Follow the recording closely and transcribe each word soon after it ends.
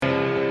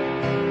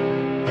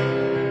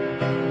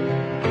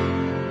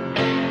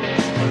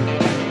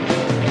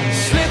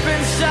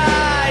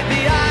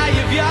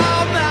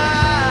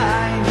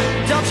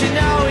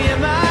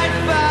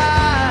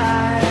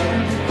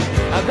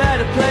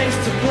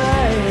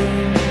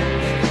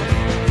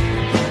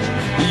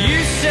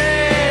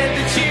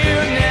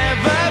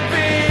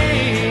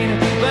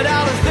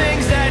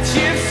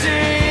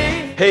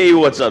Hey,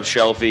 what's up,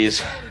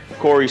 Shelfies?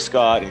 Corey,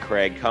 Scott, and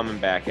Craig coming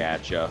back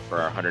at you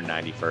for our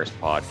 191st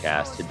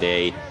podcast.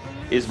 Today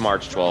is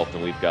March 12th,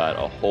 and we've got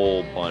a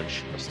whole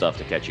bunch of stuff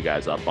to catch you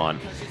guys up on.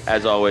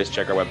 As always,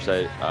 check our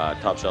website,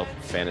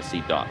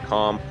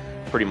 topshelffantasy.com.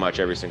 Pretty much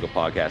every single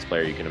podcast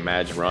player you can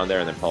imagine, we're on there,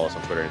 and then follow us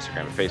on Twitter,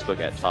 Instagram, and Facebook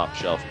at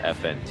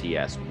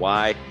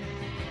TopShelfFNTSY.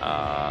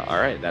 All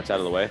right, that's out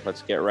of the way.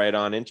 Let's get right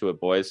on into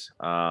it, boys.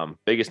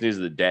 Biggest news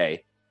of the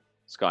day.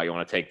 Scott, you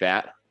want to take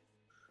that?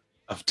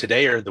 Of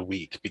today or the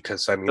week?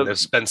 Because, I mean,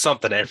 there's been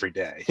something every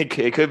day.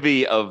 It could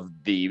be of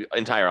the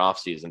entire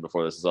offseason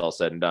before this is all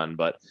said and done.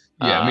 But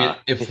yeah, I mean,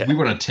 if we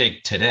want to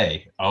take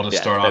today, I'll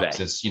just start today. off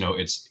because,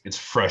 it's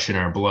fresh in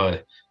our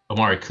blood.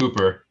 Amari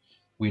Cooper,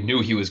 we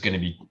knew he was going to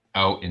be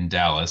out in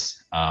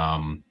Dallas,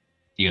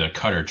 either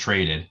cut or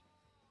traded.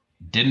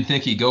 Didn't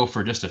think he'd go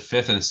for just a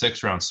 5th and a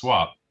 6th round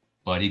swap,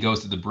 but he goes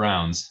to the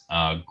Browns.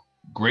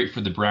 Great for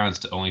the Browns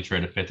to only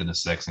trade a 5th and a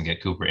 6th and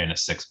get Cooper and a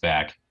 6th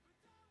back.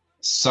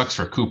 Sucks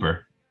for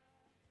Cooper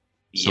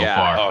so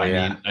far.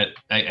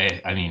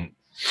 I mean,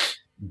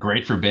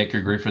 great for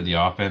Baker, great for the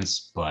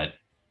offense, but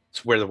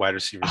it's where the wide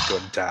receivers go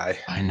and die.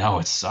 I know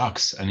it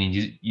sucks. I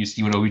mean, you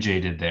see what OBJ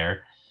did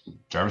there.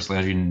 Jarvis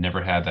Landry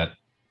never had that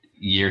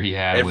year he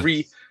had with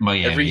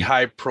Miami. Every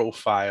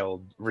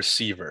high-profile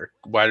receiver,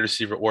 wide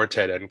receiver or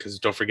tight end, because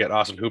don't forget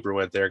Austin Hooper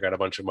went there, got a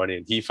bunch of money,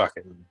 and he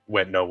fucking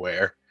went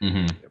nowhere.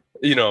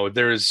 Mm-hmm.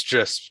 There's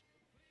just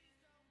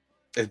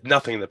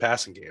nothing in the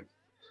passing game.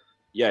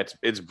 Yeah,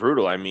 it's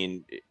brutal. I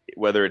mean,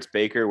 whether it's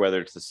Baker, whether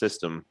it's the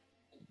system,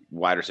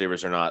 wide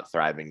receivers are not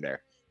thriving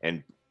there.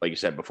 And like you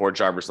said, before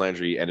Jarvis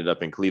Landry ended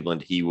up in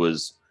Cleveland, he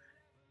was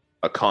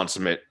a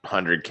consummate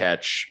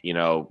 100-catch,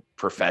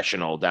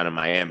 professional down in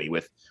Miami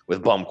with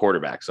bum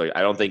quarterbacks. So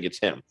I don't think it's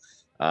him.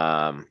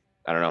 I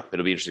don't know.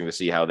 It'll be interesting to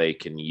see how they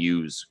can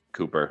use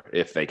Cooper,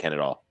 if they can at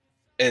all.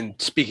 And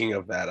speaking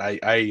of that,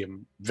 I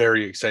am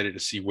very excited to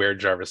see where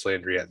Jarvis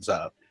Landry ends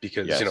up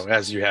because,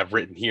 as you have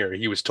written here,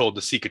 he was told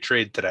to seek a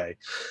trade today.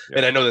 Yeah.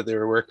 And I know that they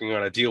were working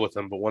on a deal with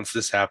him, but once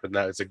this happened,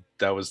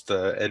 that was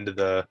the end of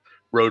the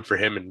road for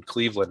him in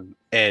Cleveland.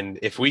 And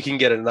if we can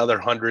get another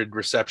 100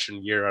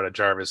 reception year out of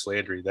Jarvis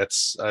Landry,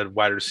 that's a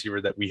wide receiver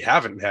that we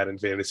haven't had in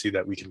fantasy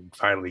that we can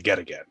finally get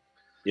again.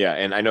 Yeah,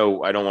 and I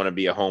know I don't want to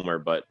be a homer,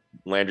 but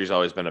Landry's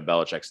always been a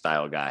Belichick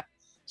style guy.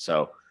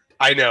 So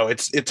I know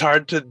it's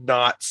hard to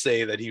not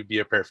say that he'd be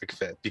a perfect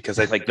fit because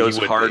I think those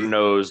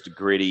hard-nosed,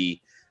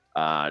 gritty,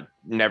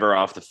 never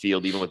off the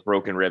field, even with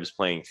broken ribs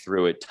playing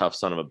through it, tough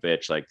son of a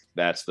bitch. Like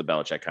that's the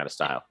Belichick kind of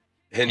style.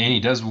 And he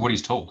does what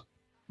he's told.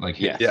 Like,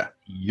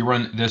 you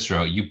run this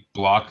route, you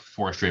block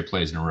 4 straight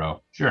plays in a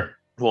row. Sure.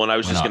 Well, and I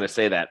was just going to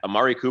say that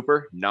Amari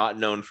Cooper, not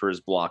known for his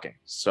blocking.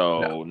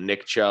 So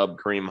Nick Chubb,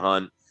 Kareem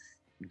Hunt,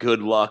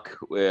 good luck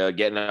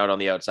getting out on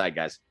the outside,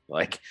 guys.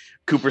 Like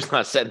Cooper's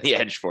not setting the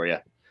edge for you.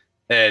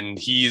 And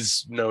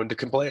he's known to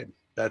complain.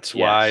 That's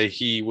why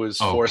he was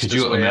forced. Could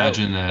you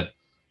imagine that?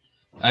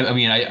 I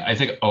mean, I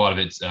think a lot of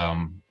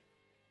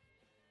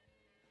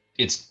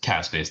it's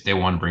cap space. They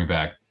want to bring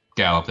back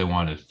Gallup. They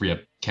want to free up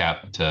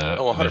cap to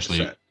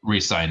eventually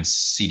re-sign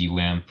CeeDee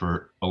Lamb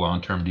for a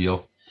long-term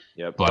deal.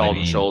 Yeah, but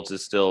Dalton Schultz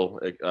is still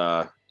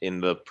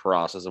in the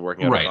process of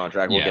working out a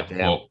contract. We'll get to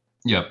him.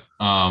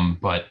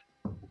 But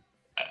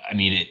I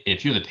mean,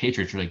 if you're the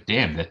Patriots, you're like,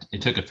 damn, that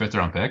it took a 5th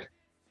round pick.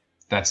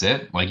 That's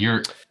it. Like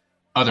you're.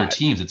 Other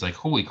teams, it's like,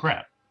 holy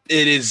crap.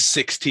 It is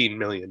 $16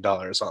 million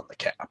on the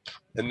cap.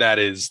 And that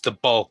is the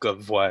bulk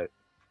of what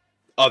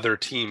other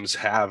teams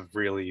have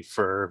really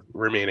for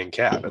remaining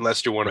cap,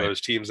 unless you're one of those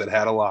teams that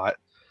had a lot.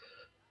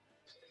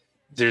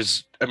 A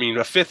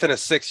 5th and a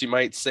 6th, you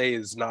might say,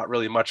 is not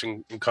really much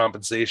in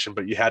compensation,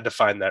 but you had to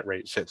find that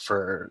right fit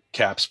for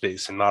cap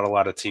space, and not a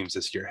lot of teams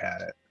this year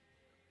had it.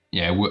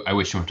 Yeah, I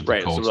wish you went to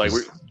the Colts. So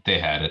they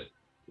had it.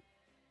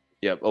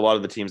 Yep, a lot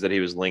of the teams that he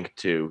was linked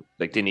to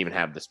didn't even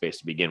have the space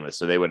to begin with,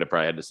 so they would have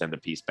probably had to send a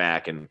piece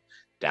back, and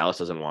Dallas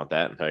doesn't want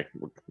that. We're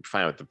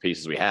fine with the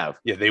pieces we have.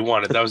 Yeah, they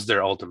wanted that was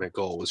their ultimate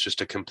goal, was just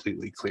to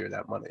completely clear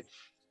that money.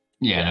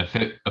 Yeah, and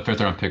a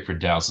 5th round pick for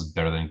Dallas is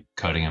better than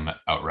cutting him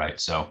outright.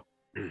 So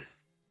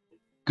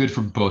good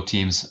for both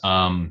teams.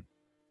 I'll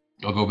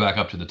go back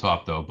up to the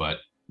top though, but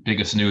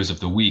biggest news of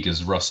the week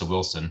is Russell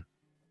Wilson.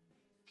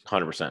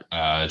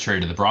 100%.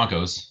 Traded to the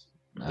Broncos.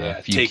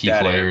 A few key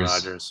players. Aaron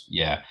Rodgers.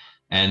 Yeah.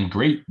 And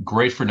great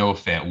for Noah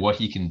Fant, what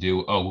he can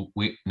do. Noah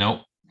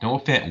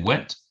Fant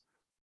went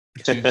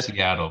to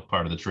Seattle,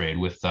 part of the trade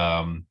with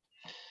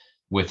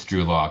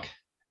Drew Lock.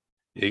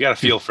 You got to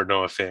feel for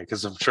Noah Fant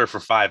because I'm sure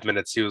for 5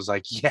 minutes he was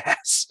like,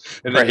 yes.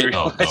 And then he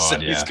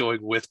realized he's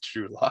going with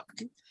Drew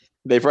Lock.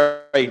 They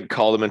probably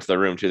called him into the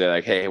room too. They're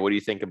like, hey, what do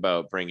you think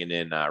about bringing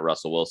in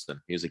Russell Wilson?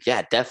 He was like,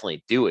 yeah,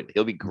 definitely do it.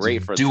 He'll be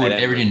great for do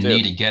whatever you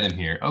need to get him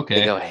here. Okay.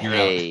 They go,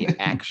 hey,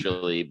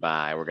 actually,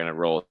 bye. We're going to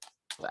roll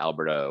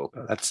Alberto.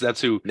 That's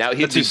who. Now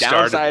he's the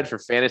downside for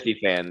fantasy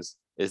fans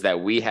is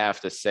that we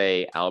have to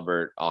say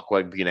Albert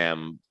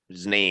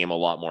Okwuegbunam's name a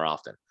lot more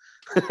often.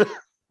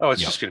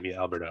 It's just going to be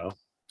Alberto.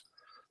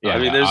 Yeah, I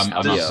mean, I'm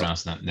not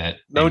pronouncing that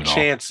no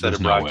chance that a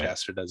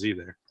broadcaster does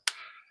either.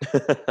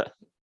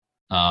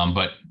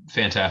 But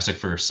fantastic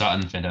for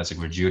Sutton, fantastic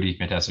for Judy,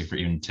 fantastic for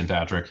even Tim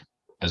Patrick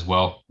as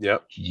well.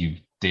 Yep.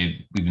 We've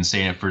been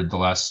saying it for the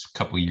last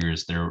couple of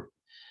years. They're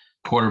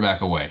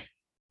quarterback away.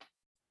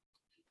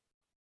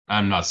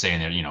 I'm not saying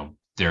that,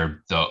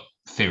 they're the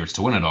favorites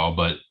to win it all,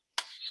 but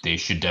they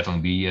should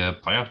definitely be a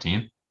playoff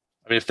team.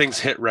 I mean, if things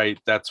hit right,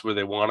 that's where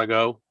they want to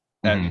go.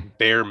 At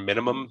bare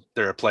minimum,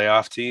 they're a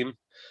playoff team,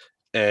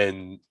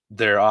 and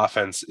their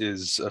offense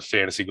is a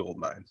fantasy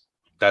goldmine.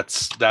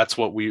 That's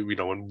what we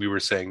when we were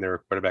saying they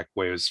were quarterback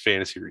away, was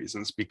fantasy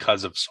reasons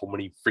because of so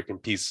many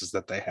freaking pieces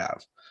that they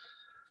have.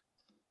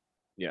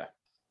 Yeah.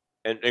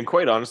 And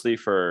quite honestly,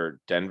 for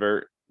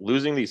Denver,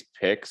 losing these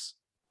picks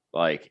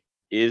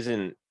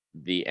isn't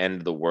the end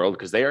of the world,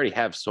 because they already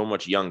have so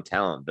much young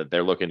talent that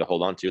they're looking to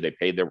hold on to. They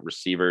paid their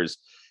receivers.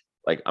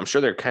 I'm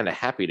sure they're kind of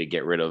happy to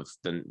get rid of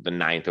the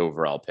 9th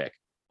overall pick.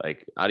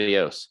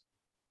 Adios.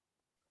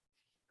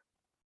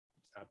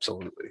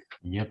 Absolutely.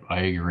 Yep, I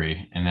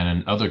agree. And then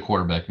in other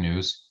quarterback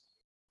news,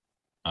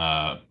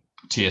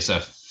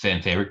 TSF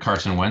fan favorite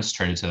Carson Wentz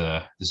traded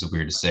to this is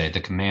weird to say,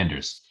 the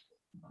Commanders.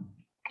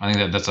 I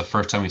think that's the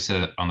first time we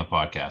said it on the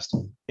podcast.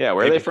 Yeah,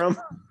 where are they from?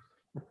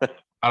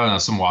 I don't know,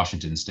 some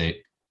Washington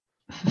state.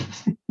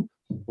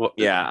 Well,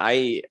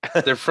 yeah,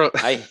 they're from.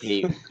 I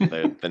hate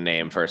the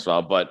name, first of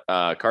all, but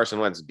Carson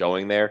Wentz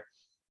going there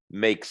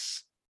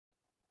makes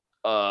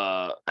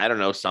I don't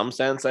know, some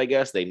sense. I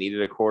guess they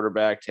needed a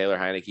quarterback. Taylor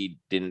Heineke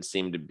didn't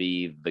seem to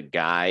be the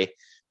guy.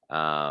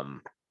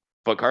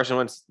 But Carson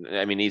Wentz,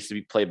 needs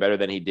to play better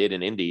than he did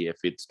in Indy if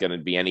it's going to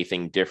be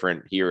anything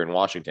different here in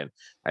Washington.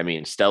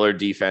 Stellar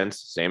defense,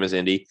 same as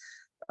Indy.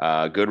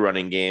 Good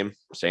running game,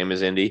 same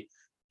as Indy.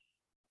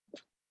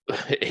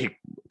 A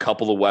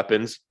couple of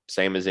weapons,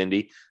 same as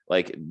Indy.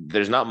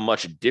 There's not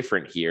much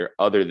different here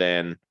other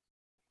than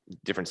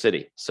different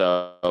city.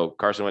 So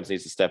Carson Wentz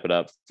needs to step it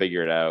up,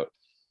 figure it out.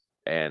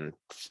 And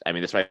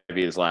this might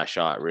be his last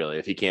shot, really.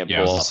 If he can't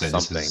pull off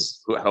something,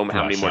 how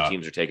many more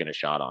teams are taking a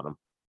shot on him?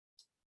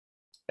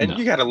 And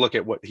you got to look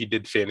at what he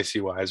did fantasy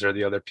wise, or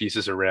the other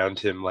pieces around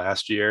him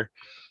last year.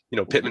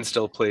 Pittman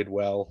still played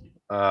well.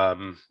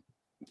 Jonathan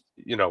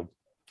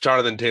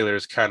Taylor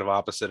is kind of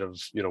opposite of,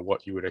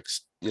 what you would,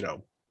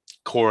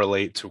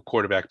 correlate to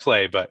quarterback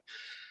play, but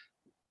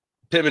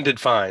Pittman did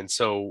fine.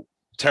 So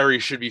Terry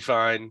should be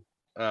fine.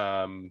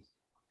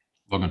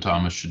 Logan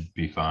Thomas should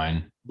be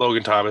fine.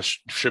 Logan Thomas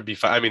should be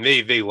fine.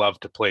 They love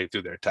to play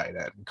through their tight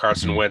end.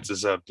 Carson Wentz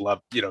is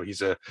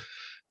he's a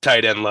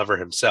tight end lover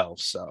himself.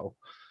 So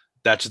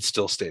that should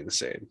still stay the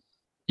same.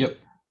 Yep.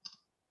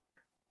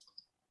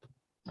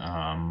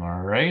 All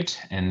right.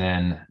 And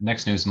then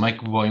next news,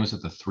 Mike Williams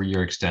with a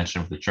 3-year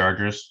extension with the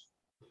Chargers.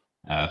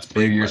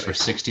 3 years for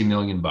 $60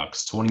 million,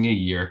 20 a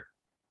year.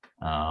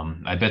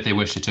 I bet they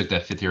wish they took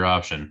that 5th-year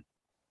option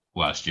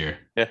last year.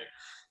 Yeah.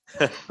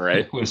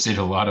 Right. Would have saved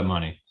a lot of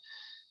money.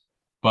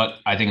 But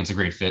I think it's a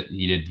great fit.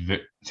 He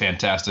did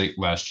fantastic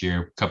last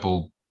year.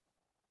 Couple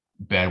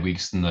bad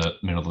weeks in the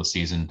middle of the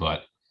season,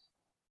 but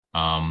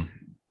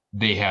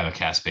they have a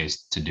cap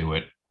space to do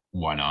it.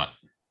 Why not?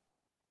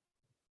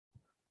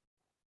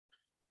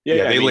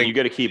 Yeah, you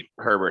got to keep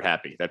Herbert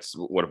happy. That's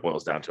what it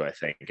boils down to, I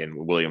think. And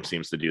Williams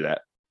seems to do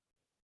that.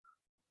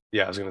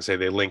 Yeah, I was going to say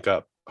they link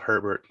up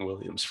Herbert and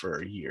Williams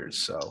for years.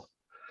 So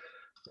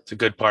it's a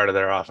good part of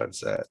their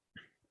offense that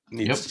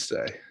needs to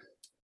stay.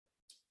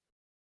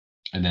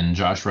 And then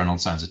Josh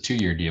Reynolds signs a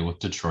 2-year deal with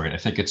Detroit. I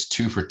think it's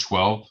 2 for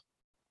 $12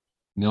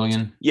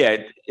 million. Yeah,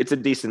 it's a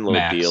decent little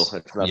max deal.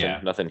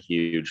 It's nothing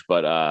huge,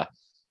 but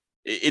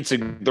it's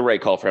the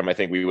right call for him. I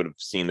think we would have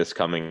seen this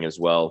coming as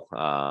well.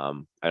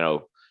 I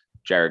know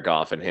Jared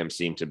Goff and him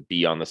seem to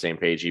be on the same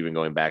page, even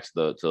going back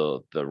to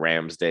the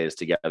Rams days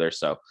together.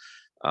 So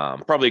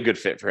probably a good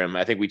fit for him.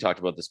 I think we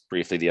talked about this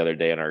briefly the other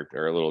day in our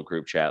little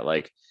group chat.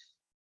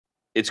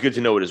 It's good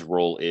to know what his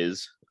role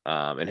is.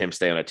 And him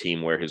stay on a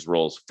team where his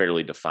role is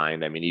fairly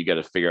defined. You got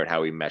to figure out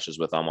how he meshes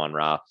with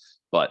Amon-Ra.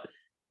 But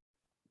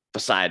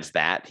besides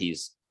that,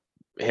 he's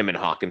him and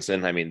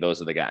Hawkinson.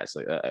 Those are the guys.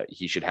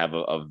 He should have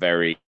a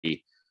very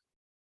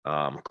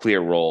clear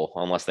role,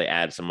 unless they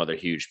add some other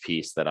huge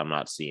piece that I'm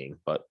not seeing.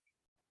 But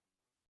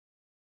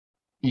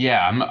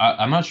yeah,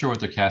 I'm not sure what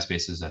their cap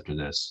space is after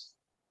this.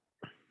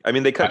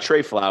 They cut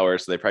Trey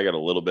Flowers, so they probably got a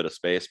little bit of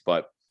space,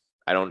 but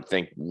I don't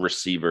think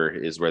receiver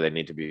is where they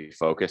need to be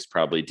focused.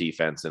 Probably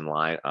defense and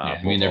line.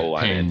 They're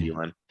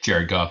paying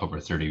Jared Goff over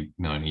 $30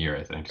 million a year,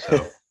 I think.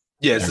 So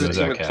yes,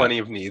 there's plenty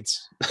of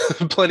needs.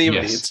 Plenty of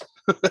needs.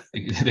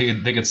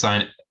 they could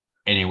sign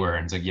anywhere,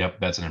 and it's yep,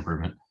 that's an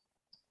improvement.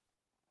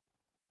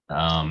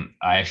 I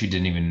actually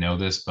didn't even know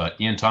this, but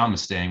Ian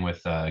Thomas staying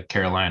with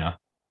Carolina.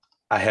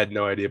 I had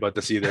no idea about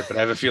this either, but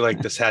I have a feel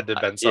like this had to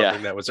have been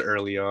something that was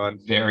early on.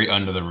 Very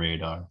under the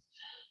radar.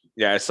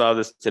 Yeah, I saw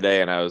this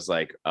today and I was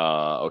like,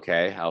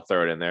 okay, I'll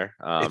throw it in there.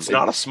 It's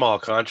not a small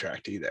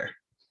contract either.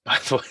 By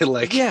the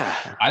way,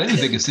 I think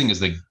the biggest thing is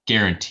the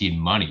guaranteed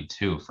money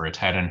too for a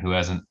tight end who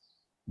hasn't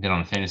been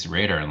on the fantasy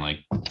radar in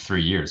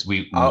 3 years.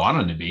 We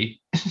want him to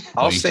be.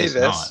 I'll say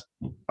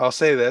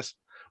this.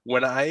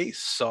 when I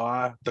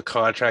saw the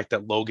contract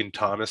that Logan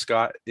Thomas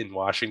got in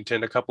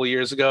Washington a couple of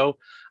years ago,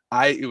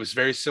 it was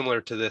very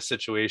similar to this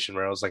situation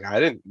where I was like, I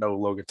didn't know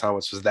Logan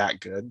Thomas was that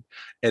good,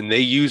 and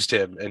they used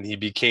him, and he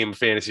became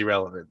fantasy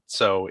relevant.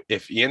 So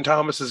if Ian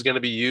Thomas is going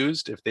to be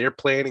used, if they're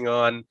planning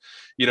on,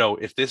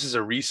 if this is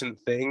a recent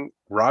thing,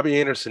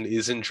 Robbie Anderson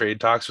is in trade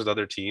talks with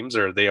other teams,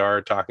 or they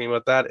are talking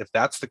about that. If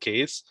that's the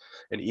case,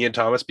 and Ian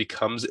Thomas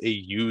becomes a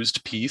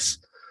used piece,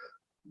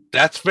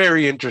 that's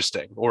very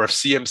interesting. Or if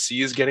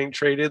CMC is getting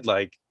traded,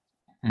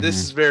 this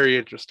is very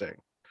interesting.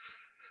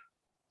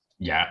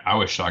 Yeah, I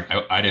was shocked.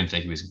 I didn't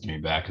think he was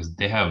getting back because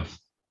they have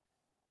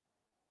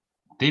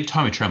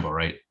Tommy Tremble,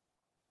 right?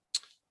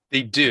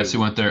 They do. Yes, he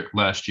went there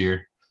last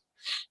year.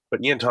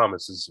 But Ian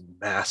Thomas is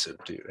massive,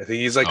 dude. I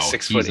think he's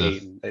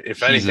 6'8".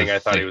 If anything, I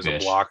thought he was a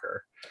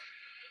blocker.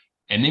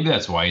 And maybe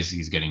that's why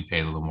he's getting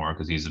paid a little more,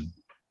 because he's a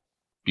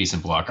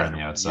decent blocker on the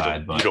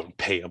outside. You don't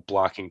pay a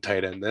blocking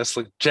tight end this.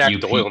 Jack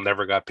Doyle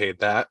never got paid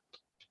that.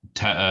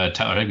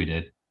 Tyler Higbee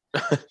did.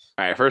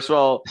 All right. First of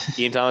all,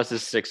 Ian Thomas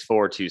is 6'4",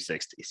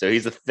 260. So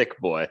he's a thick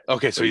boy.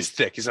 Okay, so he's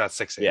thick. He's not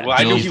 6'8". Yeah. Well,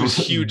 I knew he was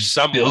huge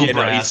somewhere.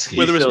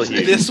 Whether it was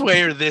this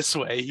way or this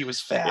way, he was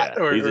fat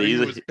or he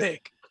was big.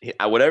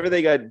 Whatever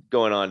they got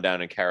going on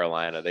down in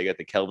Carolina, they got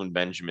the Kelvin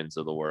Benjamins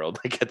of the world.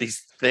 They got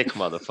these thick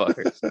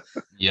motherfuckers.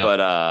 Yeah. But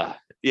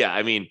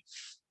I mean,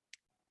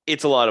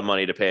 it's a lot of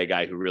money to pay a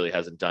guy who really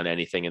hasn't done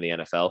anything in the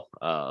NFL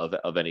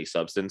of any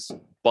substance.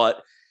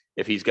 But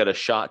if he's got a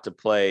shot to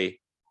play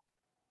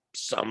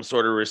some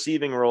sort of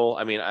receiving role,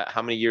 I mean,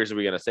 how many years are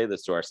we going to say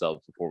this to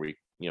ourselves before we,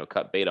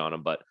 cut bait on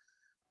him? But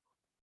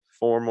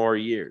 4 more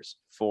years.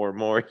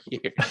 More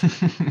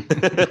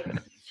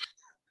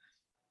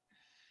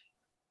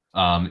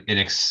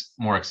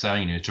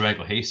exciting news,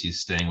 JaMycal Hasty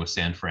is staying with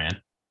San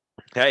Fran.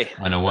 Hey,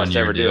 on a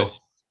 1-year deal.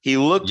 He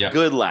looked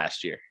good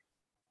last year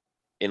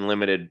in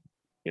limited,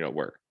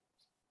 work.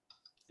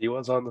 He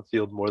was on the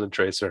field more than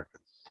Trey Sermon.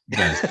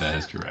 That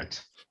is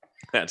correct.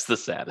 That's the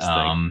saddest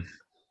thing.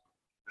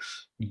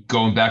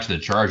 Going back to the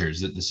Chargers,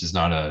 this is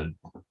not a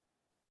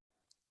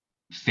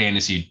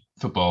fantasy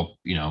football,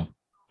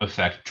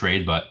 effect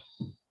trade, but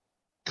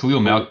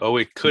Khalil Mack. Oh,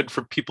 it could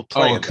for people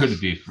playing. Oh, it could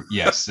be.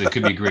 Yes, it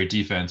could be great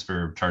defense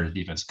for Chargers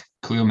defense.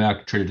 Khalil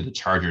Mack traded to the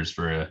Chargers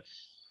for a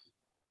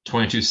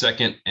 22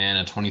 second and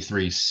a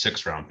 23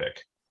 6th-round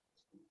pick.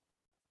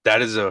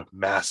 That is a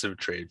massive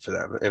trade for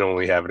them, and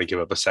only having to give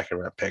up a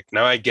 2nd-round pick.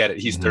 Now I get it.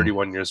 He's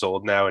 31 years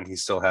old now, and he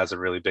still has a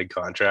really big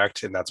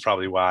contract, and that's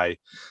probably why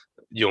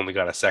you only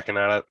got a 2nd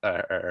out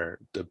of, or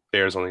the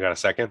Bears only got a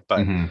 2nd.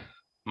 But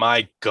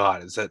my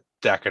God, is that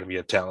going to be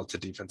a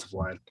talented defensive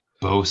line?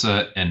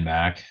 Bosa and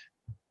Mack.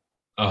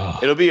 Oh.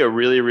 It'll be a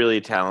really, really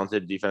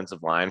talented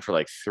defensive line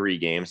for 3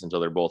 games until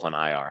they're both on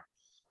IR.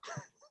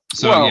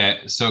 So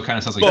it kind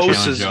of sounds like Chandler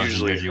Jones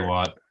and Reggie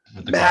Watt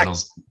with the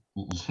Cardinals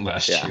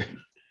last year.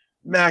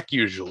 Mack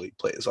usually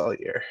plays all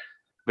year.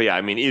 But yeah,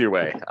 I mean, either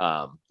way,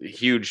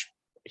 huge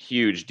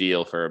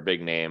deal for a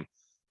big name.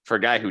 For a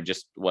guy who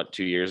just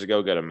 2 years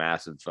ago got a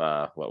massive 3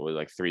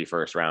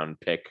 1st-round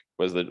pick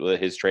was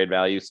his trade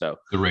value. So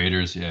the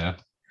Raiders, yeah,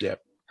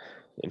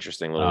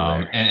 interesting little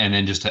and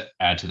then just to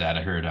add to that,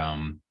 I heard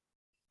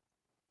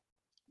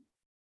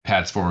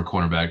Pat's former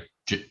cornerback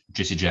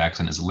J.C.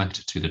 Jackson is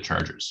linked to the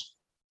Chargers.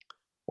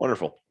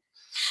 Wonderful.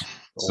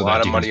 So a lot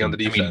of money on the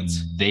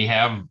defense. I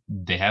mean,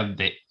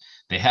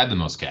 they have the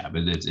most cap.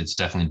 It's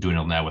definitely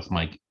dwindled now with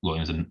Mike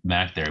Williams and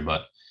Mack there,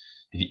 but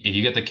if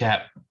you get the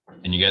cap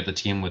and you get the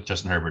team with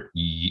Justin Herbert,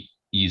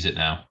 use it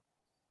now.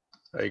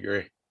 I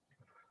agree.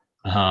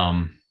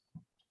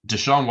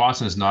 Deshaun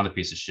Watson is not a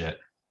piece of shit.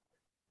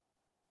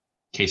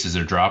 Cases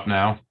are dropped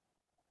now.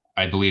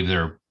 I believe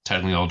they're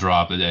technically all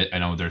dropped. I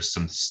know there's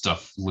some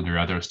stuff lingering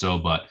out there still,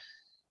 but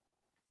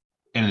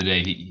end of the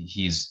day,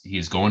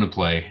 he's going to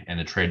play, and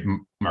the trade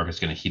market's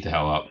going to heat the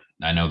hell up.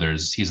 I know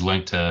he's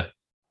linked to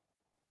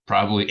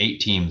probably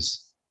 8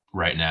 teams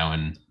right now,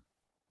 and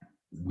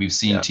we've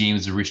seen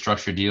teams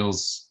restructure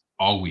deals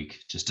all week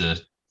just to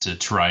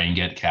try and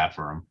get cap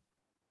for him.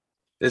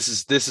 This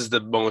is the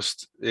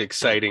most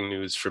exciting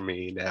news for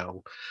me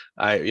now.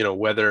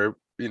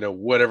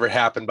 Whatever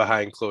happened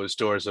behind closed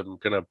doors, I'm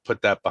gonna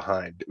put that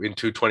behind. In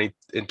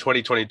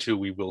 2022,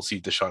 we will see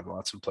Deshaun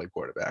Watson play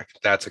quarterback.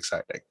 That's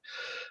exciting.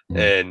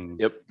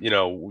 And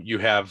you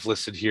have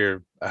listed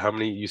here how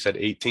many? You said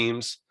 8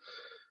 teams.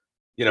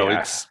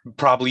 It's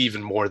probably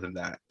even more than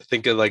that.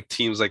 Think of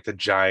teams like the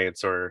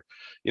Giants or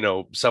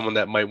someone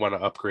that might want to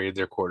upgrade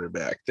their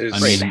quarterback.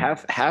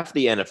 Half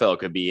the NFL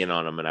could be in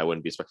on them, and I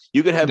wouldn't be surprised.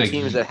 You could have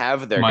teams that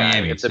have their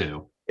Miami guy.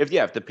 too. If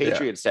the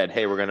Patriots said,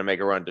 "Hey, we're going to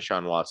make a run to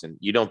Deshaun Watson,"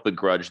 you don't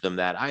begrudge them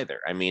that either.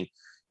 I mean,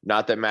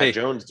 not that Matt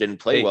Jones didn't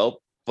play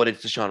well, but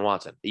it's Deshaun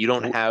Watson. You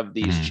don't have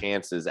these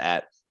chances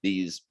at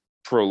these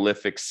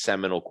prolific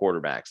seminal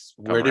quarterbacks.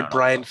 Where did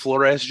Brian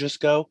Flores just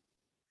go?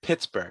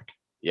 Pittsburgh.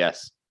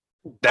 Yes.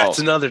 That's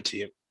another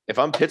team. If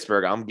I'm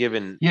Pittsburgh, I'm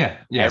giving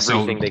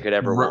everything they could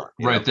ever want.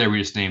 Right there, we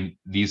just named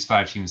these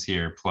 5 teams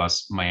here,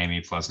 plus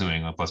Miami, plus New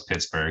England, plus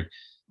Pittsburgh,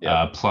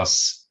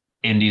 plus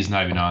Indy's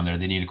not even on there.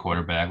 They need a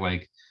quarterback.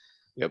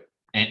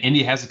 And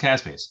Indy has the cap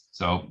space.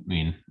 So, I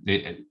mean,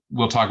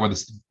 we'll talk about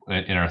this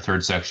in our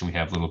third section. We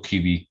have a little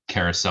QB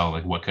carousel,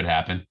 like what could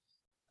happen.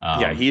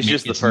 He's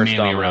just the first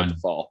domino to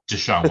fall.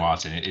 Deshaun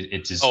Watson.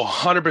 It just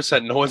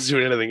 100%. No one's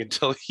doing anything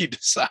until he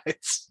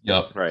decides.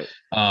 Yep. Right.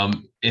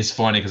 It's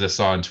funny because I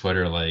saw on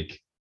Twitter, like,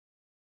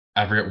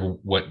 I forget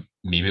what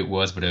meme it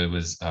was, but it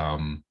was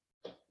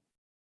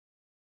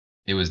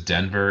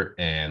Denver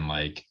and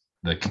like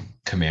the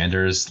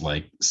Commanders,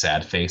 like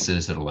sad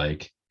faces that are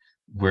like,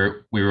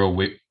 we were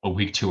a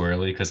week too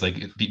early because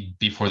like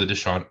before the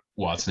Deshaun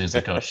Watson is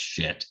like, oh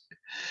shit.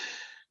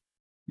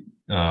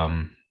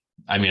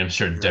 I mean, I'm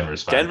sure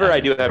Denver's fine. Denver, I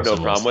do have no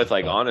problem with.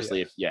 Like,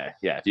 honestly, if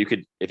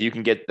you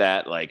can get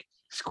that like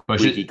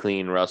squeaky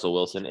clean Russell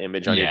Wilson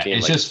image on your team,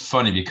 it's like, just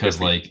funny because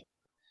like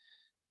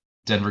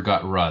Denver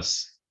got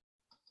Russ,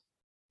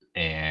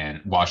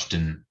 and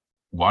Washington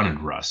wanted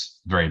Russ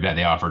very bad.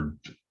 They offered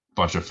a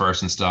bunch of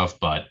firsts and stuff,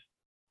 but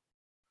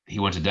he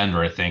went to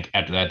Denver. I think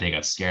after that they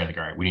got scared. Like,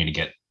 all right, we need to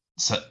get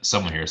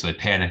someone here. So they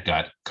panicked,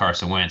 got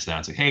Carson Wentz. Now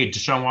it's like, hey,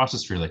 Deshaun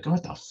Watson's free. Like,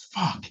 what the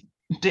fuck?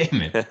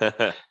 Damn it.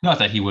 Not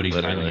that he would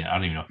even, I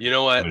don't even know. You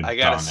know what? I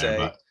gotta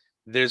say,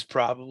 there's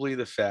probably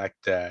the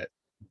fact that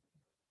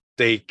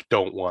they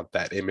don't want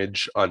that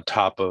image on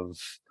top of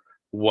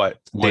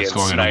what's Dan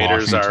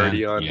Snyder's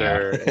already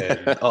under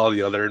and all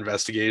the other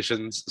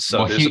investigations.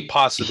 So there's a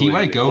possibility he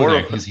might go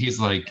there because he's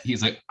like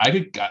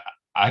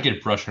I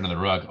could brush under the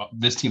rug.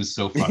 This team's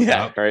so fucked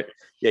up. Right.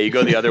 Yeah, you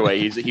go the other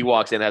way. He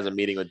walks in, has a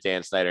meeting with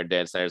Dan Snyder, and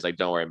Dan Snyder's like,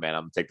 "Don't worry, man.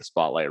 I'm gonna take the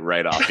spotlight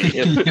right off of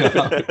you."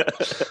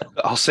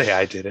 I'll say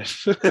I did it.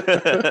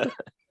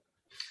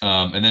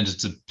 And then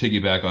just to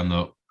piggyback on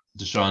the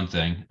Deshaun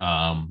thing,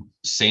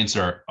 Saints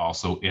are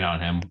also in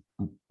on him.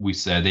 We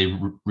said they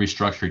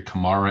restructured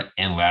Kamara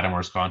and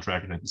Lattimore's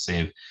contract and to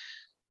save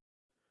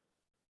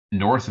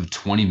north of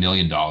 $20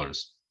 million.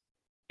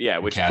 Yeah,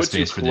 which puts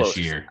you for close.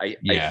 This year.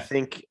 I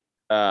think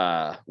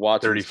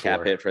Watson's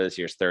cap hit for this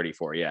year is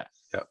 34. Yeah.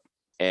 Yep.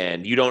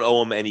 And you don't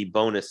owe him any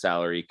bonus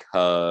salary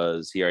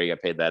because he already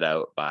got paid that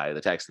out by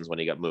the Texans when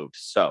he got moved.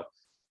 So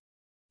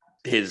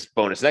his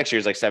bonus next year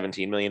is like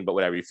 17 million, but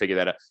whatever, you figure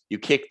that out. You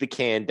kick the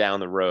can down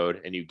the road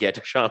and you get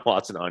Deshaun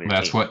Watson on your team.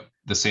 That's what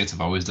the Saints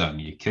have always done.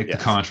 You kick the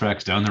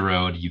contracts down the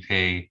road, you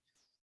pay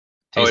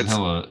Taysom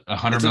Hill a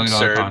 $100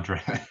 million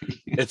contract.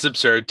 It's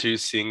absurd too,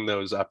 seeing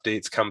those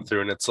updates come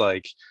through, and it's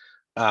like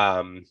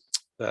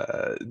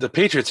the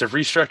Patriots have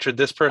restructured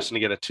this person to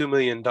get a $2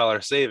 million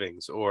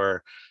savings,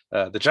 or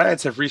the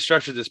Giants have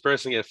restructured this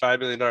person to get a $5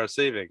 million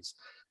savings.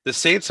 The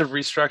Saints have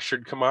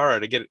restructured Kamara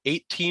to get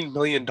 $18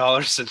 million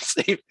in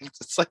savings.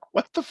 It's like,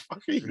 what the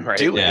fuck are you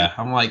doing? Yeah,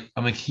 I'm like,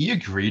 he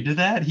agreed to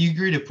that. He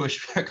agreed to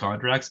push back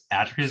contracts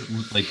after his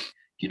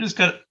he just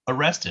got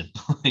arrested.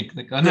 Keep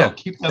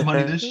that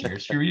money this year.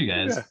 Screw you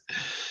guys.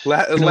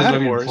 Yeah.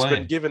 Lattimore has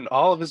been given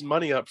all of his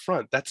money up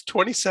front. That's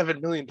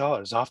 $27 million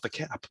off the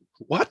cap.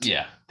 What?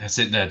 Yeah, that's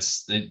it.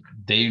 That's it.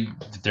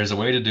 There's a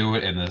way to do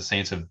it, and the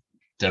Saints have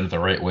done it the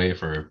right way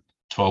for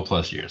 12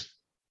 plus years.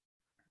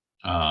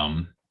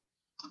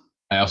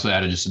 I also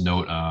added just a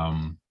note.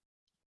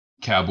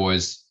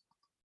 Cowboys,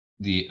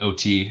 the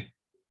OT,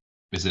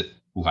 is it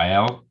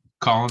La'el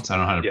Collins? I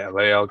don't know how to. Yeah,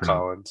 La'el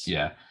Collins.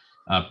 Yeah.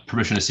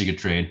 Permission to seek a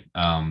trade.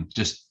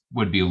 Just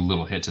would be a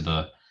little hit to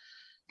the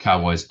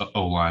Cowboys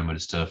O-line, but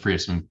it's to free up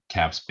some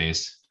cap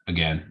space.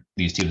 Again,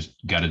 these teams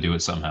got to do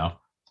it somehow.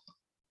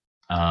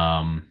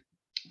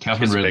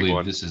 Calvin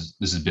Ridley, this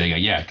is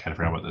big. Yeah, I kind of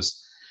forgot about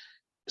this.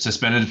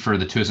 Suspended for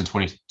the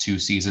 2022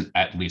 season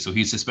at least. So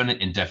he's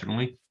suspended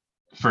indefinitely.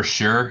 For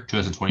sure,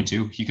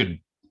 2022, he could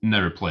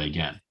never play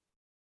again.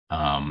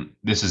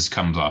 This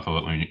comes off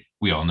of it.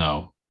 We all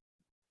know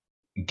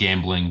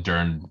gambling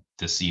during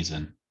the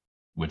season,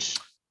 which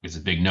is a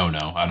big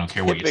no-no. I don't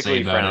care what you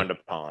say about frowned it.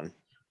 Upon.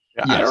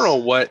 Yes. I don't know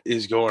what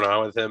is going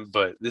on with him,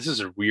 but this is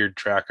a weird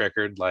track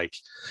record. Like,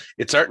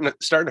 it's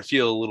starting to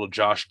feel a little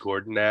Josh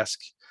Gordon-esque,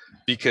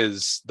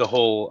 because the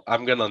whole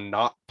I'm gonna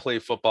not play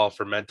football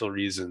for mental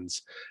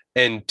reasons,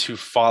 and to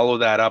follow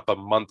that up a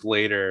month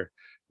later.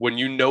 When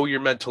you know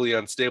you're mentally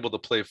unstable to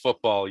play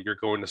football, you're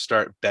going to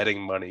start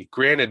betting money.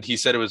 Granted, he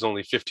said it was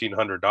only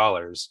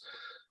 $1,500.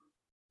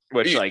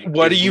 Which, like,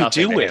 what are you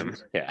doing?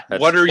 Yeah.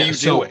 What are you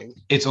doing?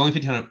 It's only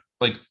 $1,500.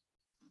 Like,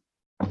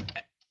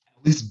 at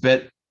least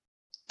bet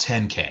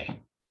 $10K.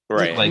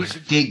 Right.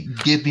 Like,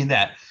 give me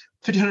that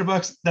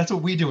 $1,500. That's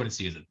what we do in a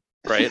season.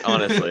 Right.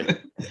 Honestly.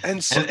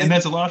 and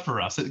that's a lot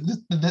for us.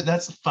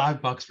 That's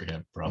 $5 for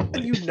him,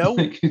 probably. And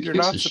you're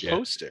not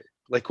supposed to.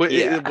 Like,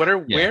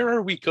 where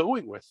are we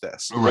going with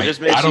this?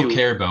 Right. I don't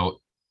care about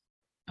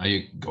how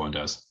you going,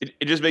 Des.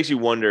 It just makes you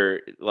wonder,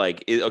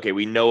 like, okay,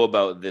 we know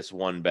about this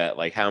one bet.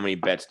 Like, how many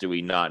bets do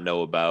we not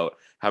know about?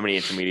 How many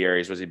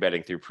intermediaries was he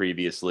betting through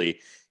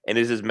previously? And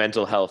is his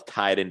mental health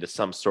tied into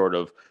some sort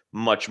of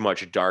much,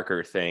 much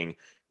darker thing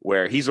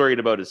where he's worried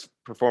about his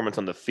performance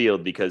on the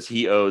field because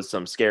he owes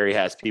some scary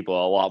ass people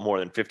a lot more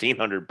than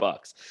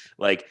 $1,500?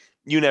 Like,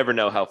 you never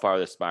know how far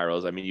this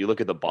spirals. I mean, you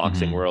look at the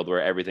boxing world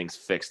where everything's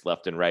fixed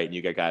left and right, and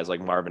you got guys like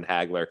Marvin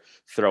Hagler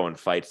throwing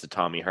fights to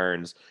Tommy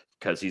Hearns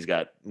because he's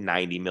got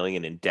 90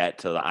 million in debt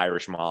to the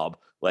Irish mob.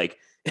 Like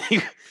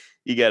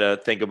you got to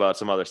think about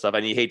some other stuff,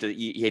 and you hate to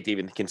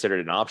even consider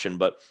it an option.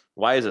 But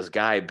why is this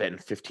guy betting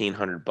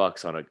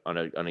 $1,500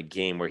 on a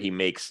game where he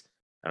makes,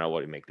 I don't know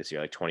what he make this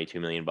year, like 22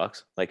 million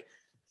bucks? Like,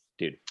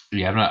 dude.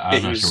 Yeah, I'm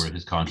not sure what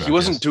his contract. He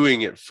wasn't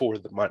doing it for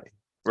the money,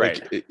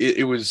 right? Like,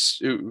 it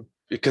was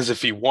because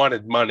if he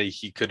wanted money,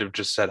 he could have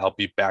just said, "I'll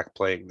be back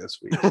playing this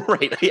week."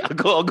 Right?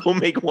 I'll go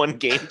make one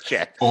game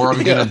check, or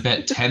I'm gonna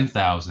bet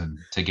 10,000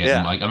 to get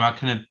him. Like, I'm not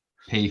gonna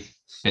bet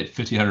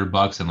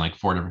 $1,500 and like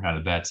 4 different kind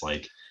of bets.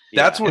 Like,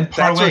 that's what it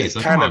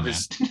kind of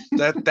is.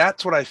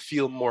 That's what I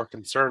feel more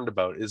concerned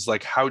about is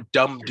like, how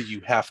dumb do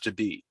you have to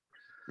be?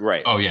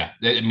 Right. Oh yeah.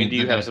 I mean, do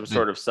you have some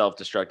sort of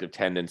self-destructive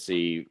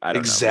tendency? I don't know.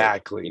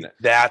 Exactly.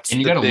 That's and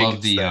you gotta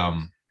love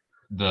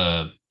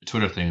the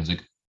Twitter thing. Is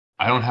like,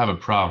 I don't have a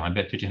problem. I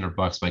bet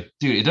 $1,500. Like,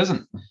 dude,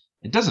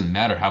 it doesn't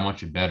matter how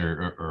much you bet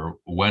or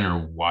when or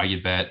why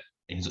you bet.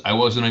 I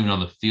wasn't even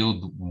on the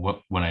field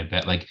when I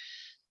bet. Like,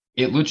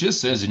 it legit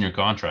says in your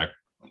contract,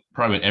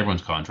 probably in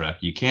everyone's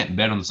contract, you can't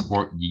bet on the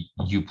sport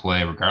you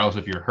play, regardless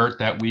if you're hurt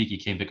that week. You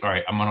can't think, all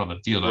right, I'm on the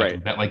field, I can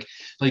bet. Like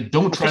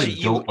don't try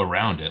to go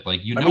around it. Like,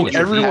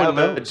 everyone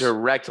have a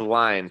direct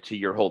line to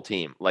your whole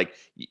team, like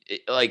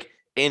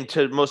and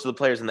to most of the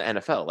players in the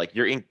NFL. Like,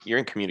 you're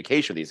in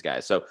communication with these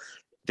guys, so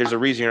there's a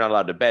reason you're not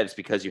allowed to bet. It's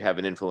because you have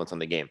an influence on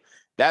the game.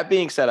 That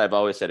being said, I've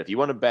always said, if you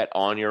want to bet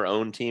on your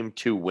own team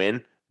to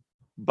win,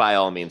 by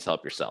all means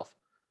help yourself.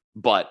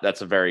 But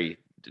that's a very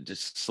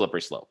just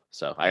slippery slope.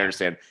 So I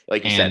understand,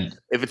 like you said,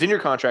 if it's in your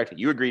contract,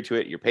 you agreed to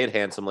it, you're paid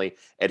handsomely,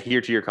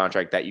 adhere to your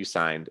contract that you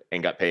signed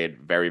and got paid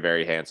very,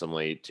 very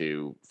handsomely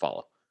to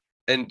follow.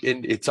 And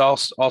it's all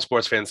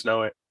sports fans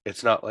know it.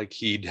 It's not like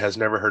he has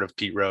never heard of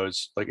Pete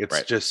Rose. Like,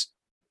 it's just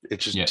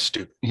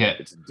stupid. Yeah,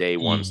 it's day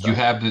one stuff. You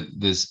have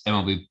this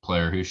MLB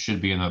player who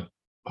should be in the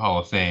Hall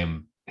of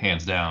Fame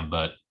hands down,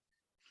 but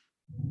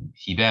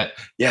he bet.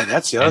 Yeah,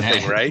 that's the other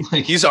thing, right?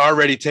 Like, he's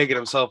already taken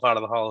himself out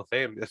of the Hall of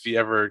Fame if he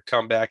ever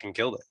come back and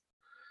killed it.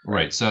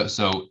 Right. So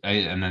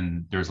and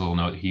then there's a little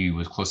note. He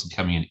was close to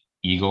becoming an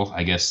Eagle.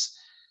 I guess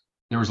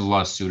there was a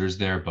lot of suitors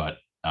there, but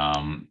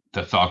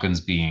the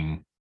Falcons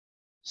being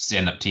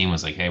stand-up team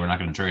was like, hey, we're not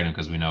going to trade him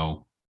because we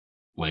know,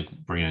 like,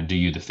 we're going to do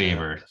you the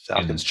favor. Yeah,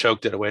 Falcons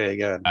choked it away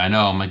again. I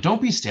know. I'm like,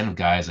 don't be stand-up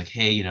guys. Like,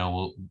 hey,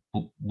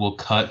 we'll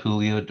cut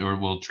Julio or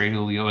we'll trade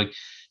Julio. Like,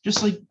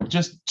 just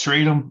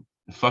trade him.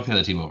 Fuck the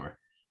other team over.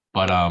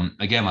 But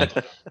again, like,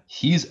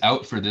 he's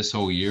out for this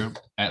whole year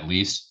at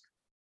least.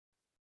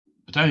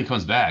 By the time he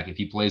comes back, if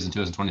he plays in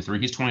 2023,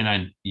 he's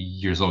 29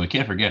 years old. We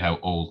can't forget how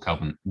old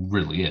Calvin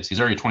really is. He's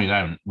already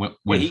 29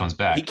 when he comes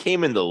back. He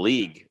came in the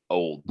league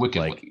old.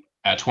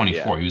 At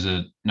 24, he was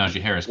a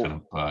Najee Harris kind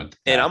of guy.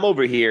 And I'm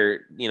over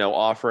here,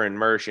 offering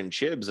Mersh and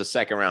Chibs a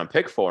second-round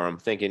pick for him,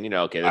 thinking,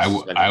 okay, this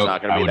is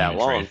not going to be that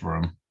long. For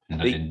him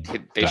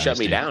they shut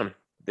me down.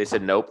 They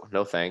said, nope,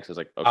 no thanks. I was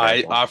like, okay.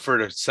 I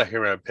offered a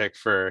second-round pick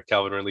for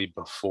Calvin Ridley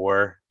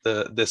before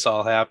this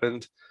all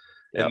happened,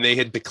 and they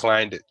had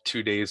declined it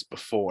 2 days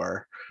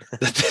before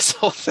that this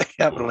whole thing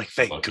happened. I'm like,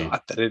 thank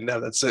God I didn't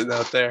have that sitting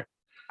out there.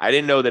 I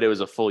didn't know that it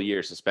was a full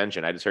year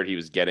suspension. I just heard he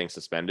was getting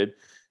suspended.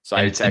 So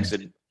I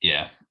texted.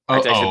 I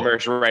texted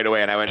Mersh right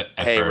away, and I went,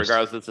 hey,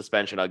 regardless of the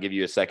suspension, I'll give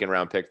you a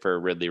second-round pick for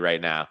Ridley right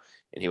now.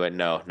 And he went,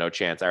 no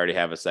chance. I already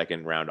have a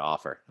second-round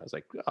offer. I was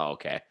like, oh,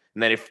 okay.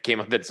 And then it came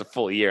up that it's a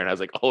full year, and I was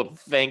like, oh,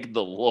 thank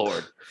the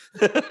Lord.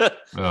 That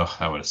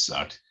would have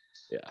sucked.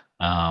 Yeah.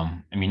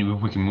 I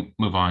mean, we can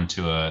move on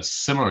to a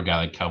similar guy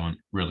like Calvin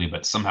Ridley,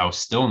 but somehow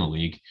still in the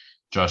league.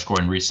 Josh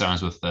Gordon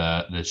re-signs with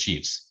the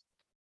Chiefs.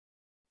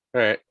 All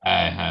right.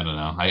 I don't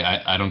know.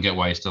 I don't get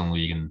why he's still in the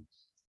league,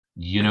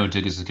 and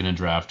Diggs is going to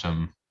draft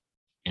him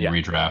in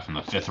redraft in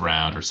the 5th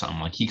round or something.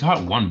 Like, he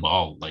caught one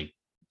ball like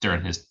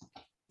during his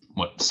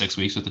 6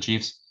 weeks with the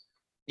Chiefs.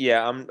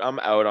 Yeah, I'm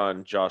out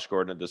on Josh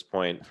Gordon at this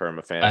point from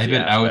a fantasy. I've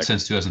been out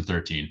since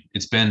 2013.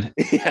 It's been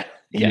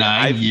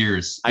 9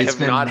 years. I have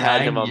not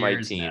had him on my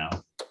team.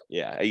 Now.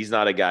 Yeah, he's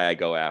not a guy I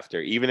go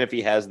after. Even if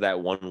he has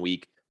that 1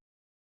 week,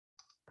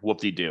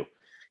 whoop-de-doo.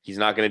 He's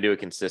not going to do it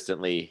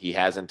consistently. He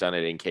hasn't done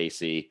it in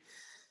KC.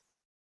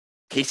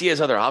 KC has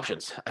other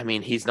options. I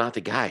mean, he's not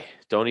the guy.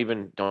 Don't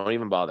even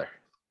bother.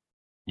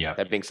 Yeah.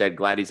 That being said,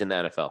 glad he's in the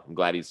NFL. I'm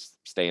glad he's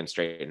staying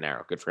straight and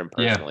narrow. Good for him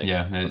personally.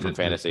 Yeah. For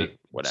fantasy,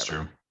 whatever.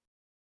 True.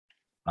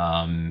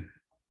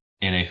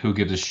 In a who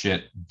gives a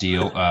shit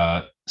deal,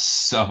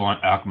 Salvon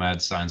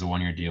Ahmed signs a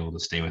 1-year deal to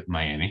stay with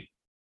Miami.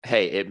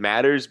 Hey, it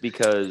matters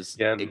because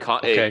it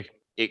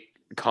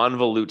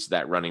convolutes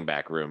that running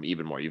back room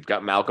even more. You've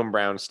got Malcolm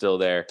Brown still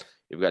there.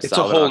 You've got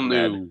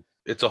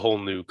it's a whole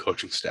new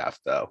coaching staff,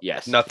 though.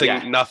 Yes.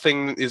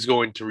 Nothing is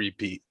going to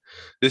repeat.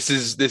 This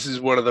is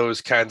one of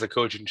those kinds of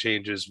coaching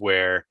changes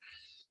where,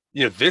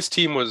 this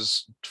team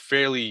was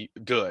fairly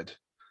good.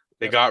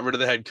 They got rid of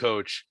the head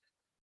coach.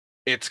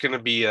 It's going to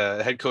be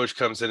a head coach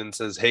comes in and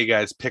says, hey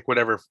guys, pick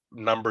whatever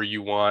number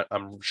you want.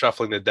 I'm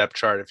shuffling the depth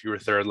chart. If you were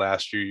 3rd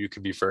last year, you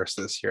could be 1st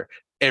this year.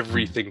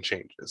 Everything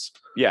changes.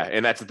 Yeah.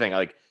 And that's the thing.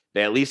 Like,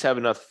 they at least have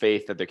enough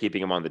faith that they're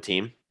keeping him on the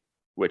team,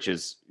 which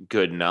is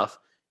good enough.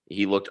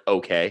 He looked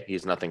okay.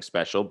 He's nothing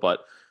special,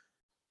 but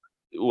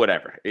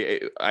whatever.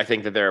 I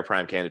think that they're a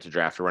prime candidate to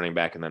draft a running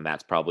back, and then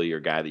that's probably your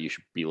guy that you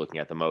should be looking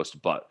at the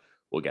most, but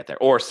we'll get there.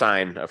 Or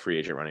sign a free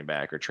agent running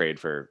back or trade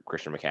for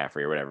Christian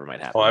McCaffrey or whatever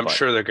might happen. Oh, I'm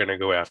sure they're going to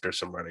go after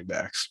some running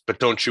backs, but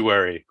don't you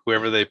worry.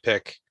 Whoever they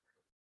pick,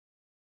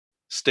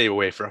 stay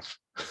away from.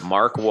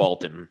 Mark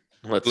Walton.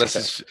 Unless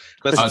it's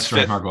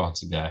fifth, Mark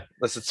Walton's a guy.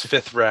 Unless it's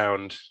 5th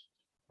round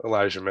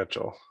Elijah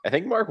Mitchell. I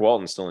think Mark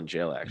Walton's still in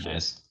jail, actually.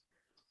 Nice.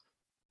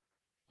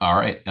 All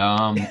right.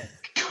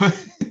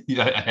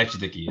 Yeah, I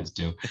actually think he is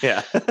too.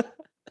 Yeah.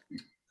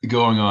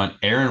 Going on,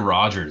 Aaron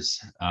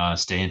Rodgers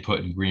staying put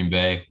in Green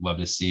Bay. Love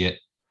to see it.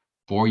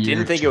 4 years.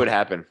 Didn't think it would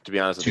happen, to be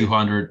honest with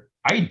 200.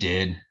 I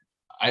did.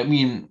 I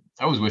mean,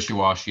 I was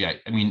wishy-washy. I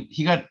mean,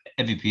 he got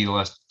MVP the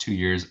last 2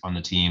 years on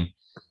the team.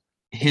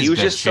 He was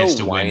just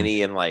so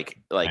whiny and like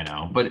I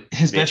know, but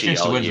his best chance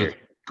to win is with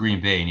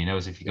Green Bay, and he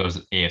knows if he goes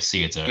to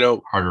AFC, it's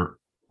a harder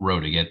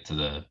road to get to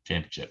the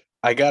championship.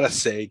 I gotta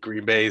say,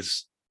 Green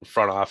Bay's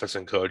front office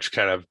and coach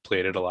kind of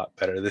played it a lot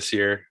better this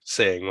year,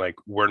 saying like,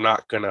 we're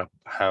not gonna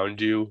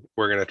hound you,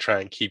 we're gonna try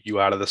and keep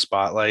you out of the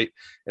spotlight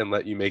and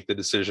let you make the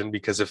decision.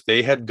 Because if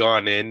they had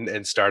gone in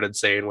and started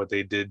saying what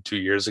they did 2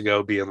 years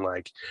ago, being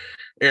like,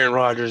 Aaron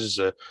Rodgers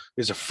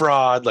is a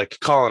fraud, like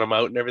calling him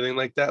out and everything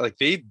like that, like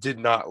they did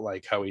not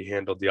like how he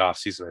handled the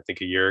offseason, I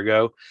think a year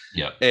ago.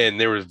 Yeah. And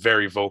they were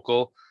very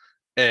vocal,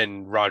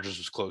 and Rodgers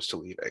was close to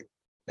leaving.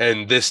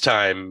 And this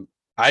time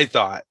I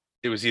thought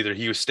it was either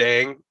he was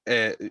staying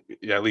at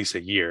least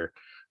a year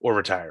or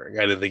retiring.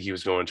 I didn't think he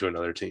was going to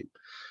another team.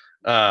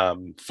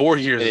 4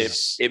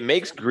 years. It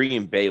makes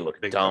Green Bay look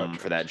dumb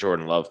for that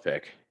Jordan Love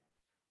pick.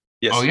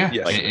 Yes. Oh yeah.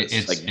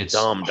 Yes. Like, it's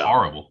dumb,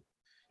 horrible.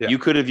 Yeah. You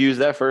could have used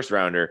that first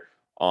rounder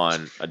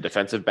on a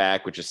defensive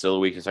back, which is still a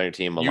weakness on your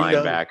team, a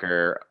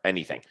linebacker,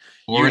 anything.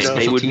 Or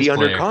they would be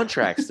under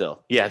contract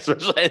still. Yeah,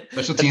 special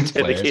teams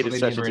player.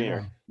 Special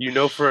team.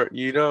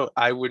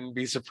 I wouldn't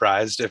be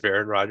surprised if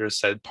Aaron Rodgers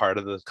said part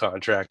of the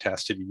contract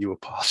has to be you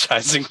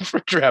apologizing for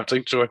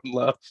drafting Jordan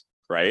Love.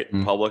 Right?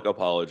 Mm-hmm. Public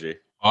apology.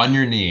 On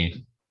your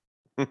knee.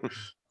 And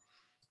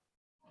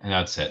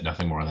that's it.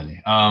 Nothing more than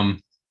knee.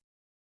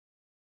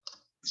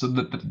 So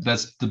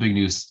that's the big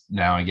news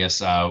now, I guess.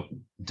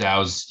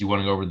 Dow's, you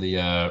want to go over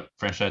the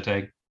franchise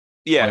tag?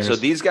 Yeah, players? So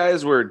these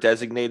guys were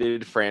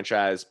designated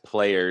franchise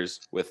players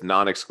with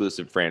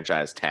non-exclusive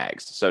franchise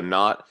tags. So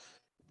not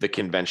the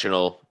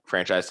conventional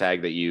franchise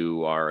tag that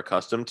you are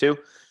accustomed to.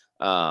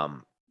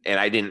 And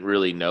I didn't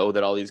really know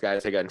that all these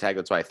guys had gotten tagged.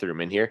 That's why I threw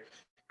them in here.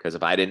 Because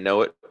if I didn't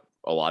know it,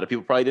 a lot of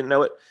people probably didn't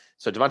know it.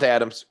 So Davante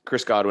Adams,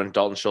 Chris Godwin,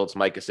 Dalton Schultz,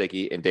 Mike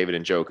Gesicki, and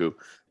David Njoku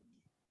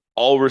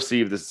all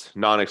receive this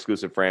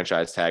non-exclusive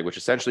franchise tag, which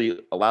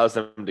essentially allows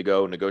them to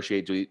go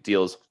negotiate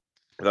deals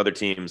with other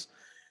teams.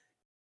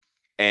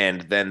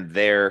 And then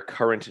their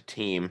current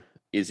team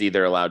is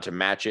either allowed to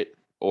match it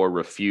or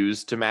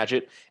refuse to match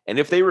it. And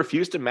if they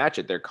refuse to match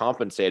it, they're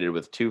compensated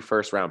with 2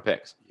 first-round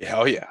picks.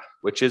 Hell yeah.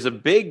 Which is a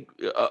big,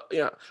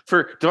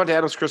 for Davante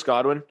Adams, Chris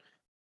Godwin,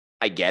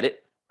 I get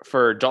it.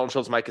 For Dalton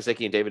Schultz, Mike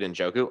Gesicki, and David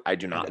Njoku, I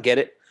do not get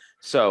it.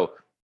 So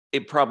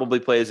it probably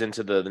plays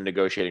into the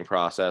negotiating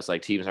process.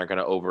 Like, teams aren't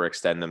going to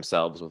overextend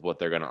themselves with what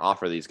they're going to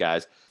offer these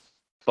guys.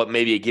 But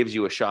maybe it gives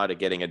you a shot at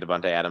getting a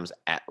Davante Adams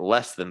at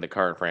less than the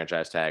current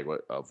franchise tag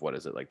of what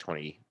is it, like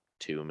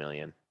 22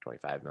 million,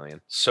 25 million.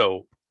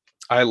 So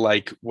I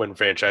like when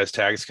franchise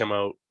tags come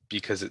out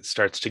because it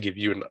starts to give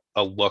you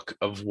a look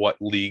of what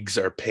leagues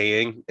are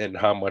paying and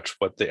how much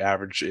what the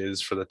average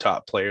is for the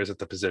top players at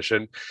the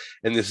position.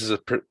 And this is a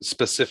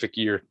specific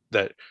year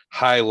that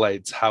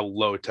highlights how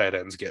low tight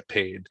ends get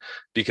paid.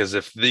 Because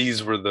if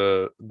these were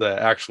the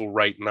actual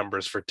right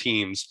numbers for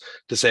teams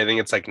to say, I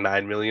think it's like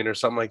 9 million or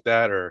something like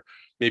that, or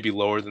maybe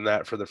lower than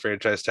that for the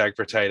franchise tag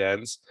for tight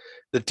ends,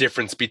 the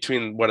difference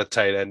between what a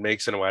tight end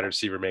makes and a wide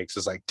receiver makes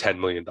is like $10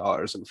 million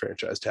in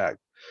franchise tag.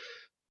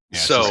 Yeah,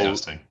 so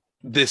disgusting.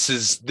 This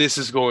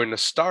is going to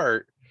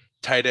start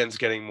tight ends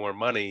getting more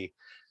money,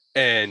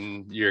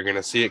 and you're going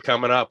to see it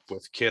coming up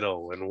with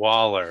Kittle and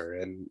Waller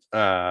and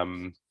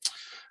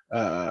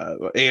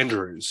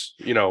Andrews.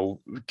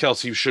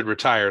 Kelsey should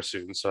retire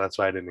soon, so that's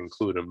why I didn't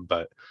include him.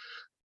 But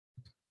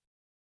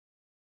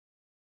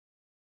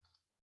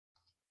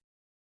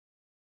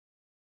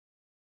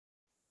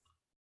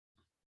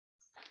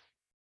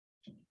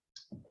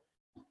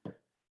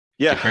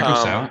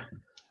yeah,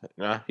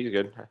 no, he's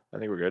good. I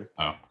think we're good.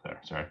 Oh,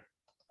 there. Sorry.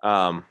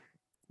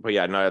 But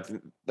yeah, no,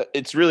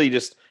 it's really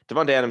just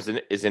Davante Adams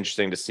is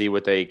interesting to see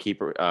what they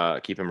keep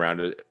him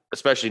around,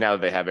 especially now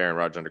that they have Aaron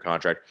Rodgers under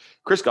contract.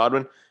 Chris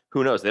Godwin,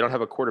 who knows? They don't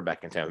have a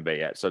quarterback in Tampa Bay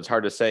yet, so it's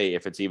hard to say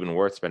if it's even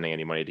worth spending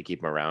any money to keep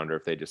him around or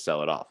if they just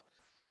sell it off.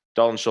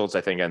 Dalton Schultz,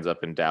 I think, ends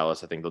up in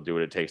Dallas. I think they'll do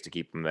what it takes to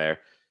keep him there.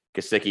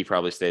 Gesicki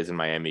probably stays in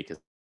Miami because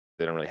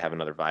they don't really have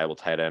another viable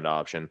tight end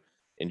option.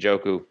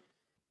 Njoku,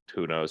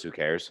 who knows? Who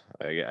cares?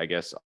 I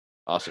guess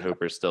Austin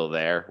Hooper's still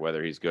there,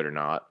 whether he's good or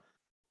not.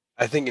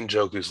 I think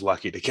Njoku's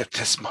lucky to get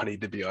this money,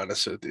 to be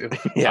honest with you.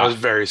 Yeah. I was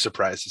very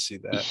surprised to see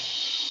that.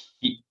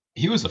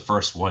 He was the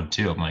first one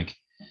too.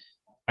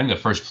 I'm the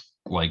first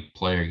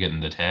player getting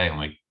the tag. I'm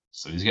like,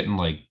 So he's getting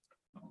like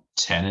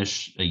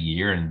 10-ish a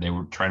year, and they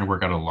were trying to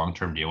work out a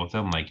long-term deal with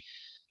him. Like,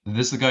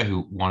 this is the guy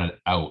who wanted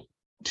out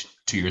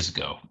 2 years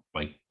ago,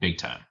 like big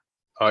time.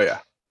 Oh yeah.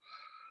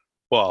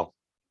 Well,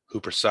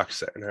 Hooper sucks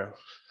there now.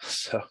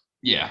 So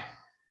yeah,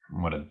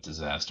 what a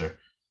disaster.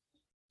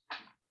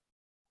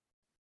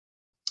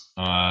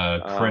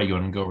 Craig, you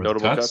want to go over the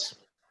cuts?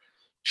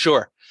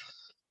 Sure.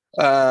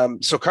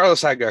 So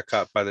Carlos Hyde got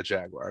cut by the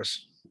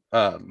Jaguars.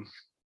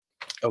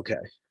 Okay.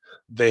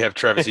 They have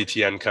Travis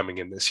Etienne coming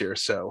in this year,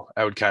 so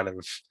I was kind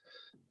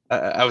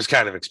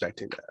of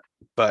expecting that.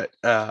 But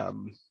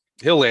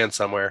he'll land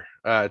somewhere.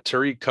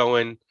 Tariq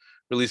Cohen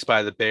released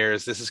by the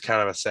Bears. This is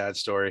kind of a sad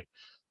story.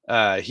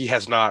 He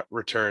has not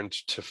returned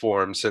to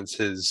form since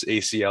his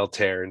ACL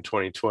tear in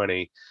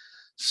 2020.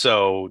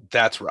 So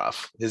that's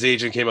rough. His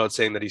agent came out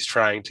saying that he's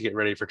trying to get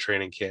ready for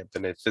training camp.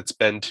 And if it's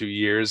been 2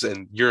 years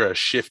and you're a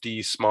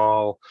shifty,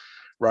 small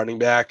running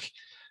back,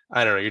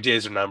 I don't know, your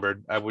days are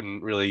numbered. I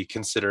wouldn't really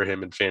consider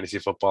him in fantasy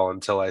football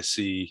until I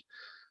see,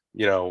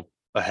 a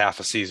half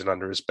a season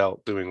under his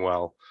belt doing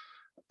well.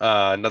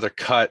 Another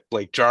cut,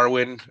 Blake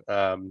Jarwin.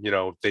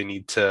 They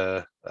need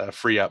to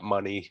free up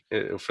money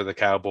for the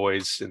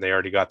Cowboys, and they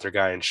already got their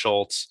guy in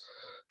Schultz,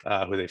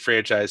 who they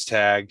franchise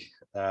tag.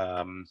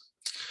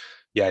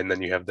 And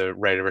then you have the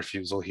right of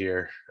refusal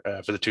here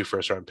for the 2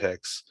 first-round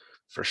picks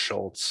for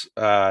Schultz.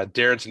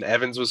 Darrington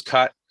Evans was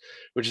cut,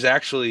 which is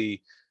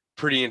actually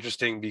pretty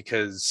interesting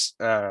because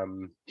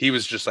he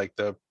was just like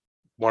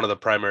one of the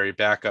primary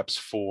backups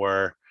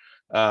for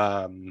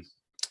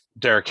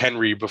Derrick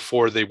Henry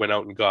before they went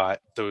out and got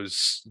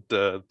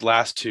the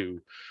last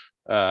 2.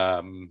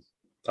 I'm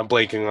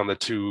blanking on the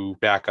 2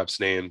 backups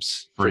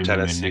names for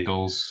Tennessee.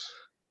 McNichols.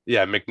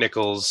 Yeah,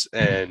 McNichols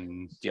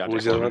and what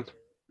was the other one?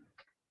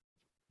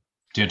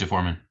 D'Onta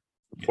Foreman.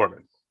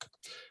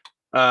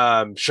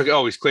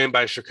 He's claimed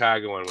by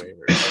Chicago on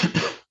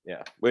waivers.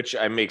 Yeah, which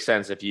makes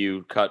sense if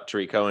you cut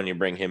Tariq Cohen, you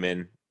bring him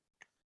in.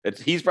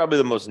 He's probably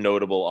the most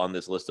notable on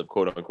this list of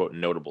quote unquote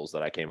notables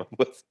that I came up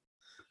with.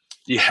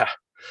 Yeah,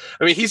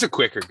 I mean he's a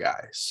quicker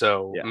guy,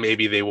 so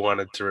maybe they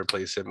wanted to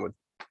replace him with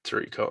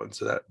Tariq Cohen,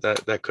 so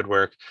that could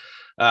work.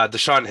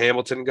 Deshaun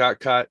Hamilton got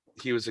cut.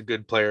 He was a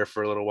good player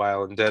for a little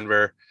while in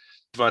Denver.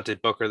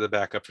 Devontae Booker, the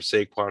backup for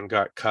Saquon,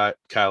 got cut.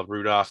 Kyle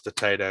Rudolph, the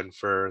tight end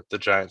for the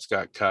Giants,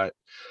 got cut.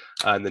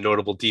 And the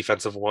notable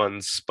defensive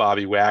ones,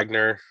 Bobby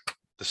Wagner,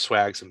 the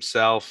Swags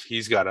himself.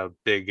 He's got a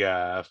big,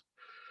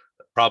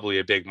 probably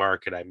a big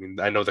market. I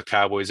mean, I know the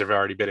Cowboys have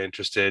already been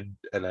interested,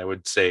 and I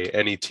would say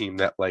any team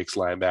that likes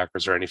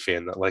linebackers or any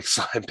fan that likes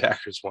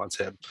linebackers wants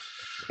him.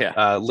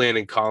 Yeah.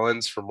 Landon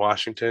Collins from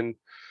Washington.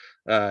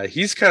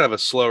 He's kind of a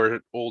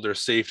slower, older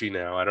safety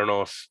now. I don't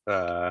know if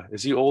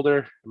is he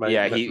older?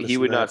 He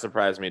would not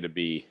surprise me to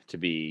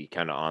be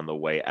kind of on the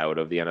way out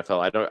of the NFL.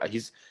 I don't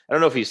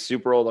know if he's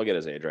super old. I'll get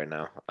his age right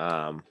now.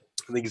 I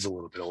think he's a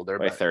little bit older,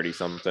 by 30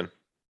 something.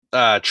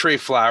 Trey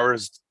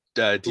Flowers,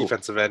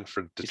 defensive end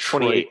for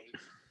Detroit. He's 28.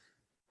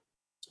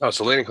 Oh,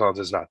 so Landon Collins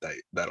is not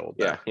that old.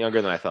 Yeah,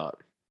 younger than I thought.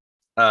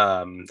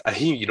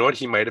 You know what?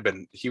 He might have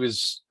been. He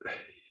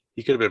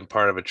could have been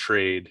part of a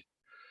trade.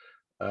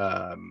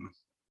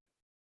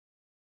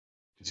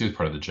 He was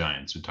part of the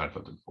Giants. We talked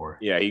about them before.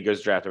 Yeah, he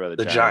goes drafted by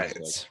the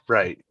Giants.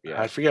 Right.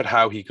 Yeah. I forget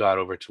how he got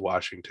over to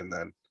Washington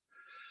then.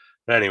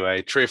 But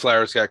anyway, Trey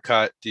Flowers got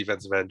cut.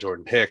 Defensive end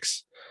Jordan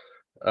Hicks.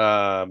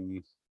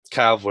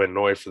 Kyle Van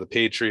Noy for the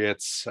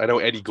Patriots. I know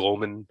Eddie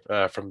Goldman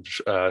from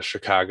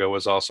Chicago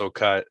was also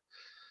cut.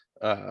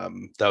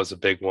 That was a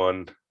big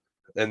one.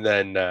 And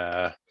then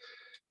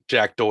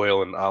Jack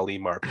Doyle and Ali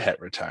Marpet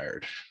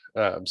retired.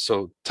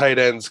 So tight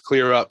ends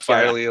clear up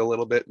finally a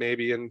little bit,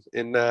 maybe in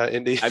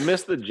Indy. I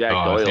missed the Jack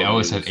Doyle. I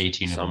always had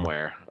 18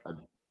 somewhere.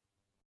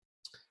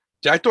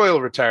 Jack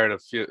Doyle retired. I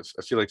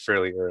feel like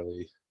fairly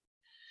early.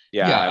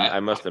 Yeah, I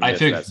must have. I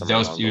think that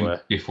was even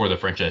before the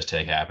franchise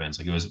tag happens.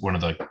 Like it was one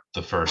of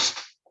the first,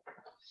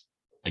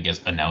 I guess,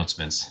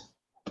 announcements.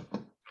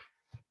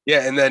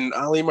 Yeah, and then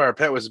Ali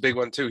Marpet was a big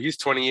one too. He's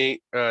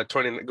 28,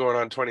 20 going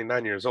on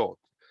 29 years old.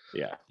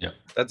 Yeah,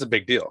 that's a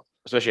big deal,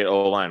 especially at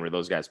O-line where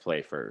those guys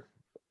play for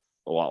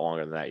a lot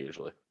longer than that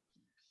usually.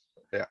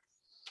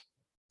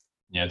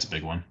 Yeah, it's a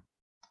big one.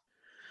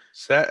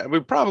 So we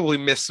probably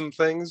missed some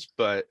things,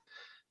 but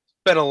it's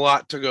been a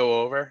lot to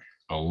go over.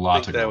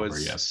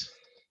 Yes.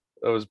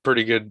 That was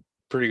pretty good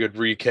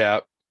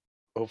recap.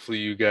 Hopefully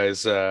you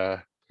guys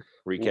recap.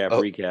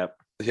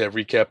 Yeah,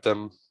 recap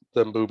them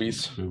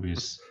boobies.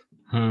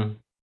 All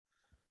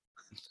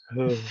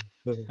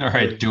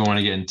right. Do you want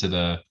to get into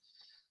the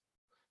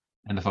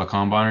NFL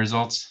Combine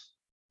results?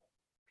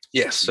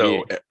 Yes.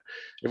 So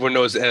everyone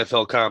knows the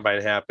NFL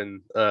Combine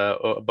happened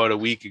about a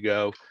week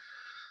ago.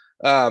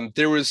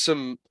 There was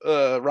some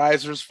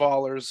risers,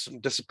 fallers, some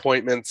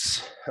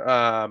disappointments.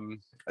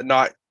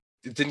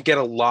 It didn't get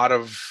a lot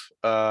of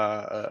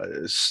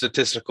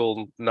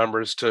statistical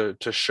numbers to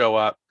show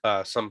up.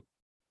 Some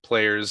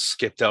players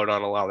skipped out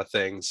on a lot of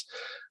things.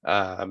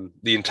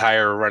 The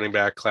entire running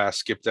back class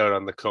skipped out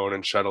on the cone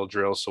and shuttle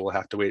drill, so we'll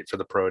have to wait for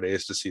the pro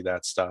days to see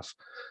that stuff.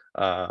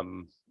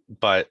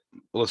 But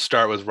let's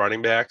start with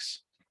running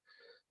backs.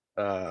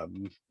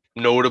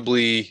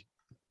 Notably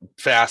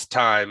fast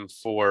time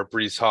for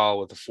Breece Hall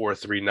with a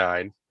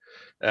 4.39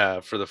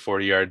 for the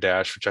 40-yard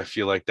dash, which I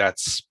feel like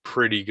that's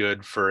pretty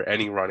good for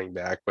any running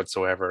back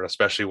whatsoever,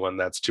 especially one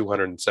that's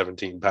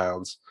 217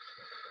 pounds.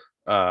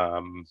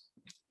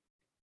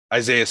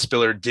 Isaiah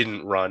Spiller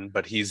didn't run,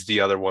 but he's the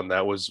other one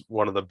that was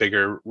one of the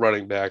bigger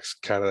running backs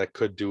kind of that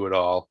could do it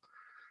all.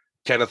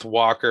 Kenneth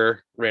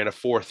Walker ran a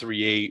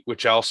 4.38,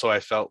 which also I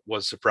felt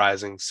was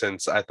surprising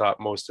since I thought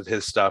most of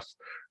his stuff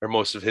or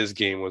most of his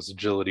game was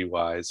agility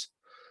wise.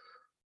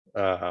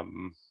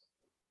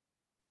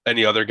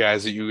 Any other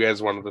guys that you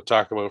guys wanted to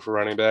talk about for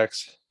running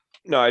backs?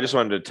 No, I just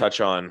wanted to touch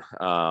on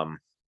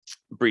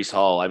Breece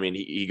Hall. I mean,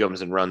 he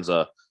comes and runs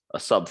a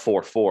sub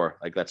 4.4,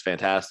 like that's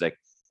fantastic,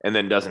 and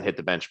then doesn't hit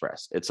the bench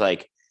press. It's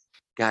like,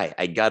 guy,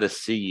 I got to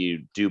see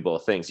you do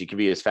both things. You can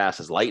be as fast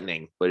as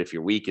lightning, but if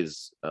you're weak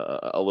as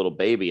a little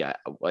baby,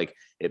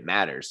 it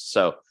matters.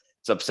 So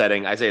it's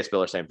upsetting. Isaiah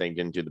Spiller, same thing,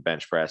 didn't do the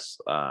bench press.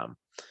 I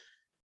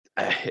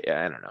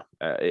don't know.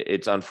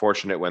 It's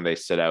unfortunate when they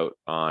sit out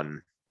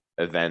on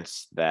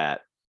events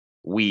that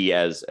we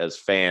as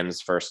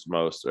fans first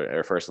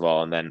of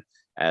all, and then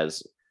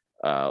as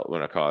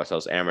when I call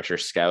ourselves amateur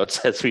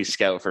scouts, as we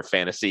scout for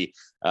fantasy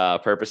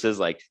purposes,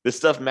 like this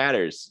stuff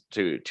matters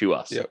to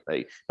us. Yep.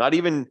 Like not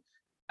even,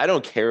 I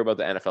don't care about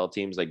the NFL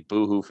teams, like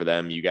boohoo for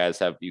them. You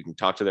guys you can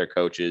talk to their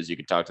coaches, you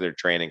can talk to their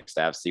training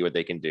staff, see what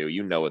they can do.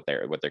 You know what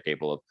they're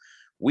capable of.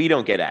 We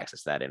don't get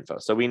access to that info.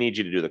 So we need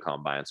you to do the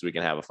combine so we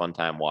can have a fun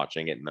time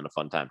watching it and then a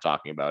fun time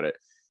talking about it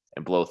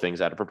and blow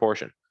things out of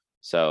proportion.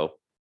 So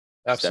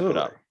absolutely.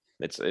 Step it up.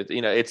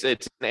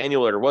 It's an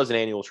annual, or was an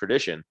annual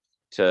tradition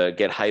to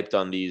get hyped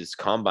on these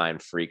combine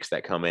freaks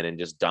that come in and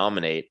just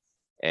dominate.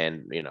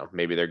 And,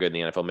 maybe they're good in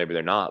the NFL, maybe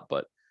they're not,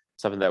 but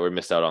something that we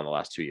missed out on the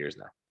last 2 years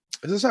now.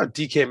 This is how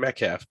DK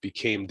Metcalf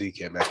became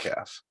DK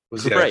Metcalf,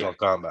 was the right. NFL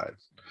combine.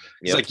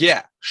 It's like,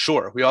 yeah,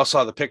 sure. We all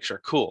saw the picture.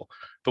 Cool.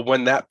 But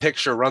when that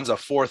picture runs a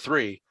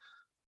 4.3,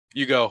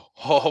 you go,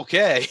 oh,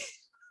 okay,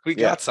 we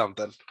got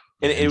something.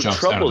 And it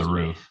troubles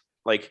me.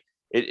 Like,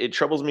 it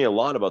troubles me a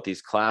lot about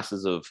these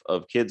classes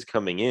of kids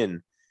coming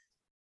in.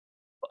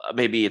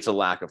 Maybe it's a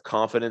lack of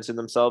confidence in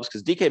themselves,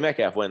 because DK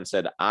Metcalf went and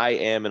said, I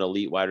am an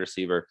elite wide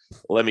receiver.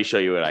 Let me show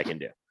you what I can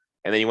do.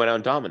 And then he went out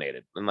and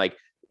dominated. And like,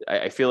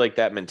 I feel like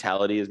that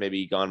mentality is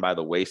maybe gone by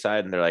the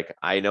wayside, and they're like,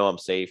 I know I'm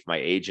safe. My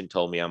agent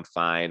told me I'm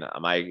fine.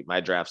 My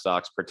draft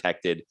stock's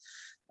protected.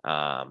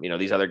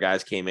 These other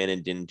guys came in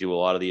and didn't do a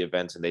lot of the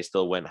events and they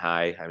still went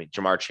high. I mean,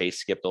 Jamar Chase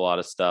skipped a lot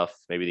of stuff,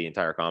 maybe the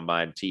entire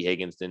combine. T.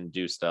 Higgins didn't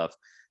do stuff,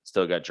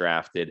 still got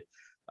drafted.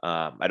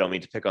 I don't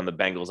mean to pick on the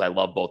Bengals. I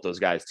love both those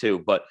guys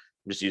too, but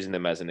I'm just using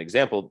them as an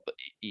example.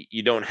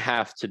 You don't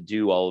have to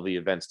do all of the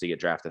events to get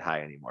drafted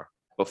high anymore.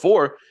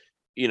 Before,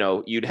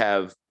 you'd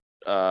have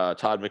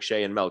Todd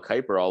McShay and Mel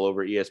Kiper all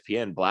over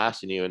ESPN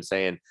blasting you and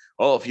saying,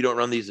 oh, if you don't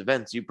run these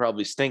events, you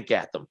probably stink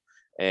at them.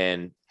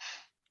 And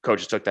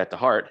coaches took that to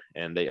heart,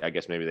 and I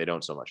guess maybe they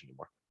don't so much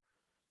anymore.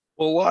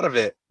 Well, a lot of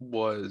it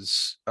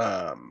was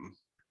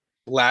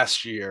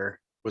last year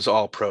was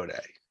all pro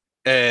day,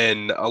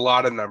 and a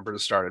lot of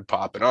numbers started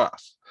popping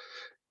off.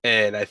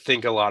 And I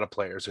think a lot of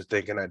players are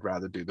thinking, I'd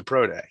rather do the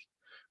pro day.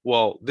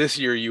 Well, this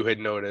year you had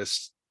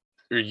noticed,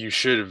 or you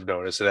should have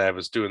noticed, that I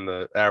was doing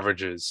the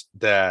averages,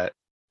 that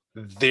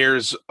there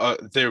was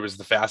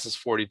the fastest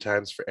 40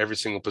 times for every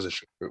single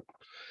position group.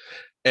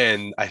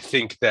 And I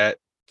think that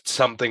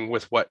something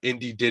with what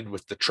Indy did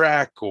with the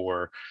track,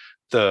 or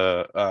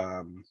the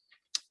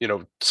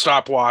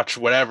stopwatch,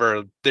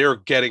 whatever, they're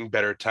getting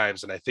better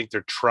times, and I think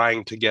they're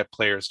trying to get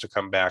players to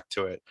come back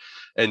to it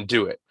and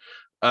do it.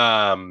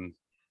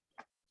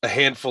 A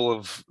handful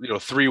of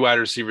 3 wide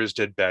receivers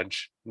did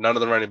bench. None of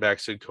the running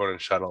backs did cone and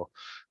shuttle.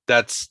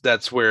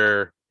 That's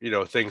where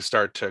things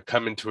start to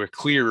come into a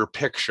clearer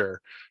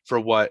picture for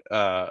what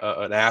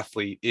an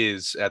athlete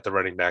is at the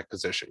running back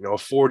position. A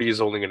 40 is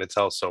only going to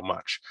tell so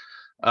much.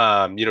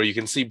 You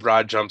can see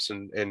broad jumps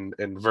and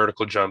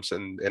vertical jumps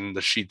and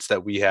the sheets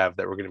that we have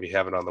that we're going to be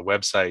having on the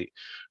website,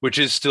 which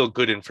is still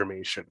good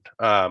information.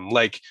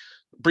 Like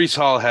Breece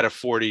Hall had a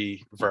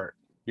 40 vert.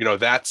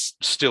 That's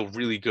still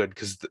really good,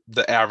 because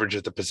the average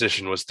at the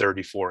position was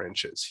 34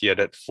 inches. He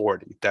had at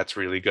 40. That's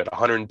really good.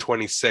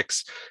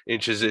 126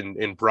 inches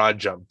in broad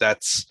jump.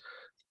 That's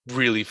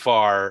really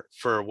far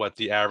for what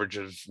the average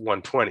of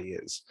 120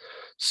 is.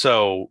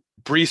 So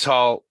Breece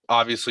Hall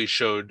obviously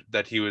showed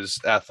that he was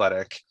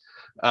athletic.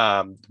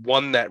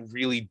 One that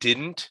really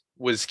didn't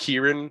was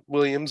Kieran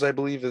Williams, I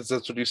believe that's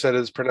what you said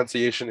his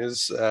pronunciation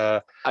is.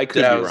 I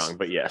could be wrong,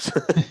 but yes.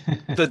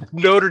 The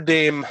Notre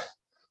Dame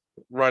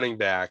running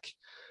back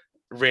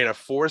ran a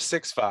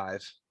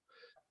 4.65,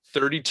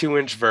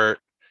 32-inch vert,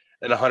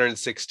 and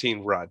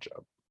 116 broad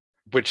jump,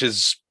 which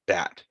is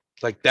bad.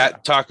 Like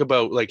that, talk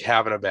about like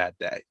having a bad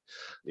day.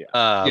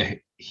 Yeah.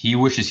 He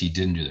wishes he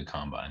didn't do the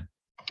combine.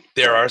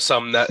 There are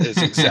some that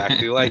is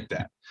exactly like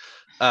that.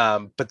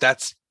 But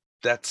that's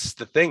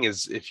the thing,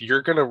 is if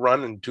you're going to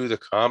run and do the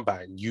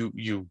combine,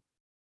 you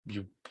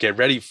get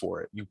ready for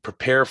it. You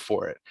prepare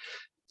for it.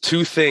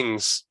 2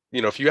 things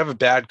if you have a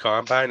bad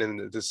combine,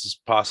 and this is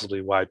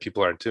possibly why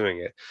people aren't doing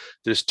it,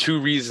 there's 2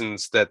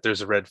 reasons that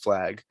there's a red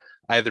flag.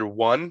 Either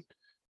 1,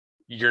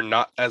 you're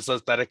not as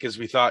athletic as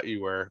we thought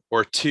you were,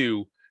 or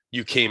 2,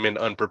 you came in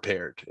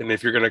unprepared. And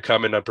if you're going to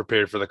come in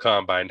unprepared for the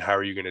combine, how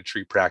are you going to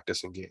treat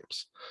practice and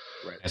games?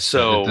 Right. That's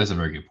a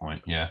very good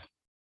point. Yeah.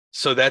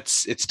 So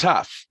it's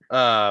tough.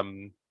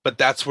 But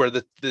that's where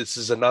this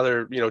is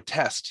another,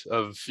 test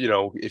of,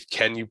 if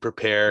can you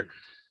prepare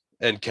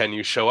and can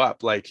you show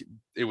up? Like,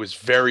 it was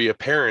very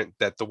apparent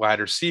that the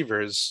wide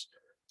receivers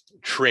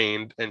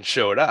trained and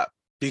showed up,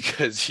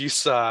 because you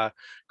saw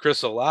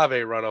Chris Olave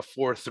run a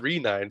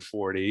 4.39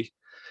 40,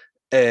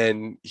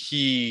 and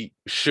he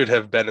should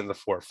have been in the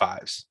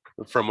 4.5s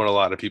from what a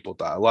lot of people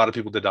thought. A lot of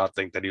people did not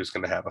think that he was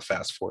going to have a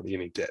fast 40,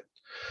 and he did.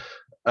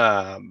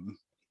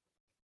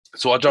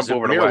 So I'll jump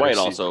over to Zamir White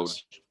also.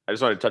 I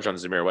just want to touch on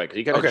Zamir White, because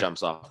he kind of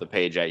jumps off the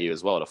page at you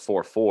as well at a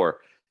 4.4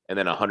 and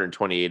then a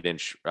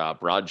 128-inch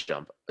broad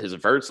jump. His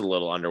vert's a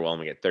little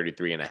underwhelming at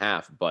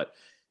 33.5, but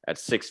at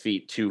 6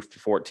 feet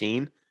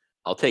 214,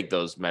 I'll take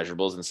those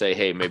measurables and say,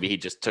 hey, maybe he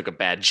just took a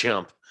bad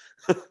jump.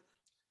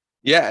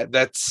 Yeah,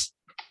 that's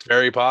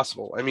very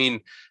possible. I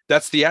mean,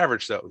 that's the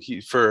average though.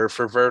 For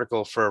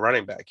vertical for a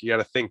running back, you got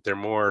to think they're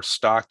more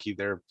stocky.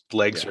 Their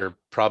legs are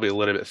probably a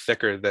little bit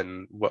thicker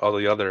than what all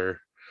the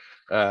other.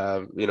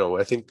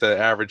 I think the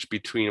average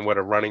between what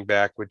a running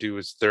back would do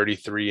is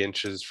 33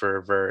 inches for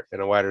a vert, and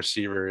a wide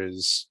receiver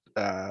is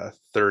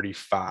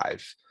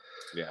 35.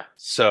 Yeah.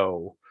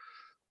 So,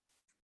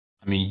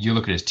 I mean, you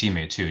look at his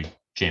teammate too,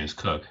 James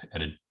Cook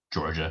at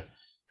Georgia.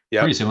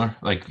 Yeah. Pretty similar,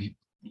 like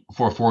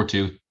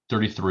 4.42,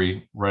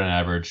 33, running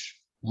average,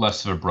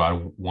 less of a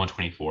broad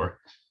 124.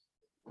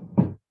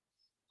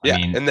 I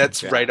mean, and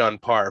that's right on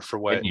par for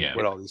what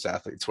all these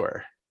athletes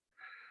were.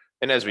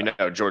 And as we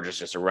know, Georgia's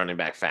just a running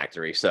back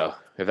factory. So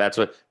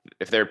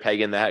if they're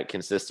pegging that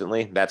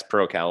consistently, that's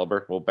pro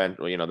caliber.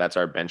 That's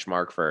our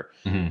benchmark for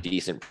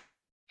decent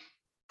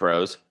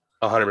pros.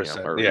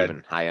 100%. Or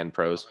even high end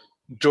pros.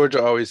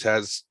 Georgia always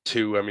has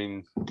 2. I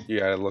mean,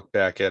 you got to look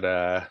back at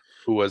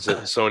who was it?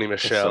 Sony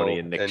Michel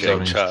and Nick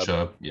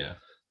Chubb. Yeah.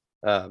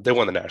 They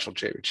won the national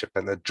championship,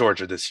 and the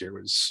Georgia this year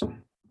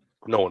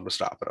no one was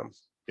stopping them.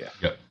 Yeah.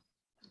 Yep.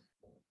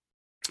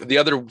 The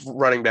other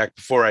running back,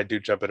 before I do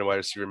jump into wide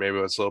receiver, maybe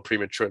it was a little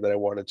premature, that I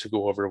wanted to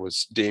go over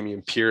was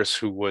Dameon Pierce,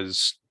 who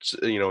was,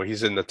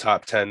 he's in the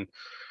top 10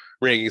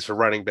 rankings for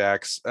running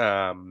backs.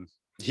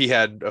 He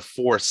had a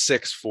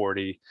 4.6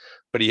 40,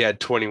 but he had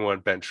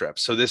 21 bench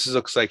reps. So this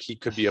looks like he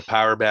could be a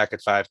power back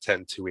at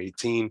 5'10",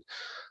 218.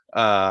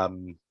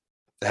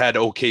 Had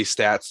okay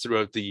stats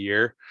throughout the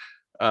year,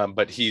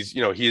 but he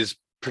is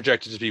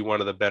projected to be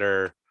one of the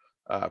better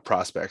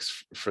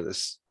prospects for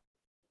this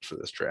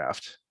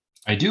draft.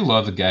 I do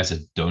love the guys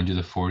that don't do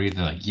the 40.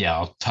 They're like, yeah,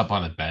 I'll top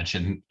on the bench,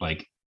 and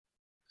like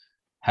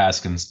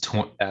Haskins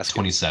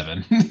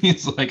 27.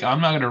 He's like,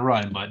 I'm not going to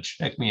run, but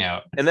check me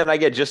out. And then I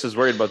get just as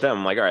worried about them.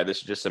 I'm like, all right, this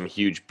is just some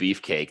huge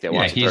beefcake that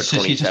wants to throw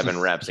 27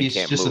 reps and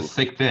can't move. He's just a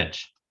thick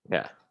bench.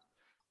 Yeah.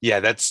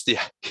 Yeah,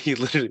 he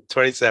literally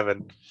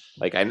 27.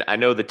 Like, I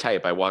know the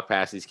type. I walk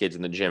past these kids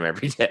in the gym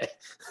every day.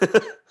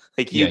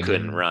 Like, you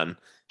couldn't run.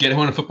 Get him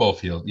on a football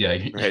field. Yeah,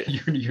 right.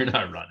 you're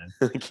not running.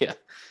 Yeah.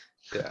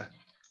 Yeah.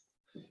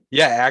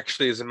 Yeah,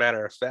 actually, as a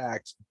matter of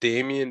fact,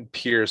 Dameon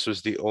Pierce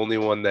was the only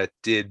one that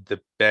did the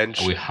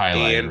bench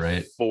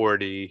and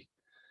 40,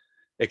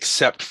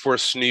 except for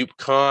Snoop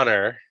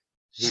Connor,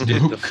 who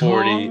did the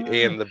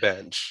 40 and the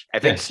bench. I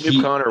think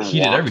Snoop Connor he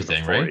did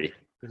everything, right?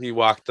 He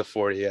walked the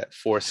 40 at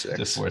 4.6.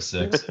 The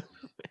 4.6.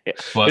 Yeah.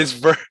 But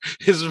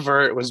his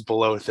vert was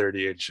below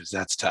 30 inches.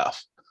 That's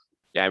tough.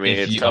 Yeah, I mean,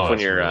 it's tough when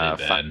you're really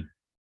 5'10",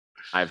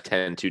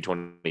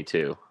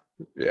 222.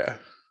 Yeah.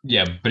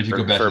 Yeah, but if you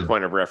go back for a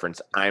point of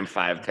reference, I'm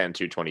 5'10",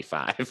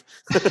 225.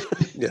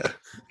 Yeah.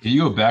 If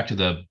you go back to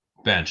the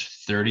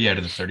bench, 30 out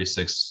of the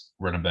 36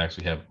 running backs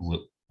we have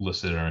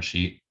listed on our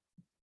sheet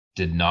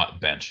did not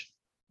bench.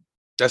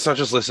 That's not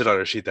just listed on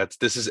our sheet.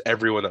 This is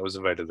everyone that was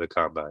invited to the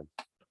combine.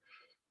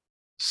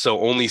 So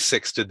only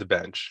 6 did the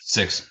bench.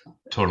 6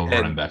 total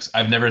running backs.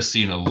 I've never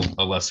seen a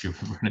less group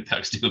of running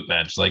backs do a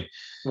bench.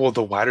 Well,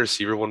 the wide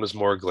receiver one was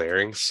more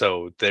glaring.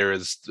 So there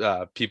is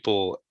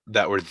people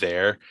that were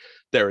there.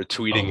 They were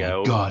tweeting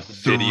out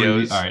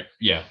videos. All right,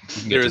 yeah.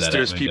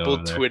 There's people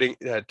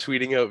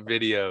tweeting out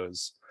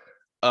videos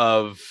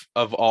of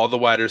all the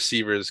wide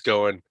receivers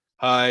going,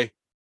 "Hi,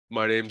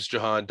 my name's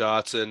Jahan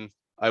Dotson.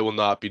 I will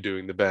not be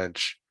doing the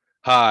bench.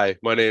 Hi,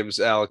 my name's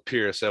Alec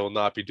Pierce. I will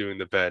not be doing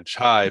the bench.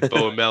 Hi,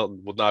 Bowen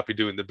Melton will not be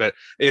doing the bench."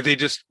 If they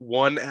just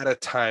one at a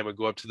time would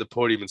go up to the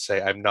podium and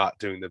say, "I'm not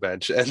doing the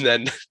bench," and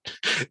then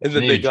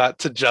they got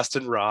to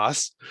Justin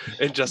Ross,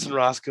 and Justin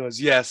Ross goes,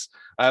 "Yes,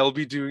 I will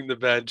be doing the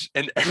bench,"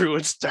 and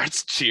everyone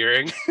starts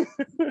cheering.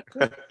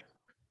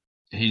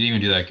 He didn't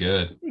even do that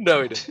good.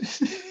 No, he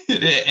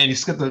didn't. And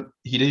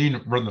he didn't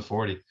even run the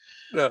 40.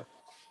 No.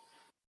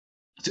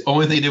 The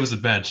only thing he did was the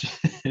bench,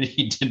 and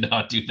he did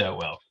not do that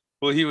well.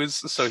 Well, he was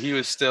still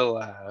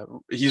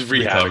he's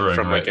rehabbing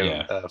from like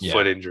a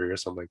foot injury or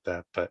something like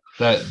that. But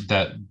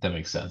that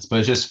makes sense. But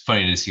it's just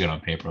funny to see it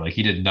on paper. Like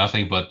he did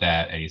nothing but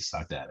that, and he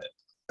sucked at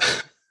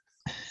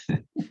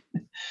it.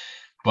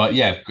 But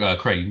yeah,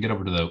 Craig, you can get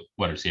over to the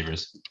wide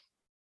receivers.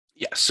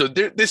 Yeah, so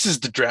this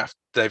is the draft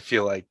that I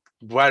feel like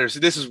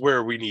this is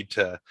where we need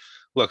to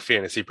look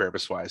fantasy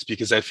purpose wise,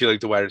 because I feel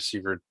like the wide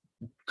receiver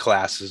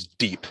class is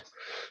deep.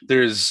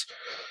 There's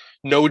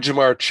no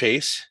Jamar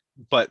Chase,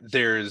 but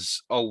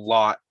there's a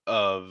lot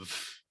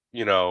of,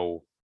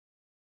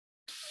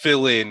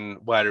 fill in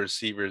wide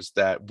receivers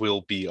that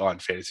will be on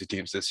fantasy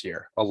teams this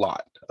year. A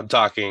lot. I'm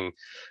talking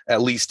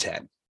at least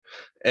 10.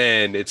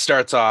 And it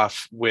starts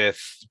off with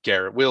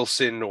Garrett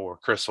Wilson or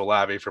Chris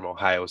Olave from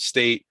Ohio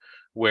State,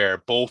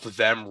 where both of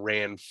them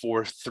ran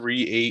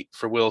 4.38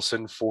 for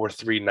Wilson,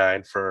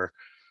 4.39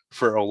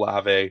 for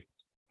Olave.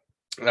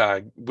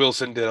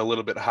 Wilson did a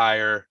little bit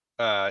higher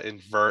in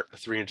vert,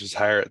 3 inches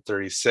higher at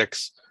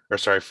 36,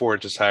 4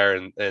 inches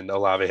higher, and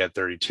Olave had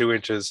 32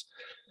 inches.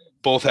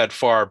 Both had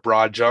far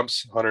broad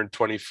jumps,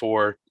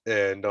 124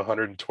 and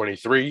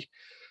 123.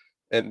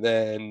 And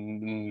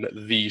then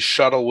the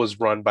shuttle was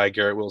run by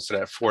Garrett Wilson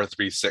at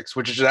 4.36,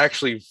 which is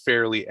actually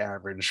fairly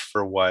average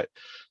for what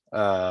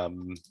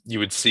you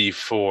would see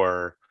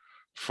for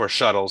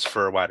shuttles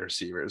for wide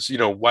receivers.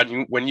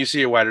 When you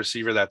see a wide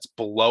receiver that's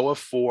below a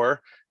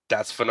 4,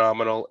 that's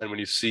phenomenal. And when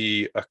you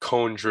see a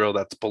cone drill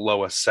that's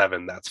below a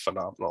 7, that's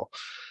phenomenal.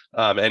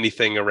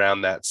 Anything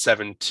around that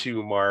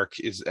 7.2 mark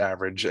is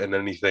average, and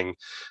anything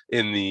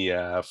in the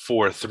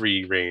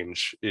 4.3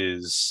 range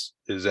is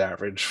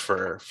average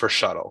for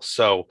shuttle.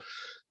 So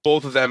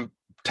both of them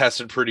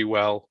tested pretty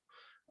well.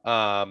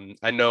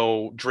 I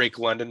know Drake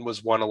London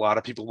was one a lot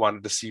of people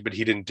wanted to see, but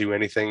he didn't do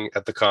anything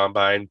at the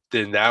combine.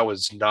 Then that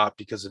was not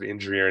because of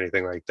injury or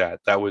anything like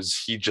that.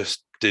 He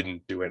just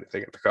didn't do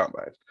anything at the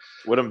combine.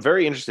 What I'm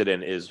very interested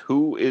in is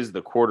who is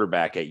the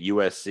quarterback at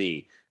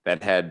USC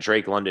that had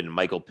Drake London and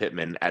Michael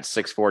Pittman at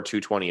 6'4",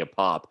 220 a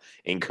pop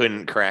and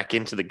couldn't crack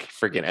into the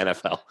freaking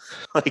NFL.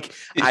 Like,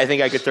 I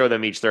think I could throw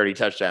them each 30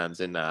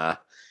 touchdowns in college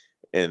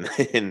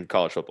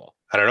football.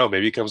 I don't know.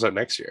 Maybe it comes out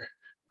next year.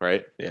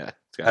 Right? Yeah.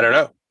 I don't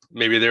know.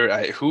 Maybe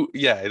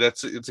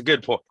it's a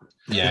good point.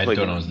 Yeah, I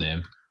don't know his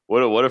name.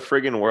 What a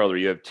friggin' world where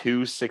you have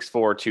 2 6'4",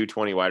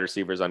 220 wide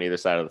receivers on either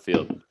side of the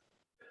field.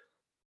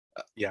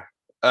 Yeah.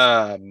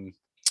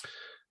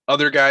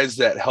 Other guys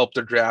that helped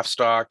their draft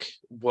stock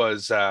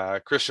was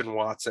Christian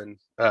Watson.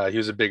 He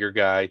was a bigger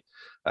guy.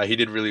 He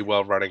did really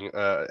well running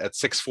at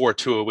 6'4",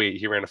 208.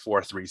 He ran a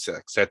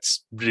 4.36.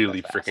 That's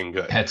really freaking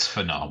good. That's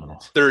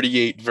phenomenal.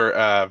 38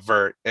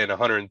 vert and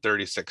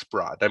 136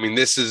 broad. I mean,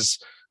 this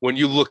is when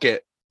you look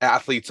at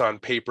athletes on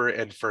paper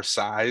and for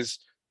size,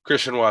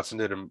 Christian Watson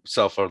did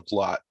himself a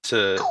lot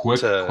to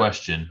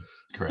question.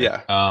 Correct.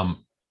 Yeah.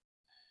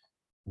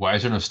 Why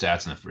is there no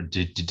stats in the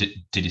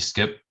did he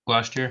skip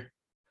last year?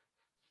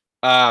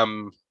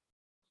 I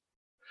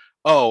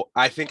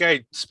think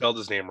I spelled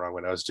his name wrong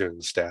when I was doing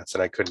the stats,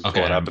 and I couldn't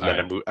pull it up,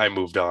 and then I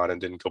moved on and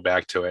didn't go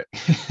back to it.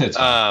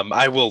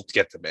 I will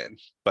get them in,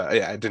 but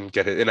yeah, I didn't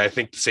get it. And I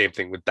think the same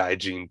thing with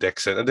Digene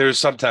Dixon. And there's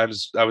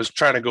sometimes I was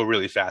trying to go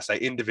really fast. I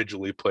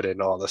individually put in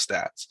all the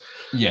stats.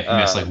 Yeah, you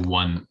missed like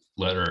one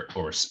letter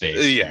or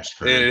space. Yeah,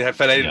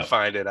 if I didn't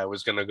find it, I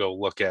was going to go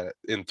look at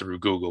it through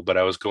Google, but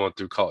I was going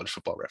through College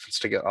Football Reference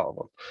to get all of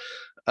them.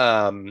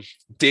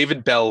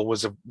 David Bell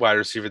was a wide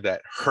receiver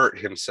that hurt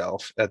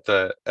himself at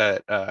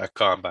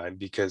combine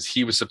because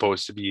he was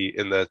supposed to be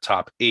in the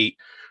top 8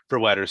 for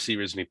wide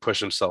receivers, and he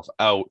pushed himself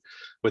out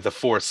with a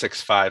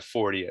 4.65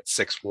 40 at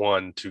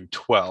 6'1"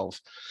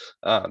 212.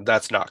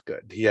 That's not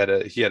good. He had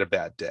a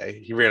bad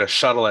day. He ran a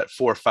shuttle at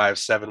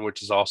 4.57,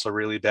 which is also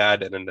really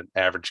bad, and an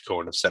average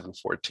cone of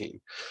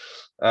 7.14.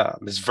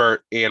 His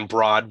vert and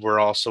broad were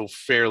also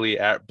fairly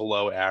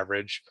below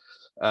average.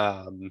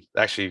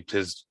 Actually,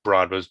 his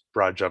broad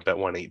jump at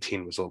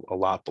 118 was a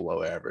lot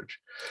below average.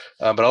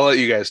 But I'll let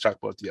you guys talk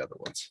about the other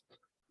ones.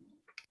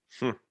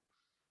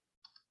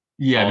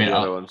 Yeah, the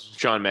other ones.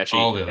 John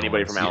Mechie,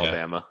 anybody from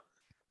Alabama.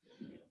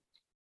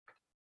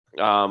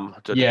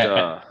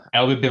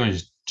 Alabama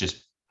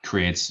just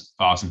creates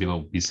awesome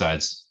people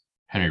besides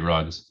Henry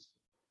Ruggs.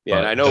 Yeah,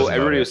 and I know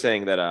everybody was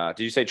saying that.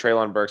 Did you say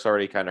Treylon Burks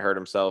already kind of hurt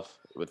himself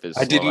with his?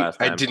 I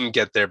didn't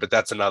get there, but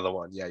that's another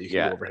one. Yeah, you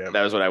can go over him.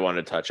 That was what I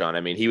wanted to touch on.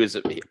 I mean, he was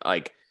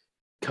like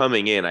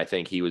coming in. I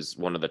think he was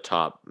one of the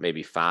top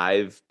maybe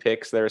 5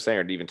 picks they were saying,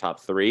 or even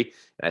top 3.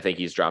 And I think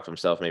he's dropped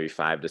himself maybe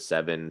 5 to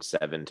 7,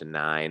 7 to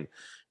 9,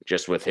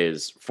 just with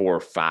his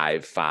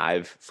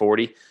 4.55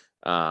 40.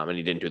 And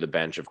he didn't do the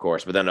bench, of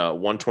course. But then a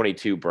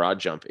 122 broad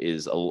jump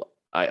is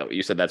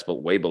you said that's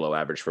way below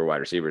average for wide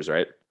receivers,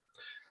 right?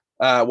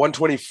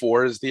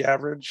 124 is the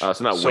average.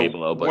 It's not way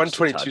below, but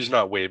 122 is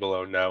not way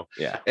below, no.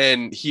 Yeah.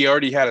 And he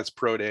already had his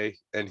pro day,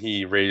 and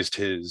he raised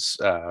his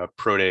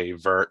pro day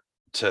vert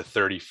to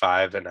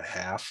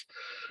 35.5.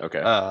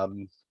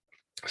 Okay.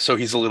 So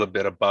he's a little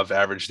bit above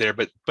average there,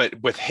 but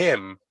with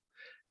him,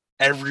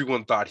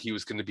 everyone thought he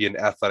was going to be an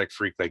athletic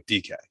freak like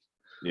DK.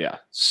 Yeah.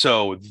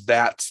 So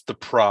that's the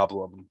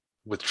problem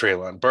with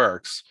Treylon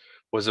Burks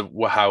was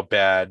how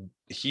bad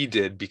he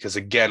did, because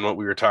again, what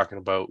we were talking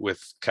about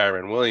with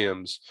Kyren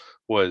Williams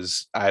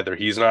was either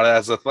he's not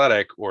as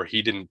athletic or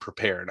he didn't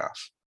prepare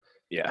enough.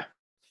 Yeah.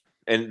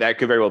 And that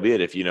could very well be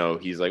it. If,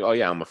 he's like, oh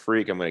yeah, I'm a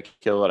freak. I'm going to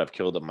kill it. I've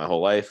killed it my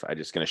whole life. I'm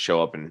just going to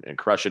show up and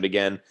crush it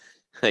again.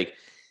 Like,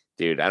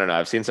 dude, I don't know.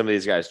 I've seen some of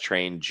these guys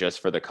train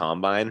just for the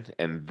combine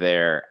and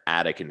they're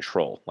out of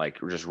control. Like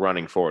just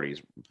running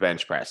 40s,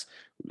 bench press,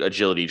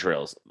 agility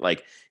drills.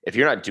 Like if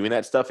you're not doing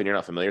that stuff and you're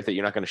not familiar with it,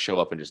 you're not going to show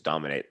up and just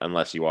dominate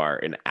unless you are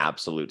an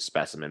absolute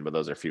specimen, but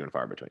those are few and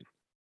far between.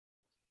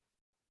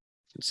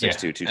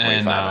 6'2",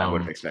 225. I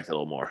would have expected a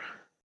little more.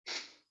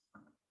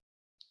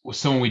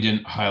 Someone we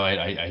didn't highlight,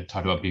 I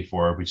talked about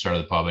before we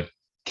started the pod, but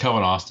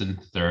Kelvin Austin,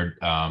 third,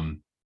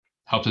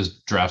 helped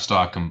his draft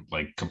stock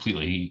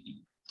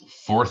completely.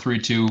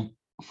 4.32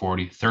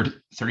 40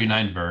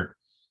 39 vert,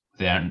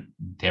 then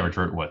the average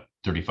vert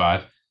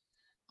 35.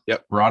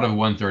 Yep. Broad of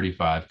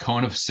 135,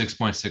 cone of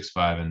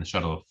 6.65, and the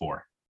shuttle of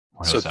 4.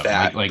 So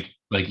that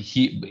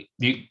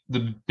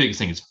the biggest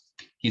thing is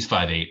he's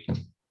 5'8",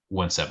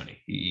 170.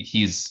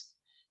 He's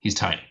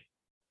tiny.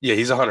 Yeah,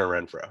 he's a Hunter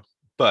Renfrow.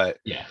 But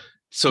yeah,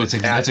 so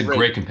that's a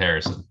great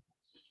comparison.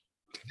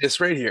 This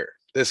right here,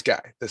 this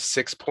guy, the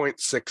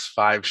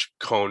 6.65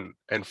 cone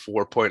and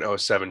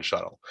 4.07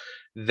 shuttle,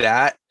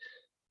 that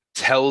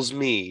tells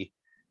me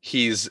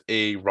he's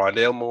a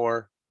Rondale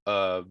Moore,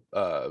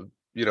 Hunter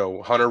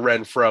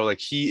Renfrow. Like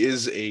he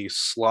is a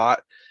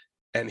slot,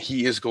 and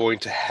he is going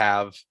to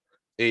have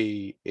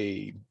a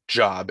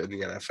job in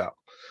the NFL.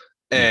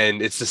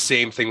 And it's the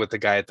same thing with the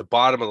guy at the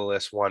bottom of the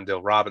list,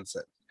 Wan'Dale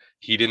Robinson.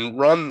 He didn't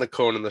run the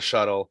cone and the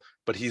shuttle,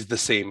 but he's the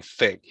same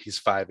thing. He's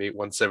 5'8",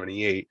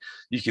 178.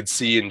 You can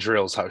see in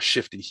drills how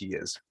shifty he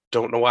is.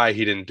 Don't know why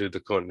he didn't do the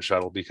cone and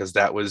shuttle, because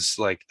that was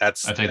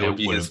that would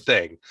be his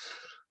thing.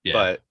 Yeah.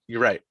 But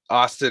you're right.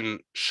 Austin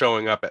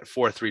showing up at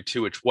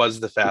 4.32, which was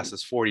the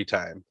fastest 40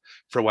 time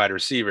for wide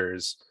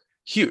receivers,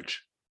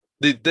 huge.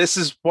 This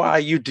is why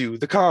you do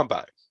the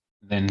combine.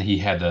 Then he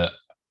had the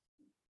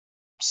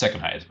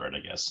second highest vert,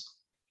 I guess.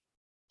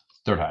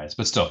 Third highest,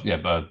 but still, yeah,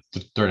 but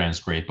the third end is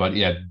great. But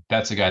yeah,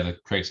 that's a guy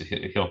that Craig said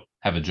he'll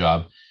have a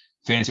job.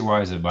 Fantasy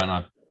wise, it might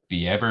not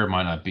be ever,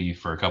 might not be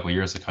for a couple of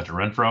years, like Hunter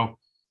Renfrow.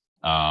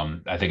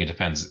 I think it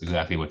depends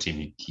exactly what team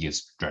he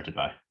gets drafted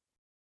by.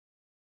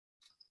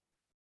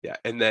 Yeah,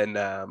 and then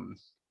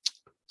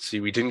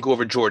we didn't go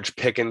over George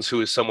Pickens,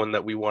 who is someone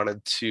that we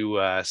wanted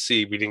to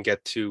see. We didn't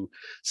get to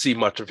see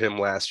much of him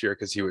last year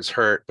because he was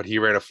hurt, but he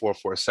ran a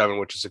 4.47,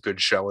 which is a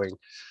good showing.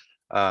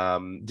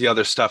 The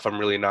other stuff I'm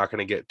really not going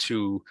to get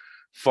too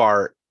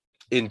far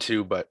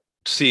into, but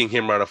seeing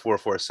him run a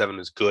 4.47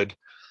 is good.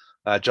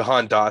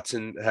 Jahan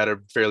Dotson had a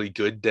fairly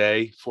good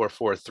day,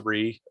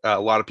 4.43. A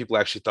lot of people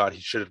actually thought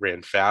he should have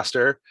ran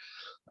faster.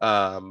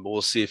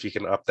 We'll see if he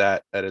can up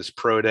that at his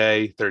pro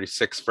day.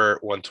 36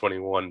 vert,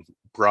 121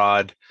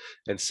 broad,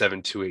 and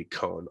 7.28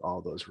 cone.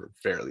 All those were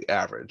fairly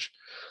average.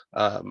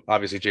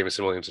 Obviously,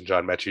 Jameson Williams and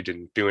John Mechie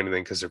didn't do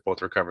anything because they're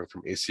both recovering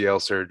from ACL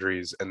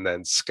surgeries. And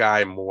then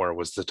Sky Moore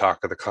was the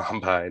talk of the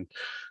combine.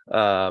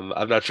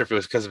 I'm not sure if it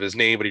was because of his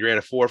name, but he ran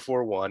a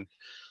 4.41.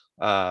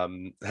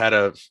 Had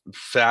a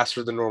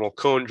faster than normal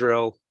cone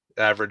drill,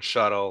 average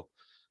shuttle,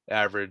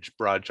 average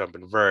broad jump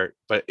and vert.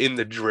 But in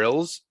the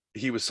drills,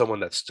 he was someone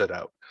that stood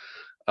out.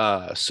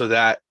 So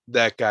that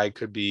guy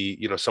could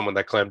be, someone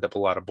that climbed up a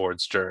lot of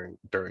boards during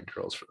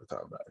drills for the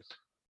combine.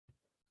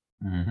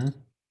 Mm-hmm.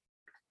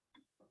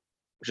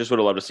 Just would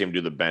have loved to see him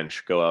do the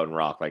bench, go out and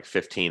rock like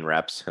 15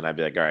 reps, and I'd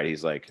be like, all right,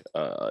 he's like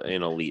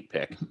an elite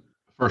pick.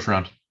 First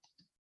round.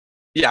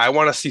 Yeah, I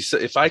want to see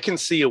if I can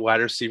see a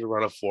wide receiver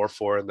run a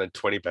 4.4 and then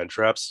 20 bench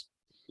reps.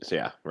 So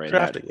yeah, right in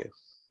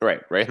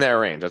that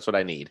range. That's what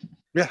I need.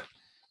 Yeah.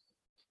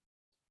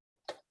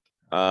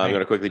 I'm going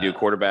to quickly do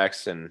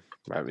quarterbacks, and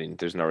I mean,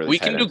 there's no really. We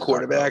can do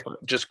quarterback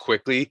just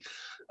quickly.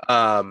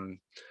 Of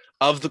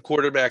the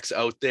quarterbacks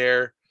out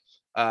there,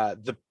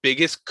 the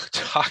biggest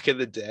talk of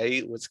the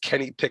day was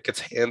Kenny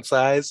Pickett's hand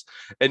size,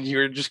 and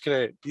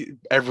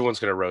everyone's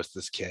gonna roast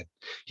this kid.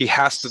 He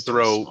has to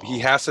throw. He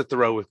has to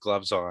throw with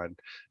gloves on,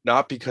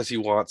 not because he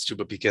wants to,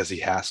 but because he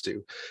has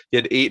to. He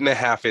had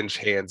 8.5-inch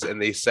hands, and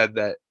they said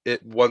that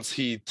once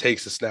he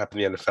takes a snap in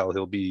the NFL,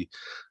 he'll be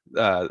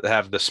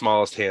have the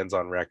smallest hands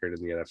on record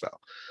in the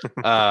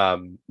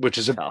NFL, which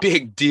is a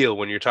big deal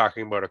when you're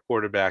talking about a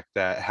quarterback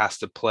that has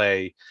to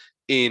play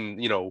in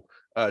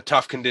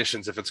tough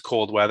conditions if it's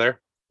cold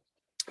weather.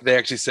 They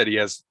actually said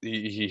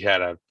he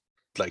had a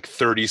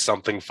 30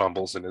 something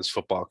fumbles in his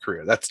football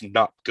career. That's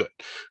not good,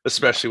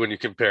 especially when you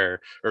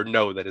compare or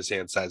know that his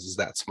hand size is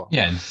that small.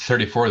 Yeah, and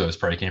 34 of those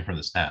probably came from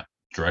the snap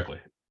directly.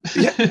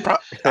 Yeah,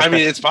 I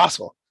mean, it's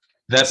possible.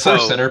 That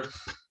first center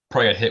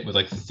probably got hit with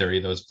 30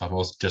 of those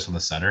fumbles just on the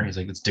center. He's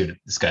like,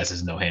 this guy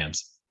has no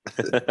hands.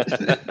 When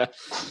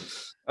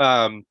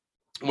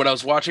I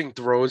was watching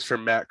throws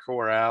from Matt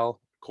Corral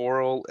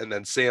and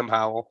then Sam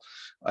Howell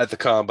at the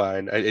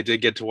combine, I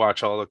did get to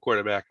watch all the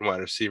quarterback and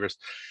wide receivers,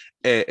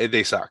 and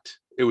they sucked.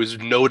 It was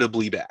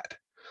notably bad.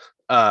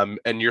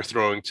 and you're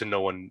throwing to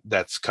no one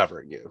that's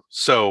covering you.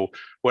 So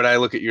when I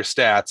look at your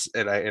stats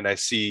and I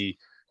see,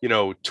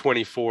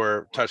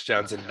 24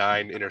 touchdowns and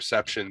 9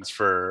 interceptions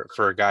for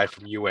a guy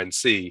from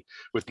UNC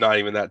with not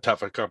even that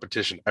tough a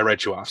competition, I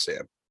write you off,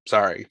 Sam.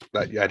 Sorry,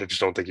 I just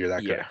don't think you're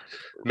that good.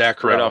 Matt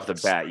Corral, right off the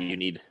bat, you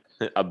need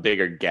a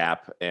bigger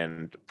gap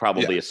and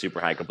probably a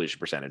super high completion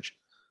percentage.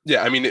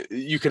 Yeah, I mean,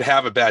 you could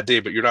have a bad day,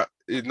 but you're not.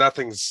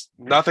 Nothing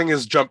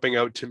is jumping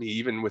out to me.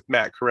 Even with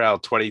Matt Corral,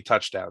 20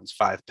 touchdowns,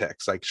 5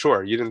 picks. Like,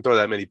 sure, you didn't throw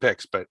that many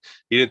picks, but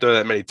you didn't throw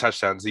that many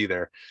touchdowns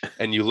either,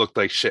 and you looked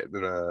like shit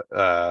in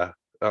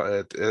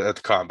at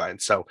the combine.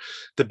 So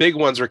the big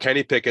ones were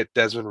Kenny Pickett,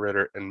 Desmond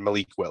Ridder, and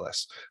Malik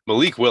Willis.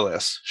 Malik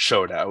Willis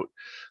showed out.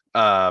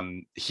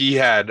 He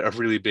had a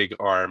really big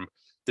arm.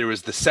 There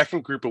was the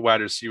second group of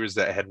wide receivers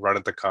that had run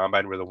at the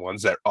combine were the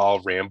ones that all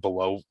ran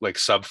below like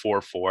sub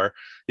 4.4.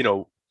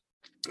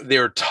 They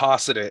were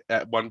tossing it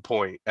at one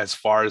point as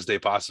far as they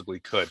possibly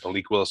could.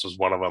 Malik Willis was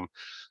one of them.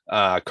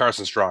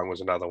 Carson Strong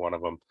was another one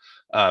of them.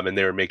 And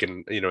they were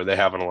making, they're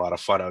having a lot of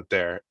fun out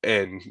there.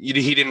 And he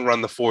didn't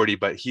run the 40,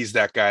 but he's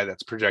that guy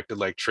that's projected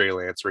like Trey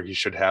Lance, where he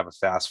should have a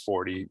fast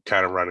 40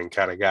 kind of running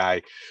kind of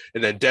guy.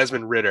 And then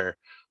Desmond Ridder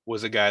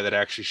was a guy that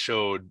actually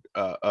showed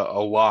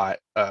a lot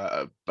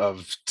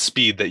of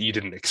speed that you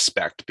didn't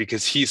expect,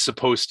 because he's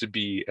supposed to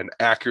be an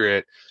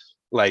accurate,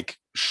 like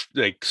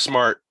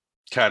smart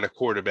kind of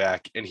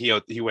quarterback, and he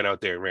went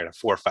out there and ran a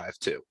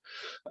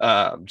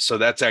 4.52. So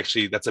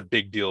that's a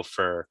big deal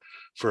for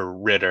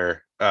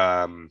Ridder.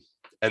 And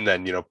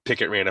then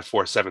Pickett ran a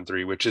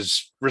 4.73, which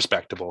is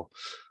respectable.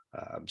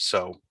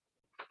 So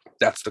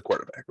that's the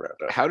quarterback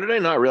roundup. How did I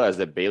not realize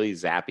that Bailey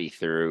Zappi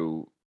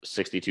threw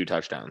 62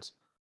 touchdowns?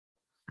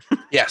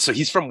 Yeah, so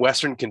he's from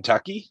Western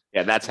Kentucky.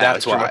 Yeah, that's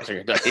why.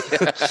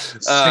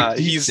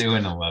 He's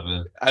doing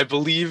 11. I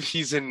believe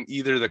he's in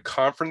either the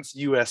Conference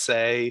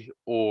USA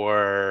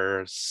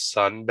or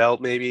Sun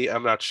Belt, maybe.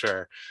 I'm not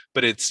sure,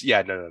 but it's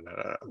no.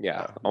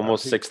 Yeah,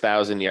 almost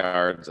 6,000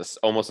 yards,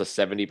 almost a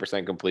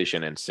 70%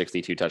 completion, and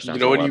 62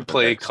 touchdowns. When you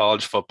play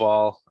college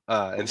football,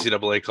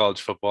 NCAA college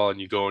football, and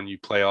you go and you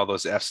play all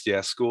those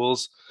FCS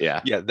schools.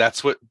 Yeah,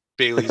 that's what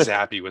Bailey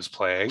Zappi was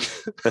playing.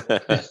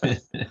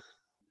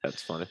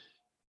 That's funny.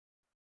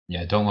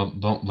 Yeah, don't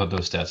let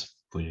those stats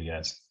fool you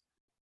guys.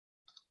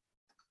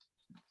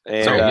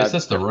 And, so I guess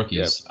that's the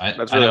rookies. Yeah,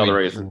 that's really all the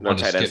rookies. No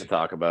tight ends to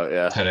talk about.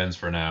 Yeah, tight ends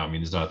for now. I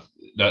mean, it's not.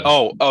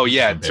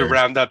 To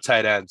round up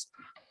tight ends,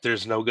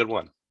 there's no good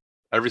one.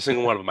 Every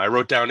single one of them. I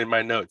wrote down in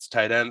my notes.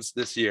 Tight ends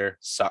this year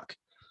suck.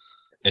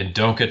 And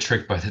don't get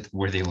tricked by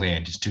where they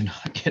land. Just do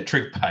not get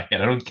tricked by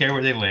it. I don't care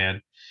where they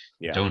land.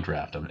 Yeah. Don't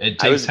draft them. It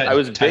takes I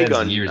was big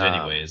on years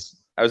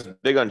anyways. I was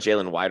big on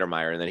Jalen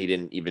Weidermeyer, and then he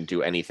didn't even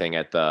do anything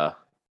at the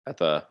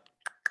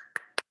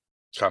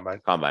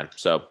combine.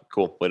 So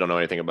cool. We don't know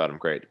anything about him.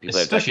 Great.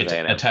 Especially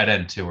a tight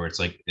end too, where it's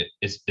like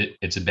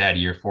it's a bad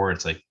year for it.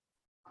 It's like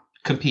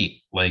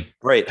compete, like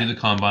do the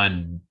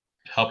combine,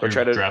 help your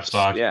draft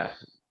stock. Yeah,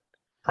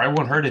 probably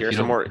won't hurt if you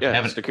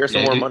don't secure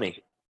some more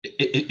money.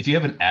 If you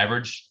have an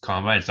average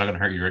combine, it's not going to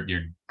hurt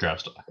your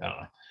draft stock. I don't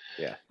know.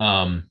 Yeah.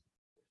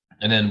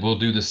 And then we'll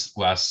do this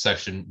last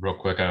section real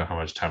quick. I don't know how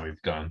much time we've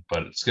gone,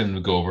 but it's going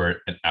to go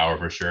over an hour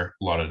for sure.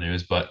 A lot of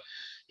news, but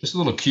just a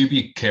little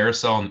QB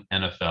carousel in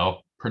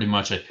NFL. Pretty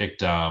much I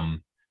picked a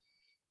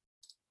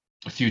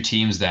few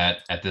teams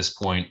that at this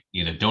point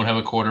either don't have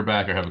a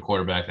quarterback or have a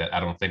quarterback that I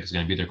don't think is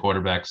going to be their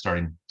quarterback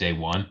starting day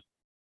one.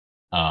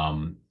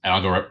 And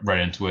I'll go right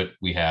into it.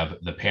 We have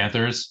the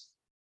Panthers,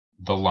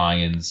 the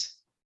Lions,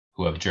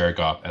 who have Jared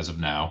Goff as of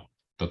now,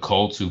 the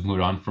Colts, who've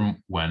moved on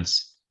from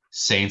Wentz,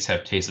 Saints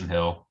have Taysom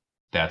Hill.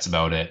 That's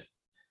about it.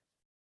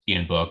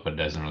 Ian Book, but it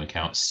doesn't really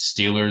count.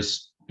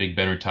 Steelers, Big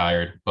Ben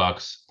retired.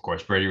 Bucks, of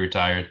course, Brady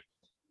retired.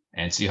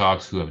 And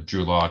Seahawks, who have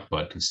Drew Lock,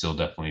 but can still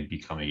definitely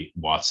become a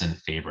Watson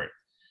favorite.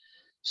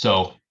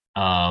 So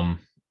I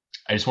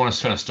just want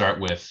to kind of start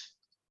with,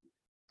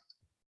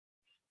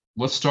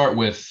 let's start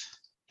with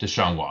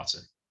Deshaun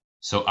Watson.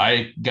 So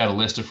I got a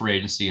list of free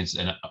agency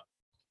and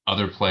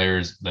other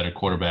players that are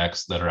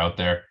quarterbacks that are out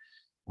there.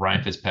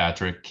 Ryan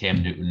Fitzpatrick,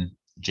 Cam Newton,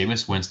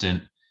 Jameis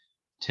Winston,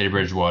 Teddy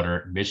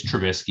Bridgewater, Mitch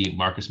Trubisky,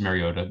 Marcus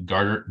Mariota,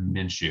 Gardner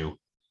Minshew,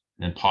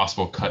 and then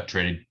possible cut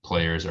traded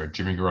players are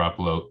Jimmy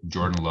Garoppolo,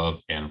 Jordan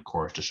Love, and of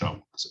course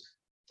Deshaun Watson.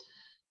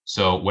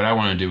 So what I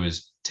want to do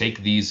is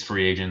take these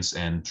free agents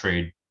and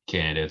trade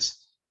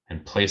candidates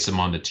and place them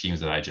on the teams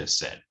that I just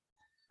said.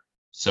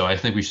 So I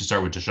think we should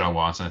start with Deshaun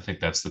Watson. I think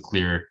that's the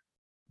clear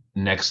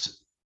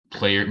next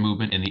player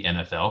movement in the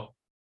NFL.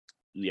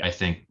 Yeah. I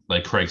think,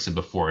 like Craig said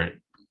before,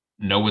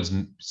 no one's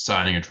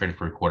signing or trading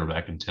for a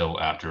quarterback until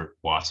after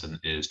Watson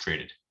is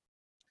traded.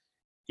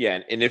 Yeah,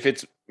 and if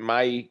it's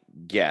my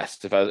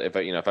guess, if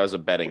I was a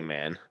betting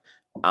man,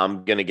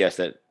 I'm gonna guess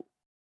that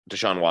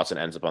Deshaun Watson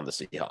ends up on the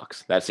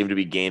Seahawks. That seemed to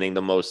be gaining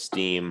the most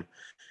steam.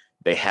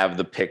 They have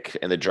the pick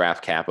and the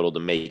draft capital to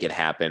make it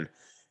happen.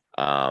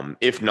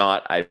 If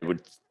not, I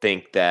would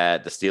think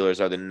that the Steelers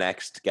are the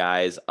next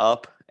guys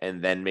up,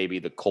 and then maybe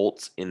the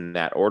Colts in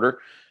that order.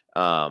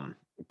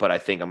 But I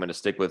think I'm going to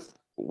stick with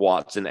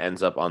Watson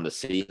ends up on the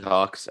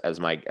Seahawks as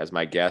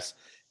my guess,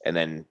 and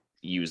then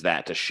use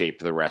that to shape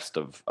the rest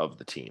of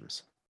the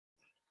teams.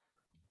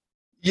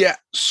 Yeah.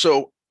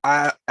 So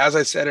as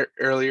I said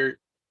earlier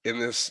in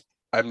this,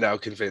 I'm now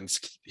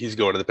convinced he's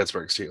going to the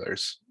Pittsburgh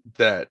Steelers.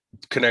 That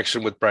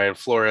connection with Brian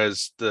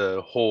Flores,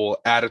 the whole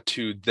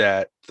attitude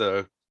that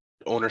the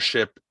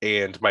ownership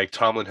and Mike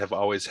Tomlin have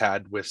always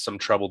had with some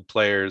troubled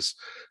players,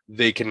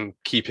 they can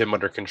keep him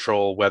under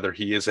control, whether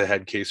he is a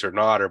head case or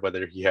not, or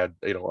whether he had,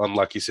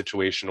 unlucky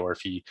situation, or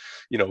if he,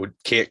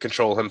 can't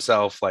control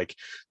himself. Like,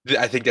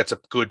 I think that's a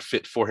good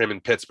fit for him in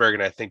Pittsburgh.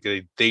 And I think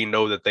they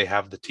know that they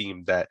have the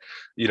team that,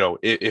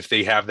 if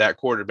they have that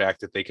quarterback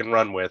that they can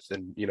run with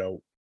and,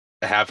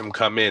 have him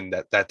come in,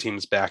 that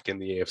team's back in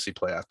the AFC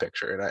playoff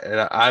picture.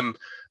 And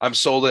I'm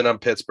sold in on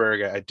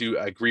Pittsburgh. I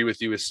agree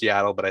with you with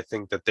Seattle, but I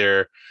think that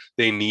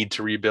they need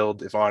to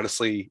rebuild. If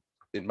honestly,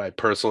 in my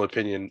personal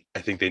opinion, I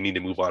think they need to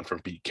move on from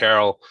Pete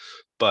Carroll.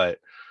 But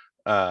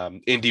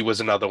Indy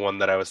was another one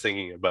that I was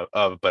thinking but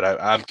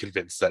I'm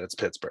convinced that it's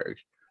Pittsburgh.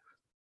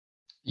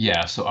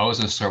 Yeah, so I was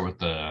going to start with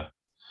the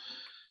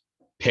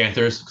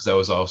Panthers because that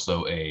was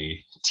also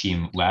a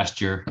team last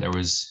year that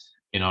was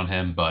in on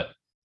him. But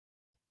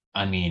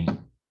I mean,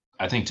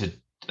 I think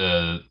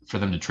for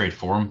them to trade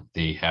for him,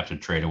 they have to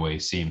trade away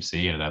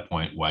CMC. And at that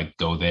point, why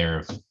go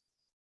there if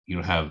you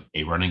don't have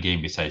a running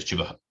game besides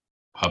Chuba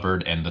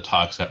Hubbard and the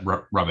talks that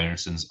Rob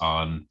Anderson's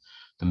on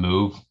the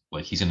move?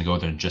 Like, he's going to go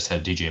there and just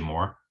have DJ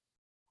Moore.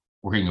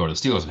 Or he can go to the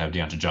Steelers and have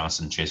Deontay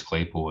Johnson, Chase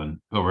Claypool, and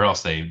whoever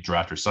else they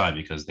draft or sign,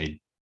 because they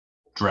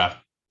draft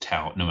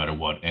talent no matter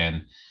what.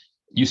 And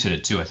you said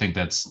it too. I think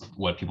that's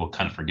what people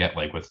kind of forget,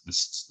 like with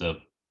the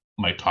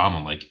Mike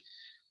Tomlin. Like,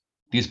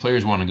 these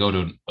players want to go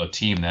to a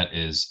team that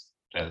has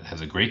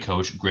a great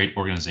coach, great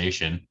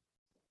organization.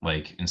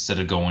 Like, instead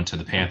of going to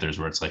the Panthers,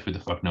 where it's like, who the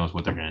fuck knows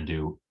what they're going to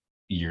do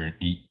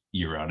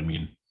year out. I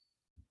mean,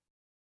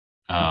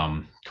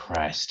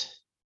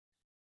 Christ.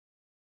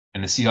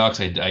 And the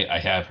Seahawks, I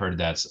have heard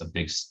that's a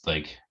big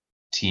like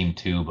team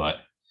too, but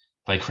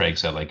like Craig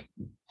said, like,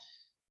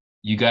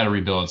 you got to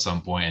rebuild at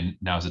some point, and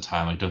now's the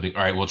time. Like, don't think,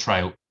 all right, we'll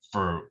try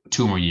for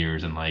 2 more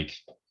years, and like,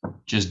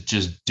 just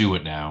do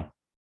it now.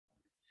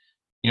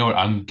 You know what?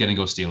 I'm gonna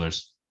go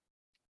Steelers.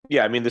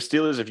 Yeah, I mean, the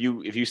Steelers, if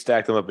you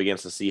stack them up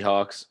against the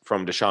Seahawks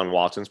from Deshaun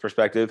Watson's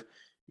perspective,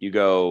 you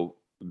go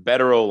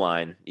better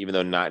O-line, even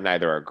though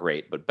neither are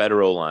great, but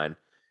better O-line,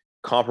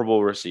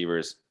 comparable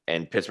receivers,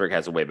 and Pittsburgh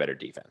has a way better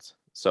defense.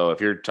 So if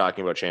you're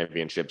talking about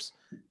championships,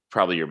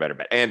 probably your better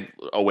bet, and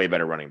a way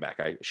better running back.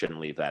 I shouldn't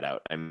leave that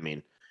out. I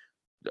mean,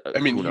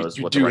 who knows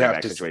what the running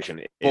back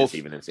situation is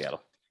even in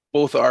Seattle.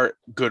 Both are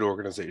good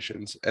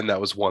organizations, and that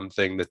was one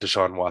thing that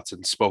Deshaun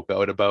Watson spoke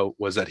out about,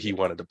 was that he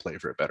wanted to play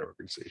for a better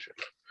organization.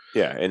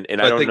 Yeah, and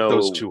I don't know,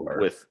 those two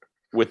are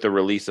with the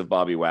release of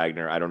Bobby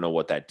Wagner, I don't know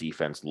what that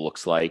defense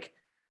looks like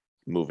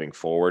moving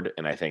forward.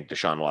 And I think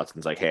Deshaun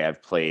Watson's like, hey,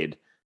 I've played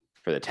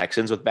for the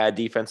Texans with bad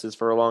defenses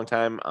for a long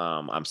time.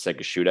 I'm sick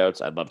of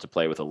shootouts. I'd love to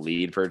play with a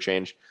lead for a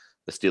change.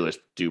 The Steelers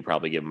do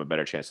probably give him a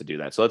better chance to do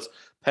that. So let's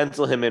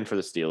pencil him in for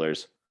the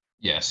Steelers.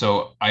 Yeah,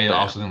 so I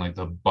also think like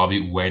the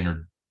Bobby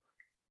Wagner,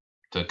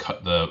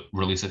 the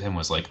release of him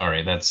was like, all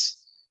right,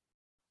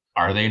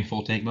 are they in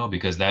full tank mode?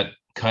 Because that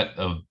cut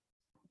of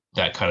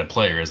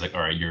player is like,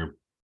 all right,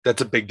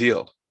 that's a big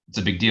deal. It's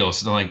a big deal.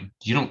 So like,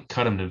 you don't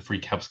cut him to free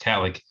caps cat.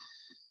 Like,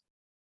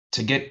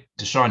 to get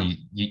Deshaun,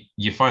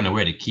 you find a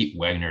way to keep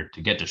Wagner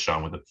to get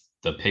Deshaun with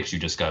the picks you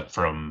just got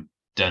from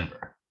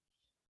Denver.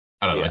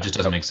 I don't know. It just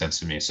doesn't make sense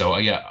to me. So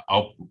yeah,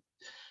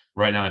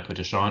 right now I put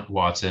Deshaun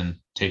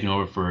Watson taking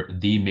over for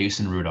the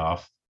Mason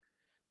Rudolph.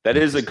 That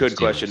is a good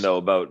question, though,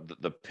 about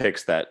the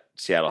picks that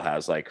Seattle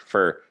has. Like,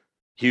 for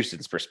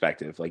Houston's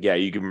perspective, like, yeah,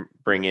 you can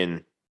bring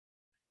in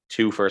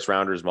 2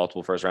 first-rounders,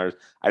 multiple first-rounders.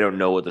 I don't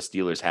know what the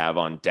Steelers have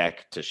on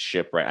deck to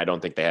ship, right? I don't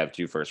think they have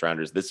 2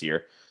 first-rounders this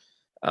year.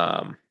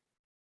 And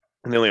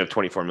they only have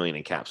 $24 million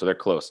in cap, so they're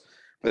close.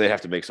 But they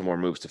have to make some more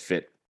moves to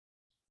fit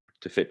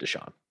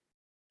Deshaun.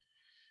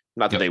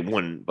 Not that they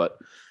wouldn't, but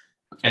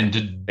and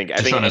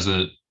Deshaun has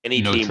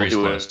any no team will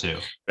do it too.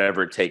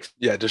 Whatever it takes.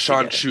 Yeah,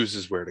 Deshaun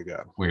chooses where to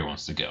go. Where he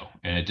wants to go.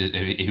 And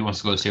if he wants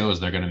to go to Steelers,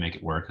 they're going to make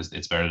it work, because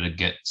it's better to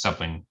get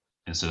something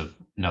instead of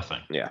nothing.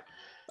 Yeah.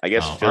 I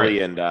guess Philly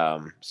and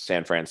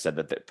San Fran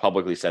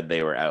publicly said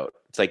they were out.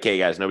 It's like, hey,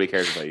 guys, nobody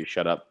cares about you.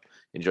 Shut up.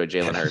 Enjoy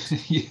Jalen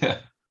Hurts. Yeah.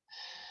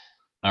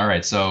 All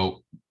right.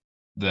 So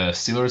the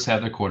Steelers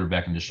have their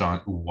quarterback in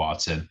Deshaun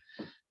Watson.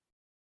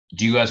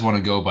 Do you guys want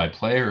to go by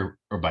player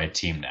or by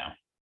team now?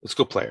 Let's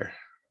go player.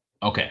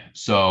 Okay.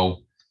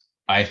 So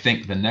I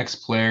think the next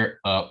player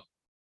up,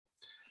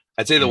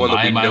 I'd say the one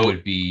that we know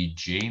would be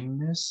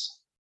Jameis.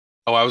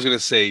 Oh, I was going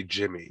to say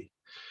Jimmy.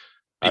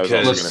 Because I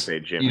was going to say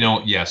Jimmy.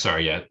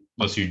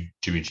 Let's do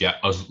Jimmy. Yeah,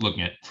 I was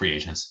looking at free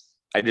agents.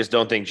 I just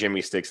don't think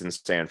Jimmy sticks in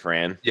San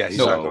Fran. Yeah, he's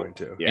not going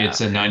to. Yeah.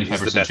 It's a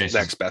 95% chance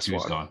next best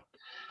one. Gone.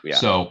 Yeah.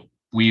 So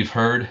we've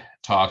heard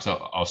talks.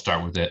 I'll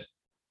start with it.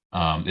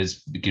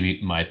 Is going to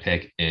be my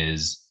pick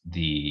is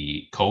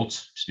the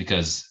Colts, just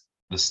because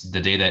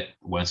the day that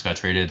Wentz got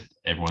traded,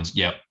 everyone's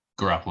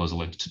Garoppolo's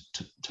linked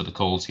to the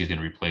Colts. He's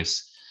going to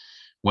replace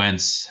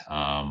Wentz.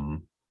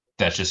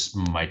 That's just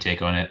my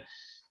take on it.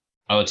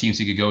 Other teams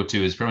he could go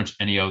to is pretty much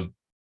any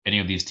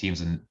of these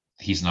teams, and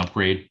he's an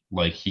upgrade.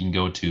 Like he can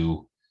go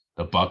to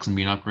the Bucs and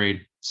be an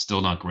upgrade.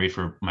 Still not great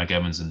for Mike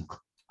Evans and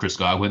Chris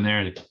Godwin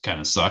there. It kind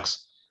of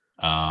sucks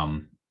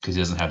because he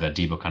doesn't have that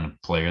Debo kind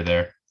of player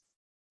there.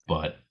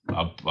 But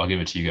I'll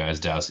give it to you guys,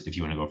 Dallas, if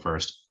you want to go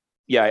first.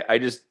 Yeah,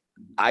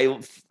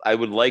 I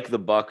would like the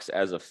Bucs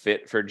as a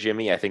fit for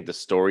Jimmy. I think the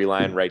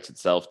storyline writes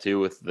itself too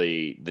with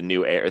the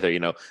new heir.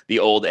 The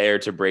old heir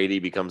to Brady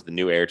becomes the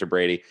new heir to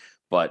Brady.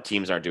 But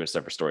teams aren't doing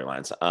stuff for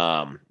storylines.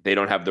 They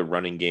don't have the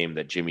running game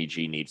that Jimmy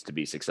G needs to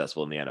be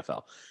successful in the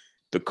NFL.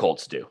 The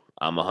Colts do.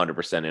 I'm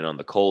 100% in on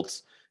the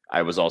Colts.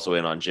 I was also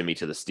in on Jimmy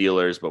to the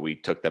Steelers, but we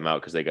took them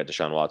out because they got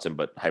Deshaun Watson.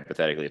 But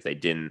hypothetically, if they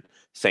didn't,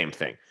 same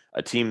thing.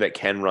 A team that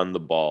can run the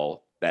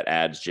ball that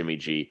adds Jimmy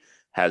G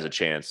has a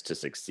chance to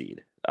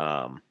succeed.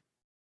 A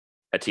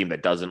team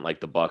that doesn't,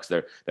 like the Bucs,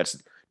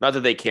 that's not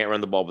that they can't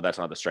run the ball, but that's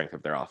not the strength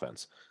of their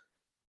offense.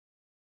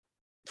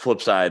 Flip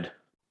side,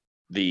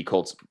 the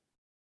Colts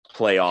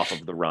play off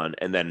of the run,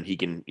 and then he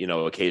can,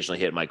 occasionally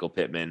hit Michael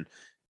Pittman,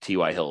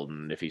 T.Y.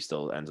 Hilton if he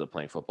still ends up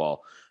playing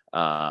football.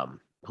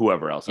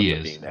 Whoever else ends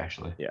up being there.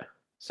 Actually. Yeah.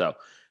 So,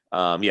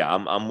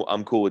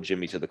 I'm cool with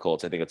Jimmy to the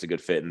Colts. I think it's a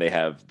good fit, and they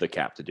have the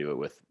cap to do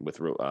it with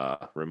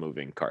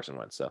removing Carson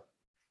Wentz. So,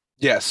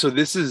 yeah. So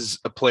this is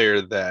a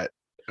player that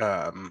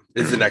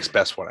is the next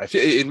best one. I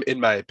feel, in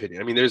my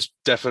opinion. I mean, there's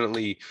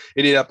definitely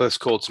Indianapolis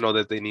Colts know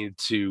that they need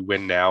to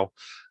win now.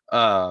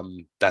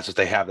 That's what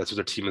they have. That's what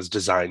their team is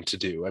designed to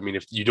do. I mean,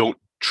 if you don't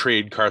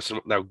trade Carson,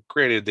 now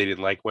granted they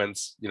didn't like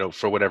Wentz,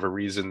 for whatever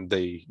reason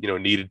they,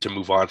 needed to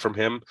move on from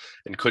him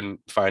and couldn't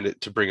find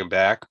it to bring him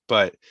back,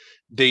 but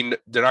they're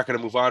not going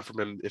to move on from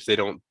him if they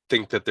don't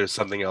think that there's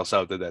something else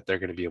out there that they're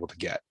going to be able to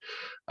get.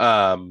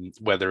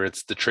 Whether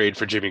it's the trade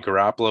for Jimmy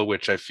Garoppolo,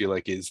 which I feel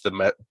like is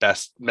the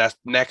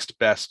next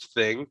best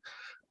thing.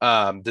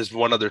 There's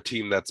one other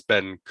team that's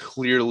been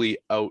clearly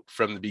out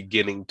from the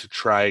beginning to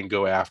try and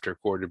go after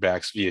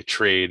quarterbacks via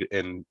trade,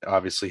 and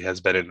obviously has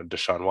been in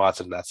Deshaun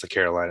Watson. That's the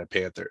Carolina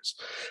Panthers.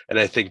 And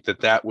I think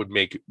that would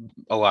make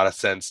a lot of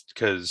sense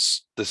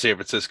because the San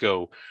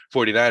Francisco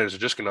 49ers are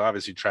just going to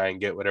obviously try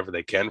and get whatever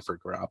they can for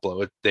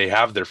Garoppolo. They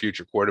have their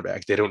future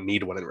quarterback. They don't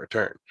need one in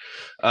return.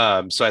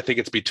 So I think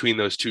it's between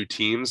those two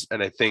teams.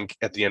 And I think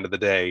at the end of the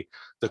day,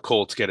 the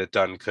Colts get it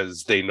done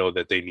because they know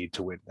that they need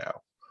to win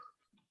now.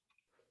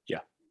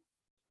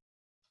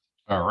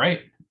 All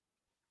right.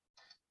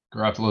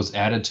 Garoppolo's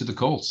added to the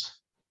Colts.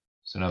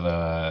 So now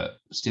the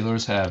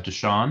Steelers have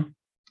Deshaun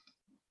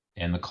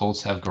and the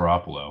Colts have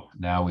Garoppolo.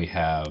 Now we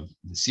have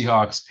the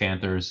Seahawks,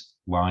 Panthers,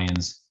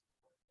 Lions,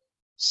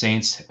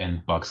 Saints,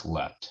 and Bucs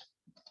left.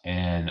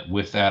 And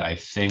with that, I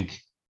think,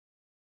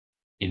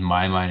 in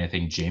my mind, I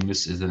think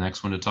Jameis is the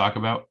next one to talk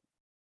about.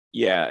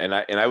 Yeah, and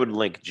I would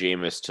link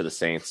Jameis to the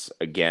Saints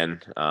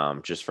again,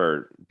 just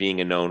for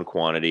being a known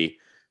quantity,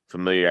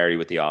 familiarity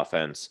with the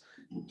offense.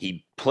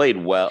 He played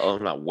well,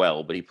 not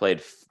well, but he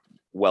played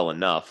well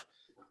enough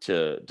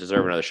to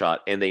deserve another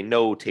shot. And they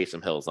know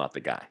Taysom Hill is not the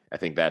guy. I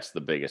think that's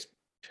the biggest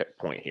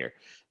point here,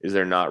 is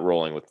they're not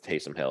rolling with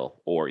Taysom Hill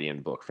or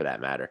Ian Book for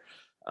that matter.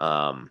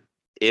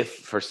 If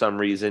for some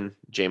reason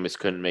Jameis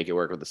couldn't make it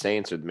work with the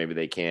Saints, or maybe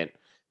they can't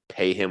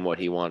pay him what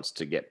he wants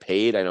to get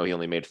paid. I know he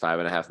only made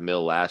 $5.5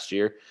 million last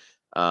year.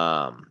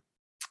 I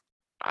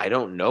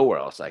don't know where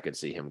else I could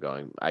see him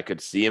going. I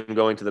could see him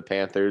going to the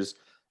Panthers.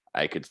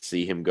 I could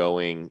see him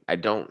going. I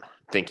don't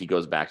think he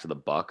goes back to the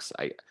Bucs.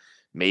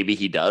 Maybe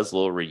he does a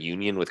little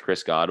reunion with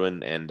Chris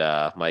Godwin and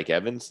Mike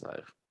Evans.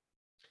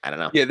 I don't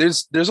know. Yeah,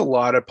 there's a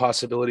lot of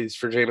possibilities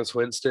for Jameis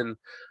Winston.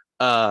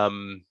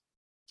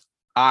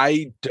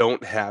 I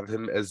don't have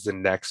him as the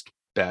next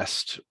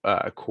best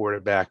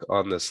quarterback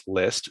on this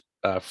list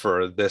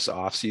for this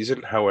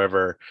offseason.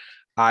 However,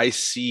 I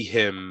see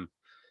him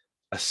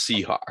a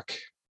Seahawk.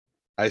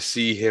 I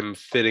see him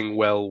fitting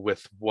well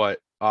with what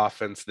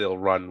offense they'll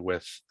run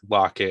with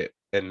Lockett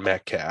and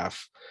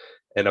Metcalf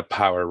and a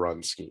power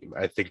run scheme.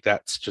 I think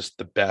that's just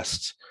the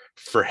best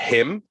for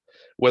him.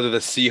 Whether the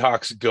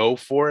Seahawks go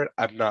for it,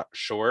 I'm not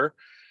sure.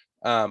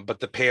 But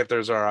the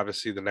Panthers are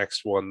obviously the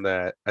next one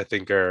that I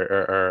think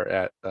are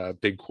at a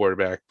big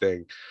quarterback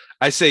thing.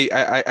 I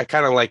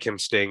kind of like him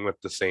staying with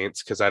the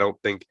Saints because I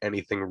don't think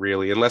anything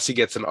really, unless he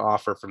gets an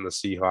offer from the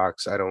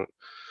Seahawks, I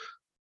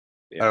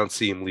don't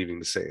see him leaving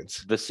the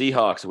Saints. The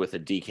Seahawks with a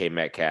DK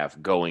Metcalf,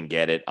 go and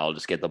get it. I'll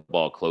just get the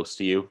ball close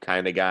to you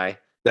kind of guy.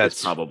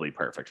 That's probably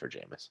perfect for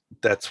Jameis.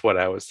 That's what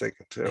I was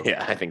thinking too.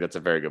 Yeah, I think that's a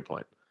very good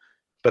point.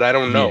 But I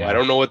don't know. Yeah. I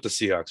don't know what the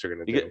Seahawks are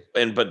going to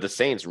do. But the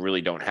Saints really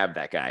don't have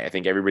that guy. I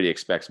think everybody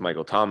expects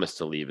Michael Thomas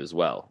to leave as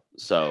well.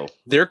 So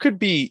there could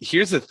be.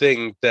 Here's the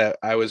thing that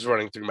I was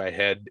running through my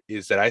head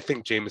is that I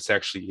think Jameis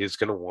actually is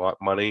going to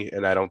want money,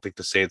 and I don't think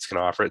the Saints can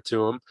offer it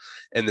to him.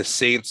 And the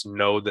Saints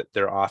know that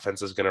their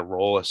offense is going to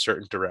roll a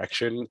certain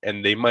direction,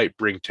 and they might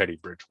bring Teddy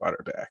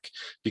Bridgewater back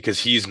because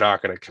he's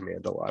not going to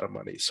command a lot of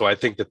money. So I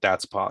think that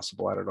that's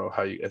possible. I don't know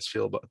how you guys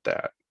feel about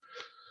that.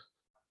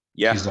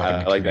 Yeah,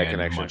 I like that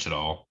connection. Much at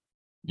all.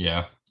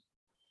 Yeah.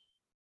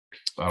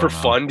 For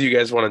fun, do you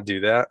guys want to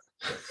do that?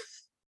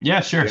 Yeah,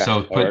 sure. Yeah,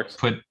 so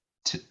put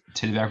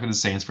Teddy back for the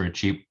Saints for a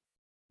cheap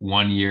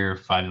 1 year,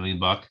 $5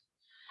 million.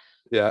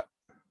 Yeah.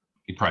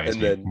 He probably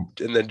and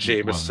then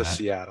Jameis to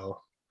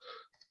Seattle.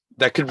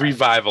 That could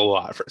revive a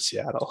lot for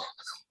Seattle.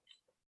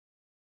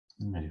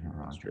 Not even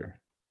wrong here.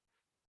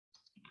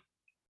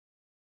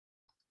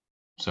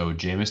 So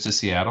Jameis to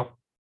Seattle.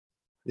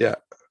 Yeah.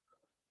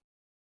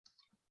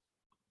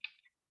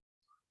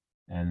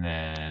 And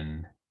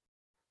then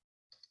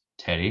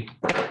Teddy.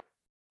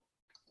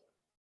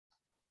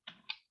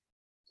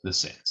 The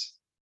Saints.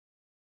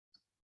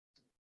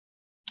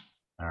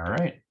 All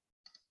right.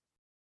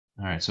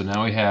 So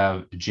now we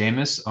have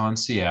Jameis on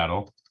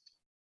Seattle,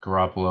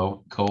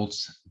 Garoppolo,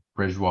 Colts,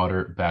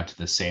 Bridgewater back to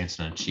the Saints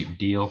on a cheap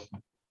deal,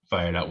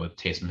 fired out with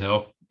Taysom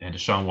Hill, and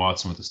Deshaun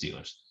Watson with the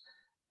Steelers.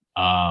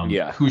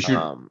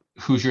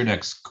 Who's your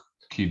next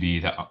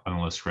QB that on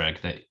the list, Greg?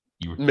 That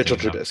you were Mitchell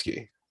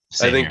Trubisky.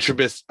 I think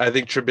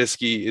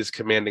Trubisky is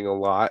commanding a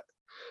lot,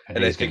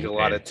 and I think a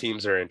lot of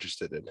teams are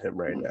interested in him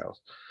right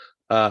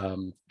now.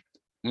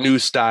 New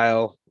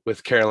style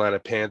with Carolina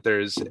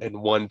Panthers,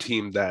 and one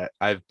team that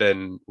I've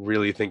been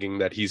really thinking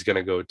that he's going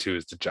to go to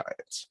is the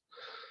Giants,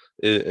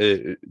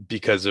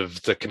 because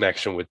of the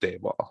connection with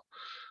Daboll.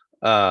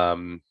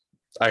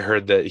 I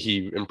heard that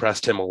he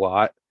impressed him a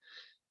lot.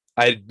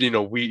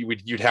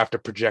 You'd have to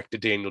project a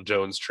Daniel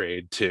Jones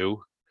trade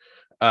too.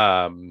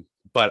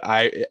 But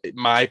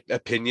my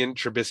opinion,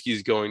 Trubisky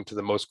is going to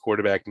the most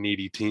quarterback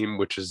needy team,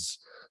 which is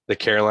the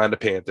Carolina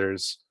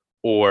Panthers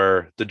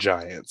or the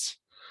Giants.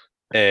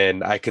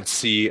 And I could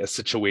see a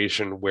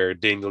situation where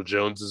Daniel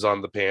Jones is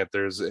on the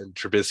Panthers and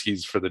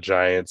Trubisky's for the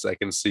Giants. I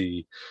can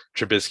see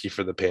Trubisky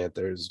for the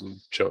Panthers and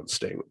Jones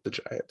staying with the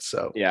Giants.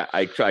 So yeah,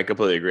 I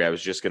completely agree. I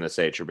was just going to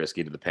say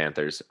Trubisky to the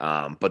Panthers.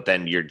 But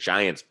then your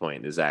Giants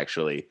point is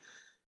actually,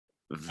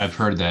 I've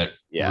heard that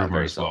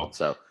rumor as well.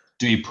 So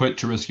do you put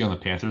Trubisky on the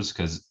Panthers?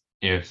 Because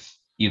if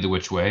either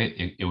which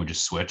way, it would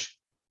just switch.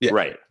 Yeah.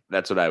 Right.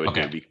 That's what I would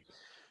do.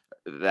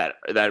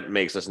 That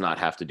makes us not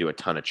have to do a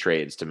ton of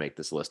trades to make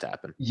this list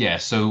happen. Yeah,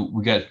 so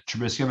we got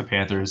Trubisky on the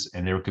Panthers,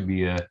 and there could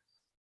be a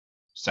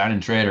sign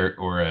and trade,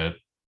 or a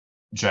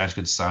Giants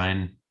could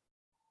sign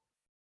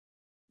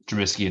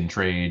Trubisky and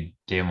trade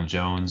Daniel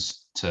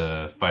Jones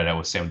to fight out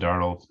with Sam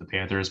Darnold for the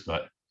Panthers,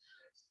 but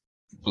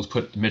let's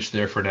put Mitch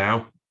there for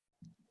now.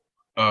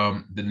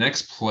 The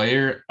next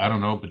player, I don't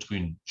know,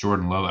 between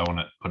Jordan Love, I want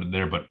to put it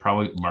there, but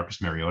probably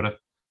Marcus Mariota.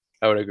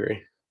 I would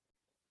agree.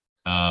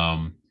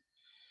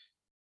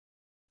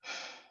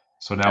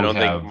 So now I don't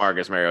think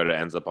Marcus Mariota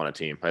ends up on a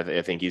team.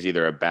 I think he's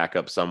either a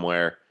backup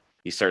somewhere.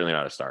 He's certainly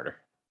not a starter.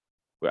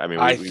 I mean,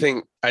 I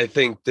think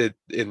that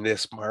in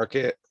this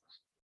market,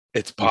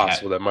 it's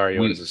possible that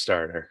Mariota is a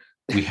starter.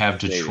 We have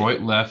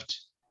Detroit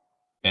left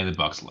and the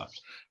Bucs left.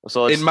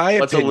 So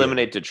let's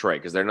eliminate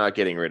Detroit because they're not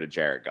getting rid of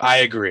Jared Goff. I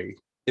agree.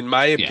 In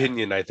my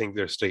opinion, I think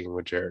they're sticking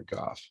with Jared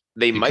Goff.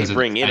 They might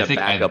bring in a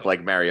backup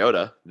like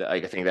Mariota. I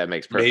think that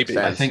makes perfect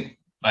sense.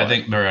 I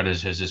think Mariota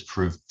has just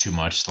proved too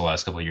much the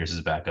last couple of years as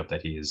a backup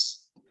that he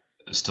is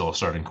still a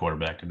starting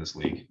quarterback in this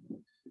league.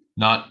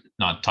 Not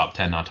top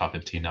 10, not top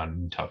 15, not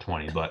top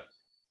 20, but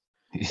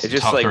he's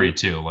just top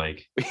 32.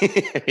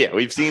 Yeah,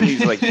 we've seen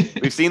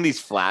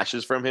these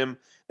flashes from him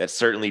that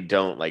certainly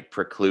don't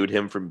preclude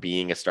him from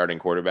being a starting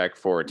quarterback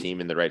for a team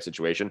in the right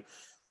situation.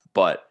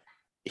 But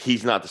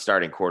he's not the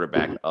starting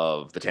quarterback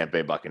of the Tampa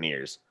Bay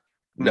Buccaneers.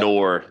 No.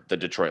 Nor the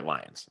Detroit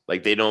Lions.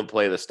 They don't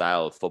play the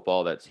style of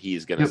football that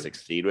he's going to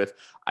succeed with.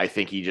 I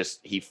think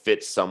he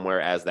fits somewhere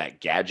as that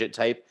gadget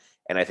type,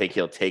 and I think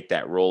he'll take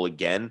that role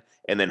again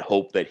and then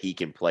hope that he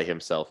can play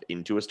himself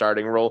into a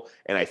starting role,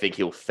 and I think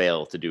he'll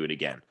fail to do it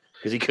again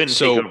because he couldn't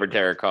take over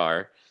Derek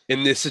Carr.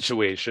 In this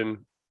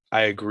situation,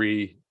 I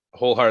agree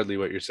wholeheartedly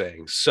what you're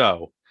saying.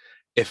 So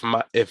if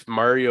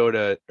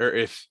Mariota or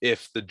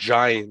if the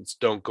Giants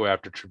don't go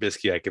after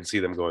Trubisky, I can see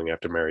them going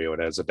after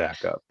Mariota as a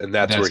backup, and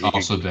that's where he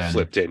also can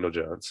flip Daniel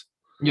Jones.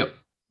 Yep,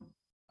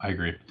 I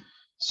agree.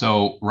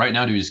 So right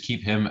now, do we just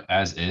keep him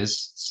as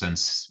is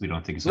since we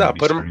don't think he's going to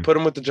be put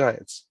him with the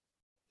Giants?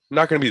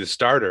 Not going to be the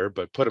starter,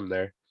 but put him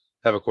there.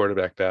 Have a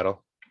quarterback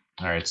battle.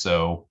 All right,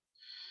 so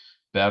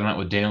battling out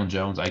with Daniel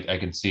Jones, I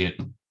can see it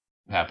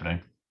happening.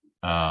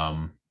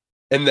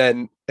 And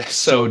then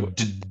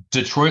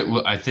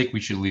Detroit, I think we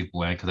should leave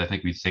blank because I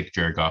think we think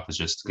Jared Goff is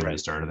just going to be a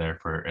starter there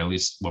for at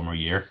least one more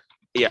year.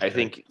 Yeah, I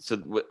think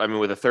so. I mean,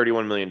 with a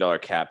 $31 million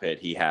cap hit,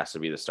 he has to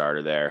be the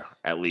starter there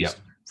at least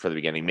for the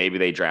beginning. Maybe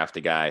they draft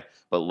a guy,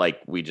 but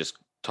like we just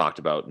talked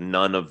about,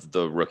 none of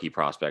the rookie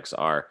prospects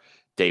are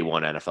day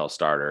one NFL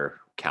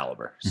starter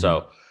caliber. Mm-hmm.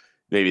 So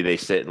maybe they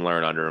sit and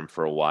learn under him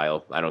for a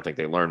while. I don't think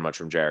they learn much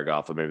from Jared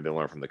Goff, but maybe they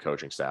learn from the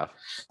coaching staff.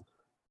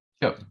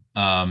 Yep.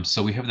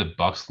 So we have the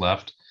Bucs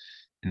left.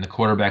 And the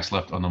quarterbacks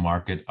left on the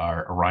market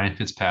are Ryan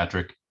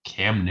Fitzpatrick,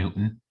 Cam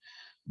Newton,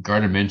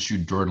 Gardner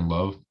Minshew, Jordan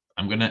Love.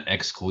 I'm going to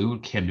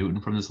exclude Cam Newton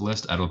from this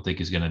list. I don't think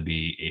he's going to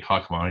be a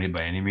hot commodity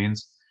by any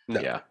means. No.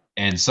 Yeah.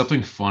 And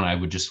something fun I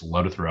would just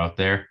love to throw out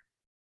there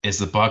is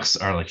the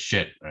Bucs are like,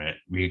 shit, all right,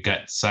 we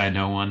got signed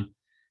no one.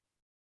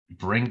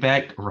 bring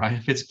back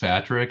Ryan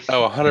Fitzpatrick.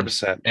 Oh,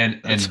 100%.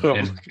 And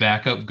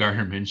back up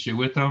Gardner Minshew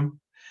with them.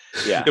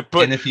 Yeah.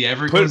 And if he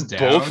ever goes down,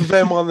 both of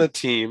them on the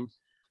team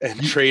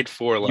and trade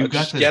for you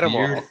got the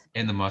beard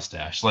and the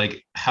mustache.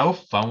 Like, how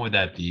fun would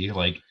that be?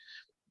 Like,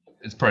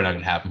 it's probably not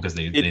going to happen because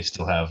they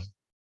still have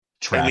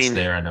Trask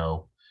there. I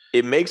know.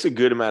 It makes a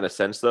good amount of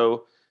sense,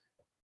 though,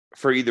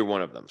 for either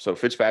one of them. So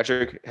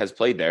Fitzpatrick has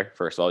played there.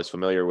 First of all, he's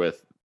familiar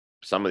with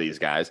some of these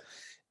guys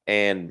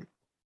and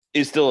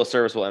is still a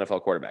serviceable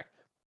NFL quarterback.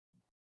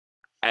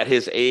 At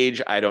his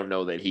age, I don't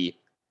know that he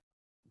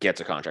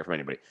gets a contract from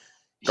anybody.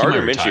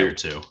 Gardner Minshew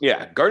too.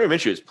 Yeah, Gardner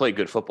Minshew has played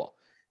good football.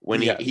 When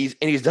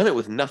he's done it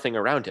with nothing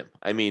around him.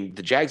 I mean,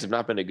 the Jags have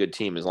not been a good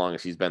team as long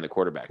as he's been the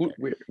quarterback.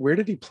 Where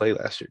did he play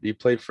last year? Did he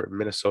play for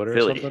Minnesota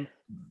Philly. Or something?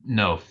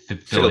 No,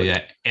 Philly.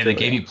 Yeah. And the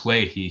game he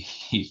played,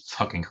 he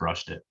fucking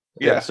crushed it.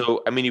 Yeah.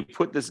 So I mean, you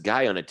put this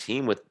guy on a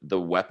team with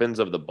the weapons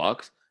of the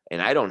Bucs,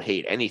 and I don't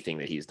hate anything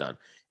that he's done.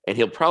 And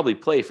he'll probably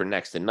play for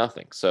next to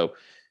nothing. So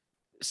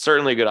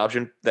certainly a good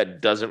option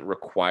that doesn't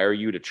require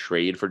you to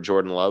trade for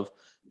Jordan Love,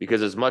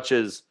 because as much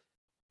as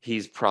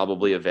he's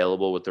probably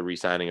available with the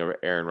re-signing of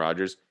Aaron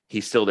Rodgers,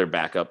 he's still their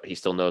backup. He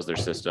still knows their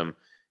system.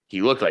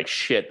 He looked like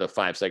shit the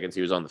 5 seconds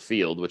he was on the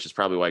field, which is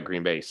probably why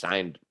Green Bay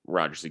signed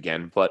Rodgers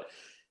again. But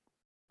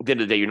at the end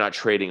of the day, you're not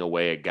trading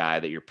away a guy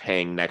that you're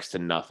paying next to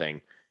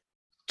nothing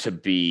to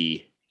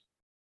be.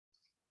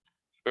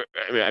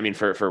 I mean,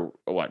 for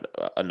what,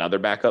 another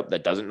backup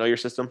that doesn't know your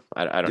system?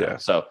 I don't know.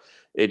 So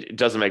it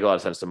doesn't make a lot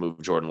of sense to move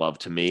Jordan Love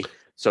to me.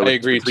 So I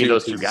agree between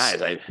those two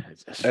guys,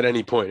 at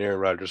any point, Aaron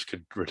Rodgers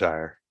could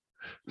retire.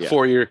 Yeah.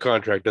 4-year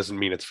contract doesn't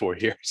mean it's 4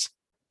 years.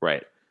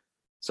 Right.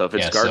 So if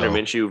it's Gardner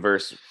Minshew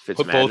versus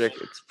Fitzmagic,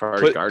 it's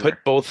probably Gardner.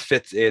 Put both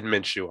Fitz and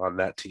Minshew on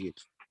that team.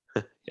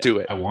 Do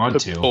it. I want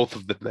to. Both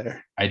of them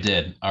there. I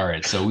did. All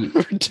right. So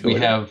we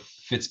have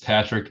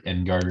Fitzpatrick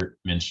and Gardner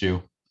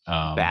Minshew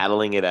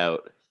battling it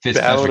out.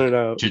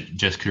 Fitzpatrick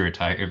just could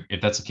retire.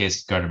 If that's the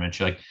case, Gardner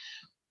Minshew, like,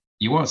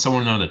 you want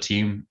someone on the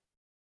team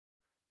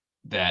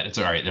that it's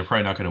all right. They're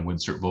probably not going to win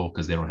Super Bowl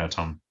because they don't have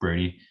Tom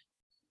Brady.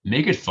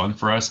 Make it fun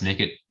for us. Make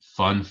it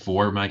fun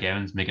for Mike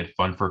Evans. Make it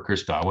fun for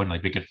Chris Godwin.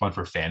 Like, make it fun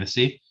for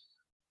fantasy,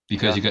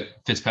 because you got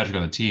Fitzpatrick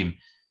on the team.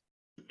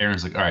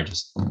 Aaron's like, all right,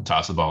 just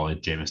toss the ball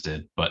like Jameis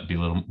did, but be a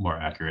little more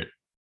accurate.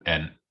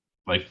 And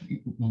like,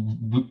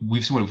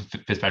 we've seen what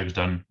Fitzpatrick's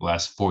done the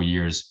last 4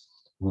 years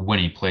when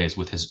he plays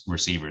with his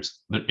receivers.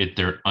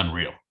 They're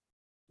unreal.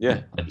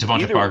 Yeah.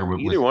 Devonta Parker.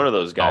 Either one of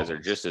those guys are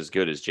just as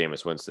good as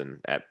Jameis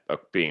Winston at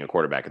being a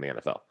quarterback in the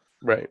NFL.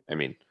 Right. I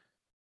mean,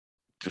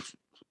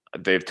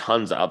 they have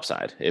tons of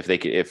upside if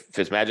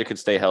Fitzmagic could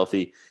stay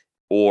healthy,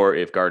 or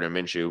if Gardner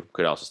Minshew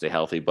could also stay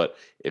healthy. But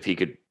if he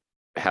could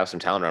have some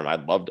talent around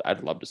him,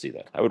 I'd love to see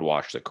that. I would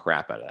watch the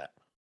crap out of that.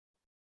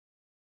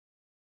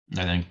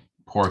 I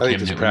think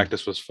this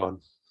practice was fun.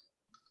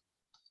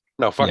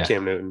 No, fuck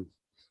Cam Newton.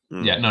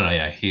 Yeah, no,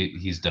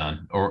 he's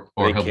done. Or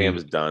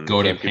Cam's done.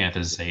 Go to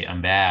Panthers and say,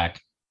 I'm back.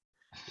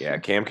 Yeah,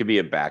 Cam could be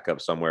a backup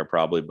somewhere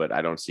probably, but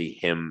I don't see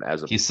him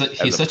as a he's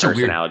such a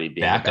weird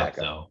backup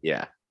though.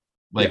 Yeah.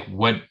 Like,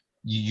 what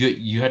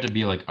you had to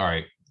be like, all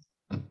right,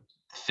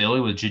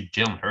 Philly with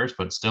Jalen Hurts,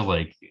 but still,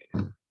 like,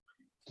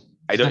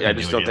 I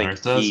just don't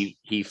think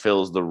he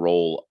fills the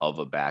role of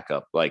a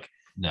backup. Like,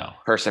 no,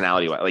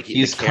 personality wise, like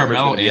he's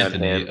Carmelo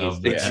Anthony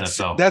of the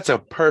NFL. That's a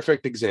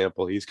perfect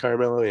example. He's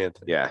Carmelo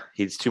Anthony. Yeah,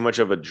 he's too much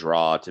of a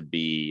draw to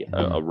be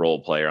a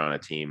role player on a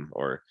team,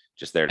 or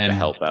just there to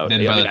help out.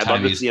 I'd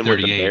love to see him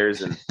 38. with the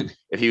Bears, and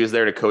if he was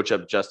there to coach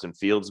up Justin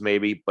Fields,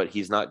 maybe. But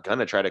he's not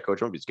gonna try to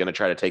coach him up. He's gonna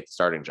try to take the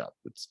starting job.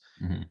 It's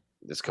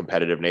this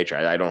competitive nature.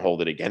 I don't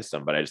hold it against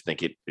him, but I just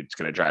think it's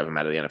gonna drive him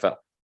out of the NFL.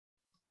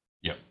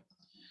 Yep.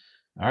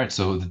 All right,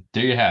 so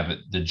there you have it.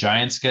 The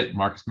Giants get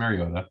Marcus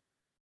Mariota.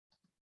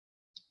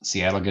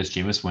 Seattle gets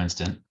Jameis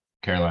Winston.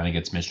 Carolina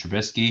gets Mitch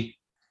Trubisky.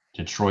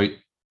 Detroit,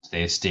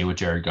 they stay with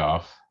Jared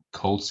Goff.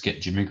 Colts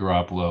get Jimmy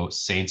Garoppolo.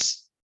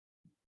 Saints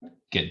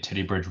get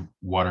Teddy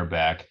Bridgewater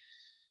back.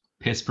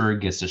 Pittsburgh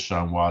gets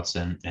Deshaun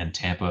Watson. And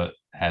Tampa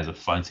has a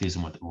fun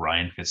season with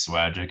Ryan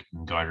Fitzpatrick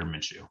and Gardner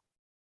Minshew.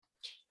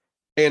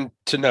 And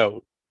to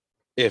note,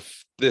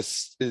 if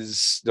this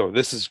is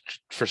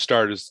for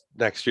starters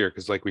next year,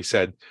 because like we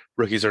said,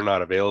 rookies are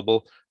not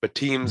available, but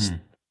teams,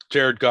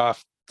 Jared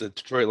Goff, the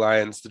Detroit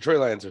Lions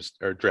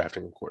are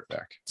drafting a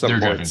quarterback. Some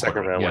point,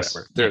 second round,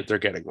 whatever. They're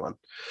getting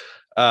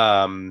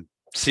one.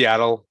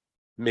 Seattle,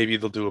 maybe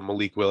they'll do a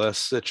Malik Willis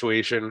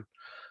situation.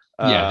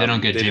 They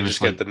don't get they James.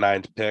 Just get the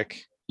 9th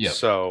pick. Yeah.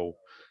 So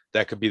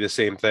that could be the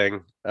same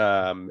thing.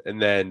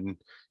 And then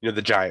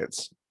the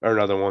Giants are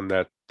another one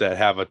that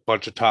have a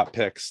bunch of top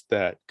picks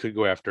that could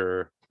go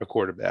after a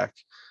quarterback.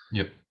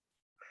 Yep.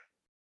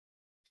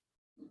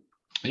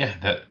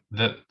 Yeah,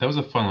 that was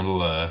a fun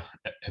little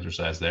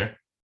exercise there.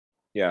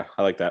 Yeah,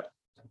 I like that.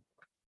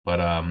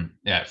 But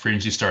free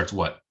agency starts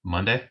what,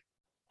 Monday?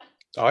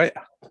 Oh yeah.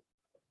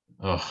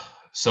 Oh,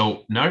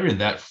 so not even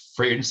that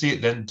free agency,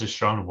 then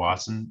Deshaun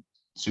Watson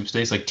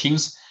sweepstakes. Like,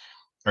 teams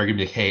are gonna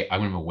be like, hey, I'm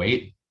gonna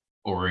wait,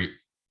 or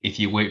if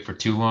you wait for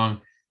too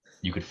long,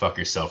 you could fuck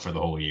yourself for the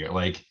whole year.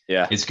 Like,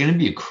 yeah, it's going to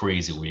be a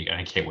crazy week, and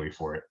I can't wait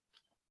for it.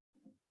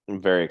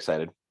 I'm very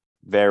excited.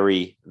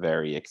 Very,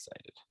 very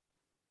excited.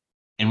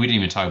 And we didn't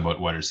even talk about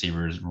wide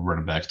receivers,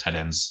 running backs, tight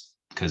ends,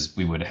 because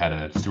we would have had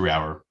a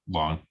 3-hour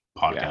long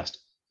podcast.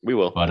 Yeah, we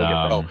will.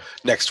 But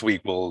next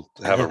week we'll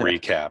have a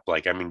recap.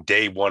 Like, I mean,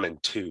 day 1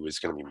 and 2 is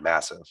going to be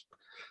massive.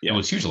 Yeah. It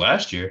was huge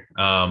last year.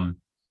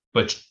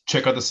 But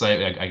check out the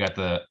site. I got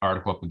the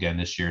article up again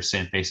this year.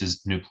 Same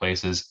faces, new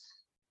places.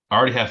 I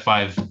already have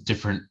 5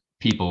 different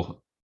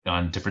people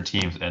on different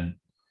teams, and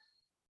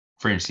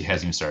free agency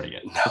hasn't even started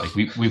yet. No.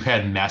 Like we've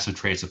had massive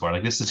trades so far.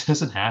 Like, this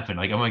doesn't happen.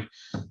 Like, I'm like,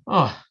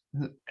 oh,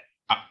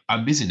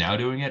 I'm busy now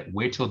doing it.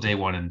 Wait till day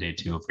 1 and day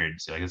 2 of free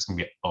agency. Like, it's gonna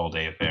be an all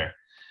day affair.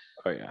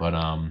 Oh yeah. But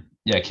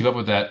yeah, keep up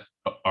with that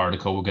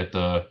article. We'll get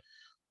the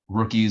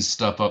rookies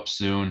stuff up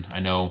soon. I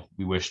know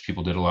we wish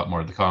people did a lot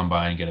more at the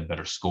combine and get a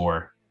better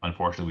score.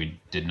 Unfortunately,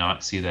 we did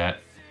not see that.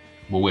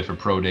 We'll wait for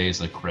pro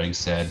days, like Craig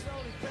said,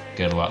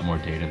 get a lot more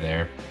data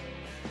there.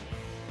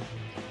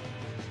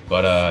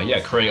 But yeah,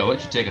 Craig, I'll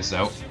let you take us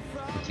out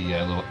with the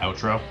little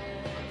outro.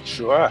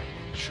 Sure.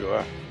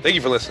 Thank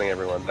you for listening,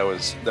 everyone. That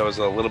was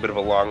a little bit of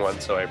a long one,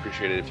 so I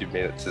appreciate it if you've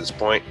made it to this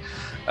point.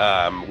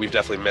 We've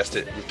definitely missed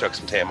it. We took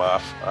some time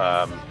off.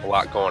 A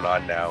lot going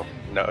on now.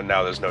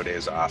 Now there's no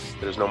days off.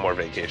 There's no more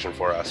vacation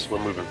for us. We're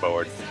moving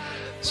forward.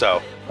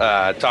 So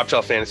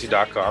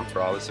TopShelfFantasy.com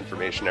for all this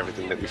information,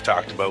 everything that we've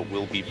talked about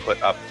will be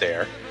put up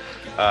there.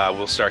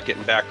 We'll start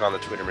getting back on the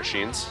Twitter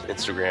machines,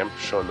 Instagram,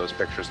 showing those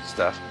pictures and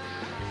stuff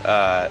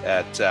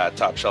at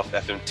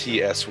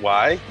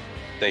TopShelfFMTSY.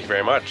 Thank you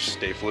very much.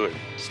 Stay fluid.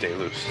 Stay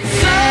loose.